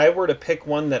dogs, if I were to pick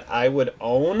one that I would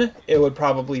own, it would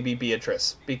probably be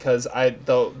Beatrice, because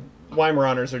the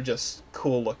Weimaraners are just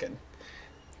cool looking.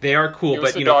 They are cool,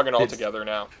 but you know, dog and All Together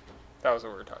now. That was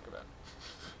what we were talking about.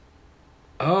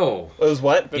 Oh. It was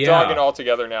what? The Dog and All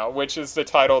Together Now, which is the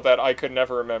title that I could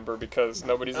never remember because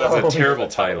nobody's ever... That's a terrible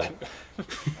title.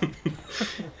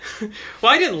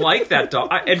 Well, I didn't like that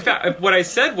dog. In fact, what I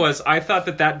said was I thought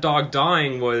that dog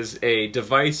dying was a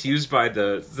device used by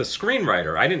the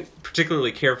screenwriter. I didn't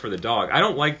particularly care for the dog. I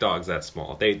don't like dogs that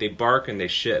small. They bark and they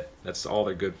shit. That's all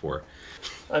they're good for.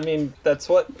 I mean, that's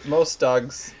what most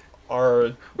dogs...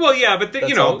 are. Well, yeah, but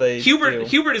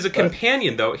Hubert is a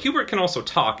companion, though. Hubert can also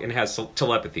talk and has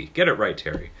telepathy. Get it right,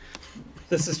 Terry.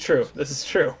 This is true.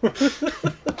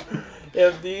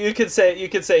 You could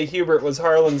say Hubert was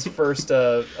Harlan's first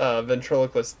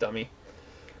ventriloquist dummy.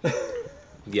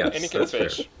 Yes, and he can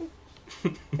fish.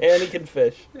 And he can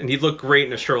fish. And he'd look great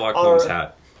in a Sherlock Holmes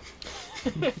hat.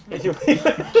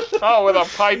 Oh, with a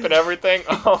pipe and everything.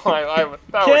 Oh,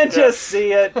 can't you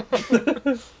see it?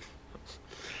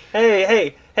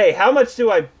 Hey! How much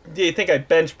do you think I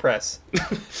bench press?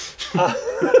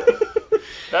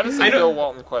 That is a Bill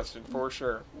Walton question for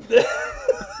sure.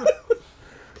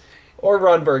 Or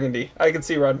Ron Burgundy. I can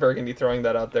see Ron Burgundy throwing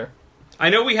that out there. I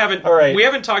know we haven't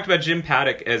talked about Jim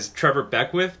Paddock as Trevor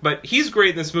Beckwith, but he's great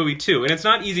in this movie too. And it's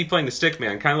not easy playing the stick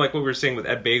man, kind of like what we were saying with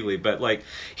Ed Begley. But like,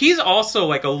 he's also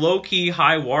like a low key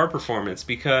high war performance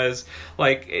because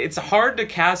like it's hard to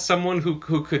cast someone who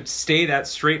could stay that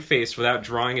straight faced without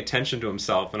drawing attention to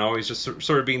himself and always just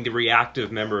sort of being the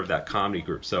reactive member of that comedy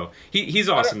group. So he's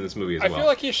awesome in this movie as well. I feel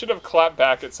like he should have clapped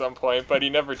back at some point, but he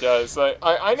never does.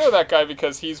 I know that guy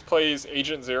because he plays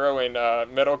Agent Zero in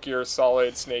Metal Gear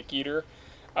Solid Snake Eater.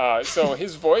 So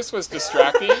his voice was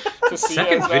distracting to see.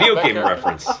 Second video game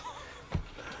reference.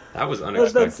 That was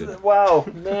unexpected. Wow,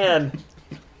 man.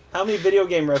 How many video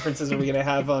game references are we going to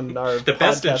have on our The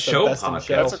Best in Show podcast?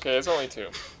 That's okay, it's only two.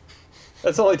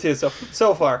 That's only two so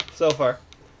far.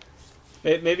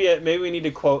 Maybe we need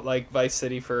to quote like Vice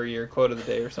City for your quote of the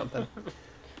day or something.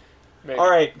 Maybe. All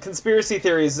right, conspiracy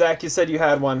theories. Zach, you said you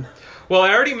had one. Well,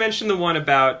 I already mentioned the one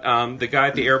about the guy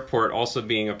at the airport also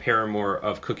being a paramour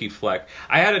of Cookie Fleck.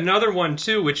 I had another one,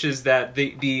 too, which is that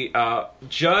the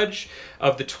judge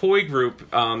of the toy group,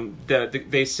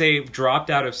 they say, dropped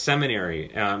out of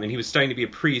seminary, and he was studying to be a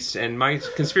priest. And my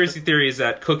conspiracy theory is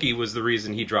that Cookie was the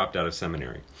reason he dropped out of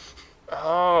seminary.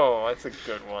 Oh, that's a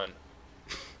good one.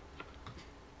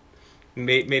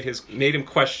 Made him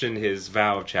question his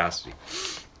vow of chastity.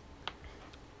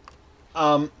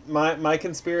 My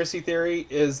conspiracy theory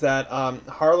is that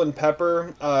Harlan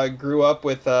Pepper grew up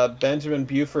with Benjamin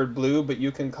Buford Blue, but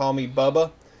you can call me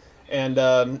Bubba,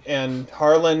 and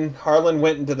Harlan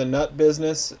went into the nut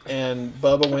business, and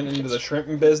Bubba went into the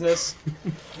shrimping business.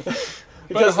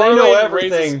 Because they know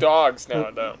everything. Raises dogs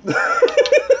now, though.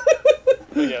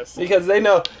 Yes. Because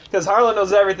Harlan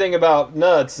knows everything about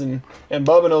nuts, and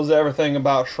Bubba knows everything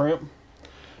about shrimp.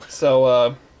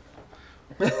 So.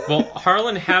 Well,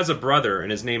 Harlan has a brother,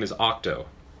 and his name is Octo.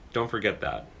 Don't forget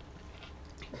that.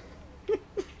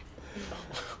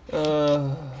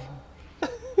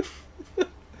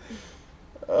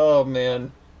 Oh,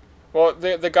 man. Well,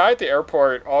 the guy at the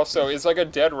airport also is like a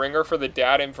dead ringer for the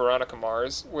dad in Veronica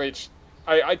Mars, which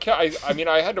I mean,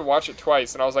 I had to watch it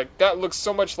twice, and I was like, that looks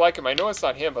so much like him. I know it's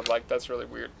not him, but like that's really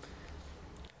weird.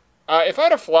 If I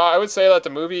had a flaw, I would say that the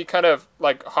movie kind of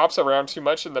like hops around too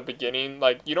much in the beginning.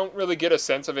 Like you don't really get a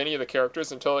sense of any of the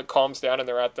characters until it calms down and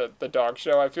they're at the dog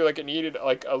show. I feel like it needed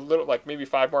like a little, like maybe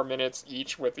 5 more minutes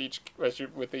each with each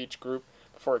group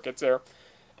before it gets there.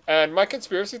 And my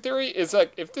conspiracy theory is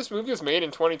like if this movie was made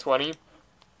in 2020,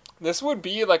 this would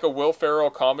be like a Will Ferrell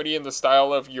comedy in the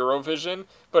style of Eurovision,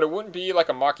 but it wouldn't be like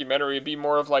a mockumentary. It'd be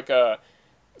more of like a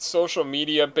social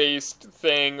media based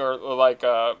thing, or like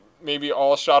maybe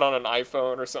all shot on an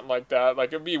iPhone or something like that. Like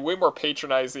it'd be way more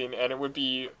patronizing, and it would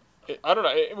be, I don't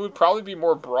know, it would probably be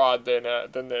more broad than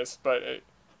this. But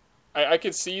I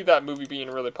could see that movie being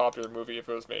a really popular movie if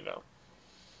it was made now.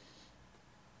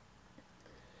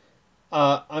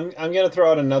 I'm gonna throw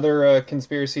out another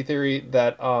conspiracy theory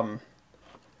that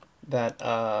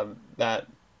that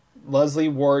Leslie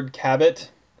Ward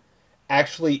Cabot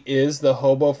actually is the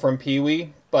hobo from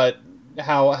Pee-wee, but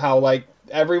how like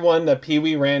everyone that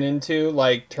Pee-wee ran into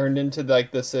like turned into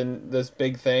like this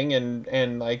big thing,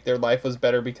 and like their life was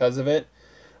better because of it.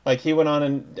 Like he went on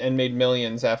and made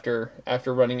millions after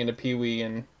running into Pee-wee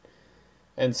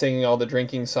and singing all the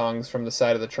drinking songs from the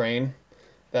side of the train.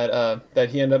 That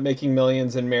he ended up making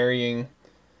millions and marrying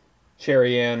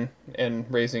Sherry Ann and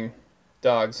raising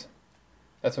dogs.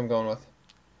 That's what I'm going with.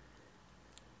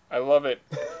 I love it.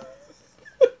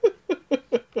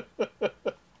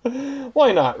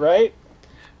 Why not, right?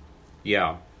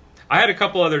 Yeah. I had a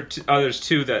couple others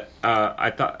too that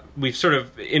I thought we've sort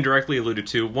of indirectly alluded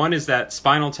to. One is that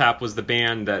Spinal Tap was the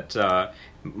band that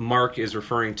Mark is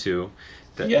referring to.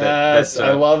 Yes,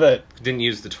 I love it. Didn't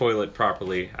use the toilet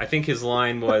properly. I think his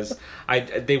line was,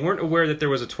 they weren't aware that there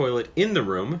was a toilet in the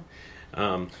room.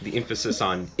 The emphasis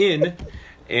on in.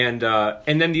 And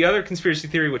then the other conspiracy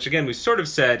theory, which again we sort of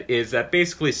said, is that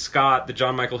basically Scott, the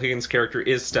John Michael Higgins character,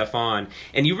 is Stefan.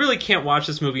 And you really can't watch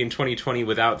this movie in 2020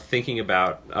 without thinking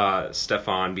about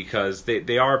Stefan, because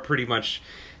they are pretty much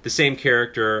the same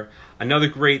character. Another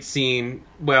great scene.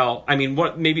 Well, I mean,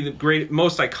 what maybe the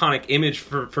most iconic image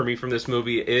for me from this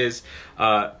movie is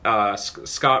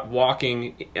Scott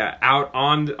walking out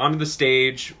onto the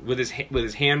stage with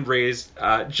his hand raised.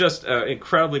 Just an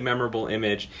incredibly memorable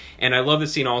image. And I love the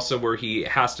scene also where he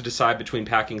has to decide between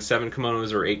packing 7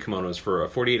 kimonos or 8 kimonos for a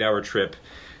 48-hour trip,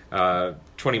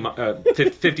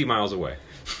 50 miles away.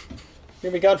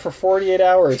 You're gonna be gone for 48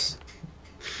 hours.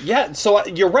 Yeah, so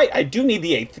you're right. I do need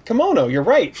the 8th kimono. You're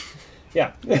right.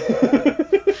 Yeah.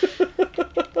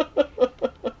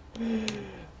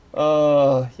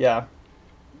 Yeah.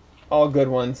 All good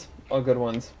ones. All good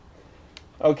ones.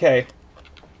 Okay.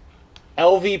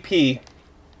 LVP.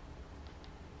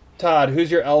 Todd, who's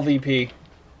your LVP?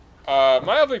 My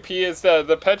LVP is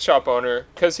the pet shop owner,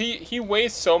 because he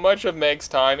wastes so much of Meg's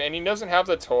time, and he doesn't have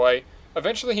the toy.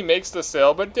 Eventually he makes the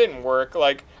sale, but it didn't work.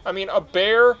 Like, I mean, a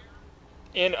bear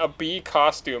in a bee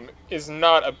costume is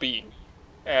not a bee.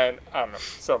 And I don't know.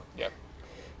 So yeah,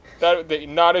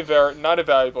 not a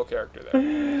valuable character there.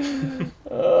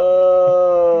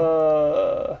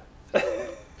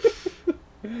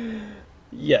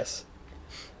 Yes.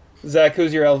 Zach,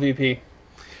 who's your LVP?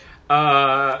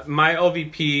 My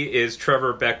LVP is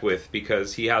Trevor Beckwith,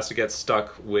 because he has to get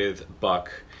stuck with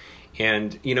Buck.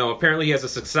 And, you know, apparently he has a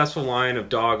successful line of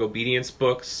dog obedience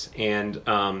books, and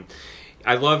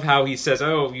I love how he says,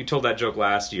 "Oh, you told that joke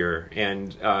last year,"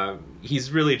 and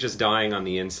he's really just dying on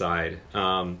the inside.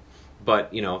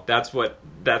 But you know, that's what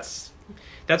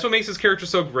makes his character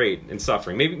so great in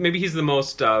Suffering. Maybe he's the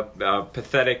most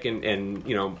pathetic and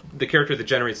you know, the character that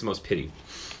generates the most pity.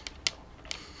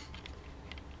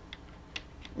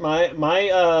 My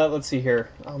let's see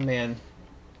here. Oh man,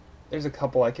 there's a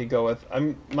couple I could go with.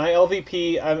 My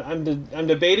LVP. I'm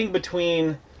debating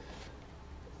between.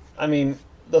 I mean,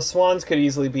 the Swans could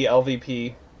easily be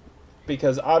LVP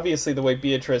because obviously the way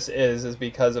Beatrice is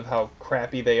because of how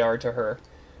crappy they are to her.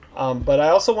 But I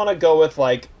also want to go with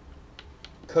like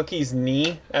Cookie's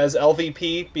knee as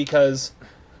LVP because,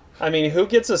 I mean, who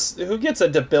gets a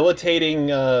debilitating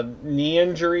knee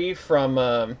injury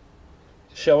from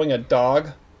showing a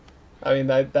dog? I mean,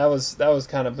 that was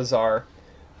kind of bizarre.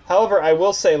 However, I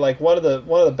will say like one of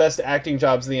the best acting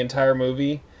jobs of the entire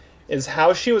movie is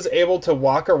how she was able to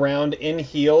walk around in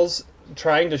heels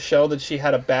trying to show that she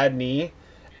had a bad knee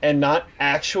and not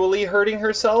actually hurting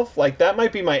herself. Like, that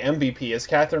might be my MVP is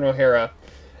Catherine O'Hara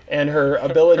and her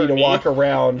ability to walk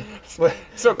around.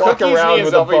 So Cookie's knee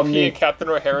is LVP and Catherine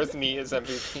O'Hara's knee is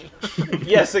MVP.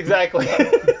 Yes, exactly.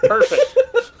 Perfect.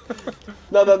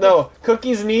 No.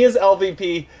 Cookie's knee is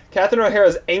LVP. Catherine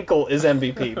O'Hara's ankle is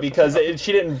MVP because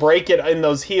she didn't break it in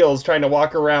those heels trying to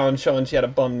walk around showing she had a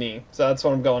bum knee. So that's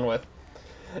what I'm going with.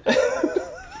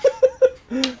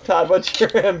 Todd, what's your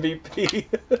MVP?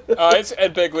 It's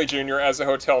Ed Begley Jr. as a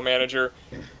hotel manager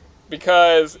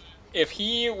because if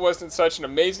he wasn't such an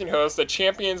amazing host, the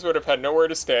champions would have had nowhere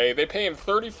to stay. They pay him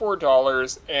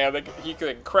 $34 and he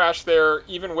could crash there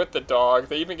even with the dog.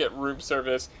 They even get room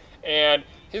service. And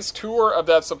his tour of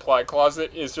that supply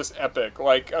closet is just epic.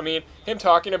 Like, I mean, him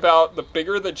talking about the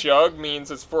bigger the jug means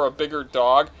it's for a bigger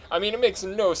dog. I mean, it makes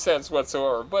no sense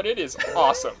whatsoever, but it is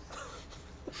awesome.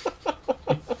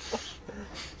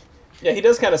 Yeah, he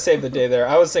does kind of save the day there.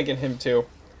 I was thinking him too.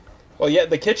 Well, yeah,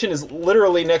 the kitchen is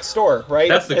literally next door, right?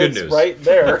 That's the good news. Right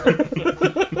there.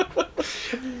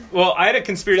 Well, I had a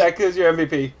conspiracy. Zach, who's your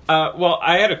MVP? Well,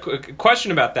 I had a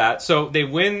question about that. So they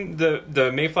win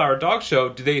the Mayflower Dog Show.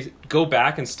 Do they go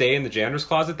back and stay in the janitor's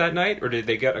closet that night, or did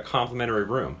they get a complimentary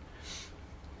room?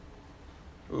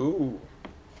 Ooh.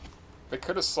 They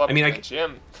could have slept in the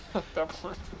gym at that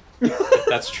point.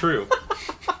 That's true.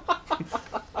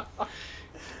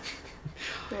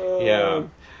 Yeah.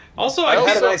 Also, I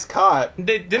had a nice cot.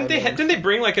 Didn't they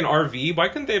bring like an RV? Why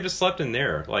couldn't they have just slept in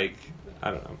there? Like,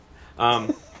 I don't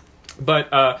know.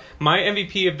 But my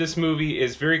MVP of this movie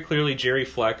is very clearly Jerry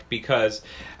Fleck because,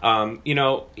 you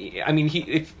know, I mean,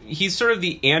 he's sort of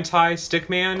the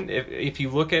anti-stickman. If you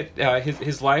look at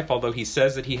his life, although he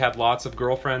says that he had lots of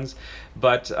girlfriends,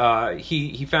 but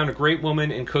he found a great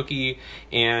woman in Cookie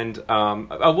and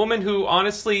a woman who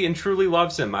honestly and truly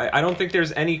loves him. I don't think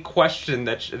there's any question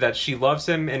that she loves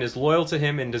him and is loyal to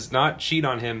him and does not cheat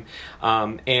on him.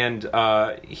 And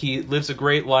he lives a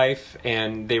great life,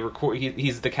 and they record.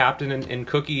 He's the captain in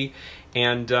Cookie,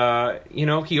 and you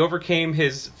know, he overcame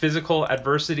his physical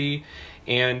adversity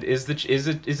and is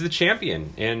the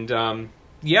champion. And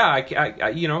yeah, I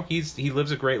you know, he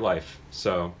lives a great life.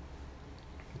 So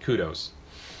kudos.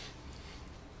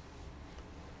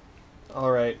 All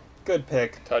right, good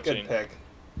pick. Touching. Good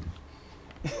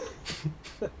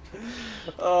pick.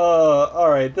 All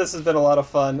right, this has been a lot of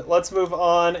fun. Let's move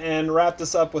on and wrap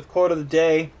this up with quote of the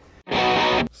day.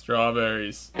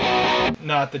 Strawberries.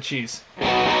 Not the cheese.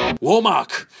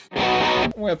 Womack.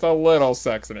 With a little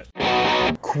sex in it.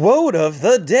 Quote of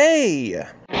the day.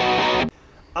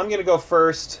 I'm going to go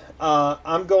first.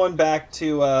 I'm going back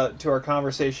to our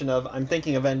conversation of I'm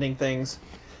thinking of ending things.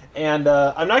 And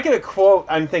I'm not going to quote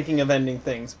I'm thinking of ending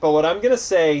things. But what I'm going to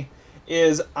say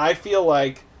is I feel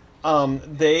like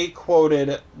they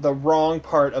quoted the wrong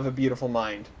part of A Beautiful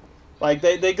Mind. Like,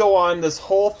 they go on this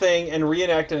whole thing and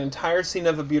reenact an entire scene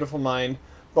of A Beautiful Mind.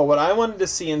 But what I wanted to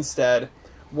see instead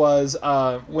was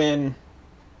when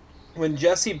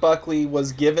Jessie Buckley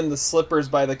was given the slippers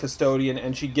by the custodian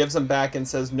and she gives them back and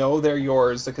says, "No, they're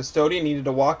yours," the custodian needed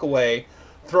to walk away,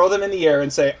 throw them in the air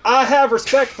and say, "I have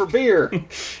respect for beer."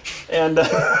 and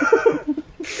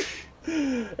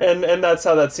and that's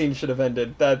how that scene should have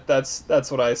ended.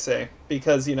 That's what I say.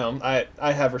 Because, you know,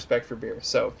 I have respect for beer.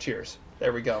 So, cheers.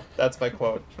 There we go. That's my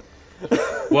quote.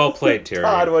 Well played, Terry.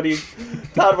 Todd, what do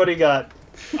you got?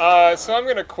 So I'm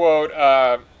going to quote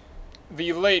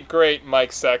the late, great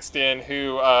Mike Sexton,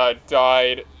 who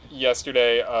died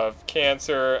yesterday of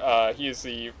cancer. He is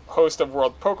the host of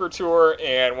World Poker Tour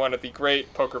and one of the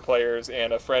great poker players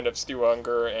and a friend of Stu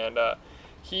Unger. And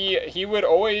he would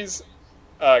always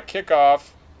kick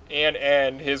off and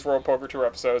end his World Poker Tour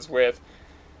episodes with,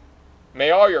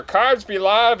 "May all your cards be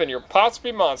live and your pots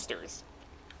be monsters."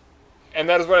 And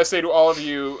that is what I say to all of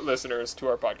you listeners to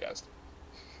our podcast.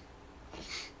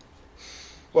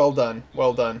 Well done.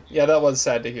 Well done. Yeah, that was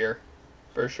sad to hear.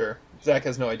 For sure. Zach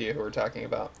has no idea who we're talking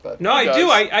about. But no, I do.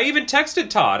 I even texted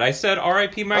Todd. I said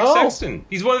R.I.P. Mike Sexton.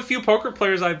 He's one of the few poker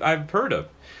players I've heard of.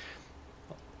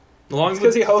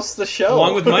 Because he hosts the show.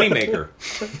 Along with Moneymaker.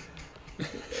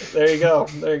 There you go.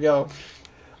 There you go.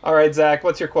 All right, Zach,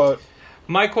 what's your quote?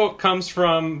 My quote comes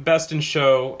from Best in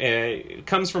Show. It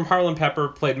comes from Harlan Pepper,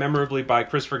 played memorably by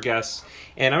Christopher Guest.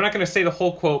 And I'm not going to say the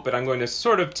whole quote, but I'm going to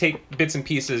sort of take bits and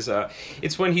pieces.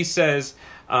 It's when he says,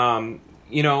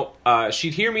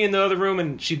 she'd hear me in the other room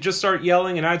and she'd just start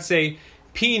yelling, and I'd say,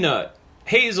 peanut,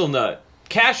 hazelnut,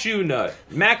 cashew nut,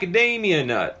 macadamia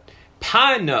nut,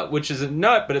 pine nut, which is a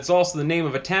nut, but it's also the name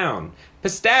of a town,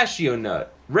 pistachio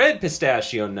nut, red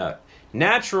pistachio nut,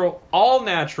 natural, all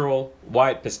natural,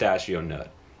 white pistachio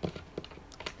nut.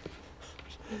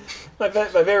 My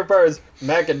favorite part is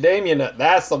macadamia nut.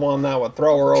 That's the one that would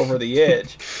throw her over the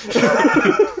edge.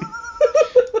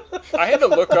 I had to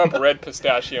look up red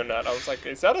pistachio nut. I was like,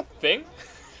 is that a thing?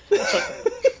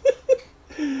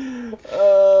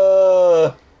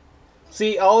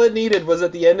 See, all it needed was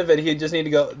at the end of it, he'd just need to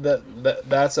go,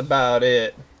 that's about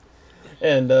it.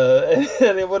 And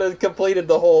it would have completed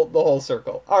the whole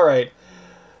circle. All right.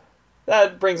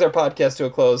 That brings our podcast to a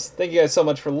close. Thank you guys so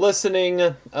much for listening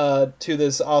to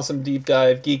this awesome deep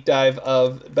dive, geek dive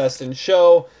of Best in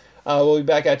Show. We'll be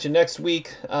back at you next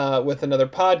week with another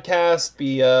podcast,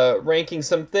 be ranking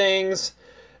some things,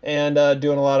 and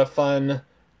doing a lot of fun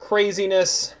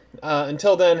craziness.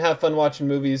 Until then, have fun watching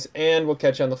movies, and we'll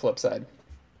catch you on the flip side.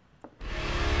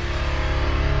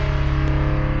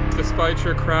 Despite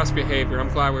your crass behavior, I'm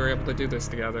glad we were able to do this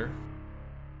together.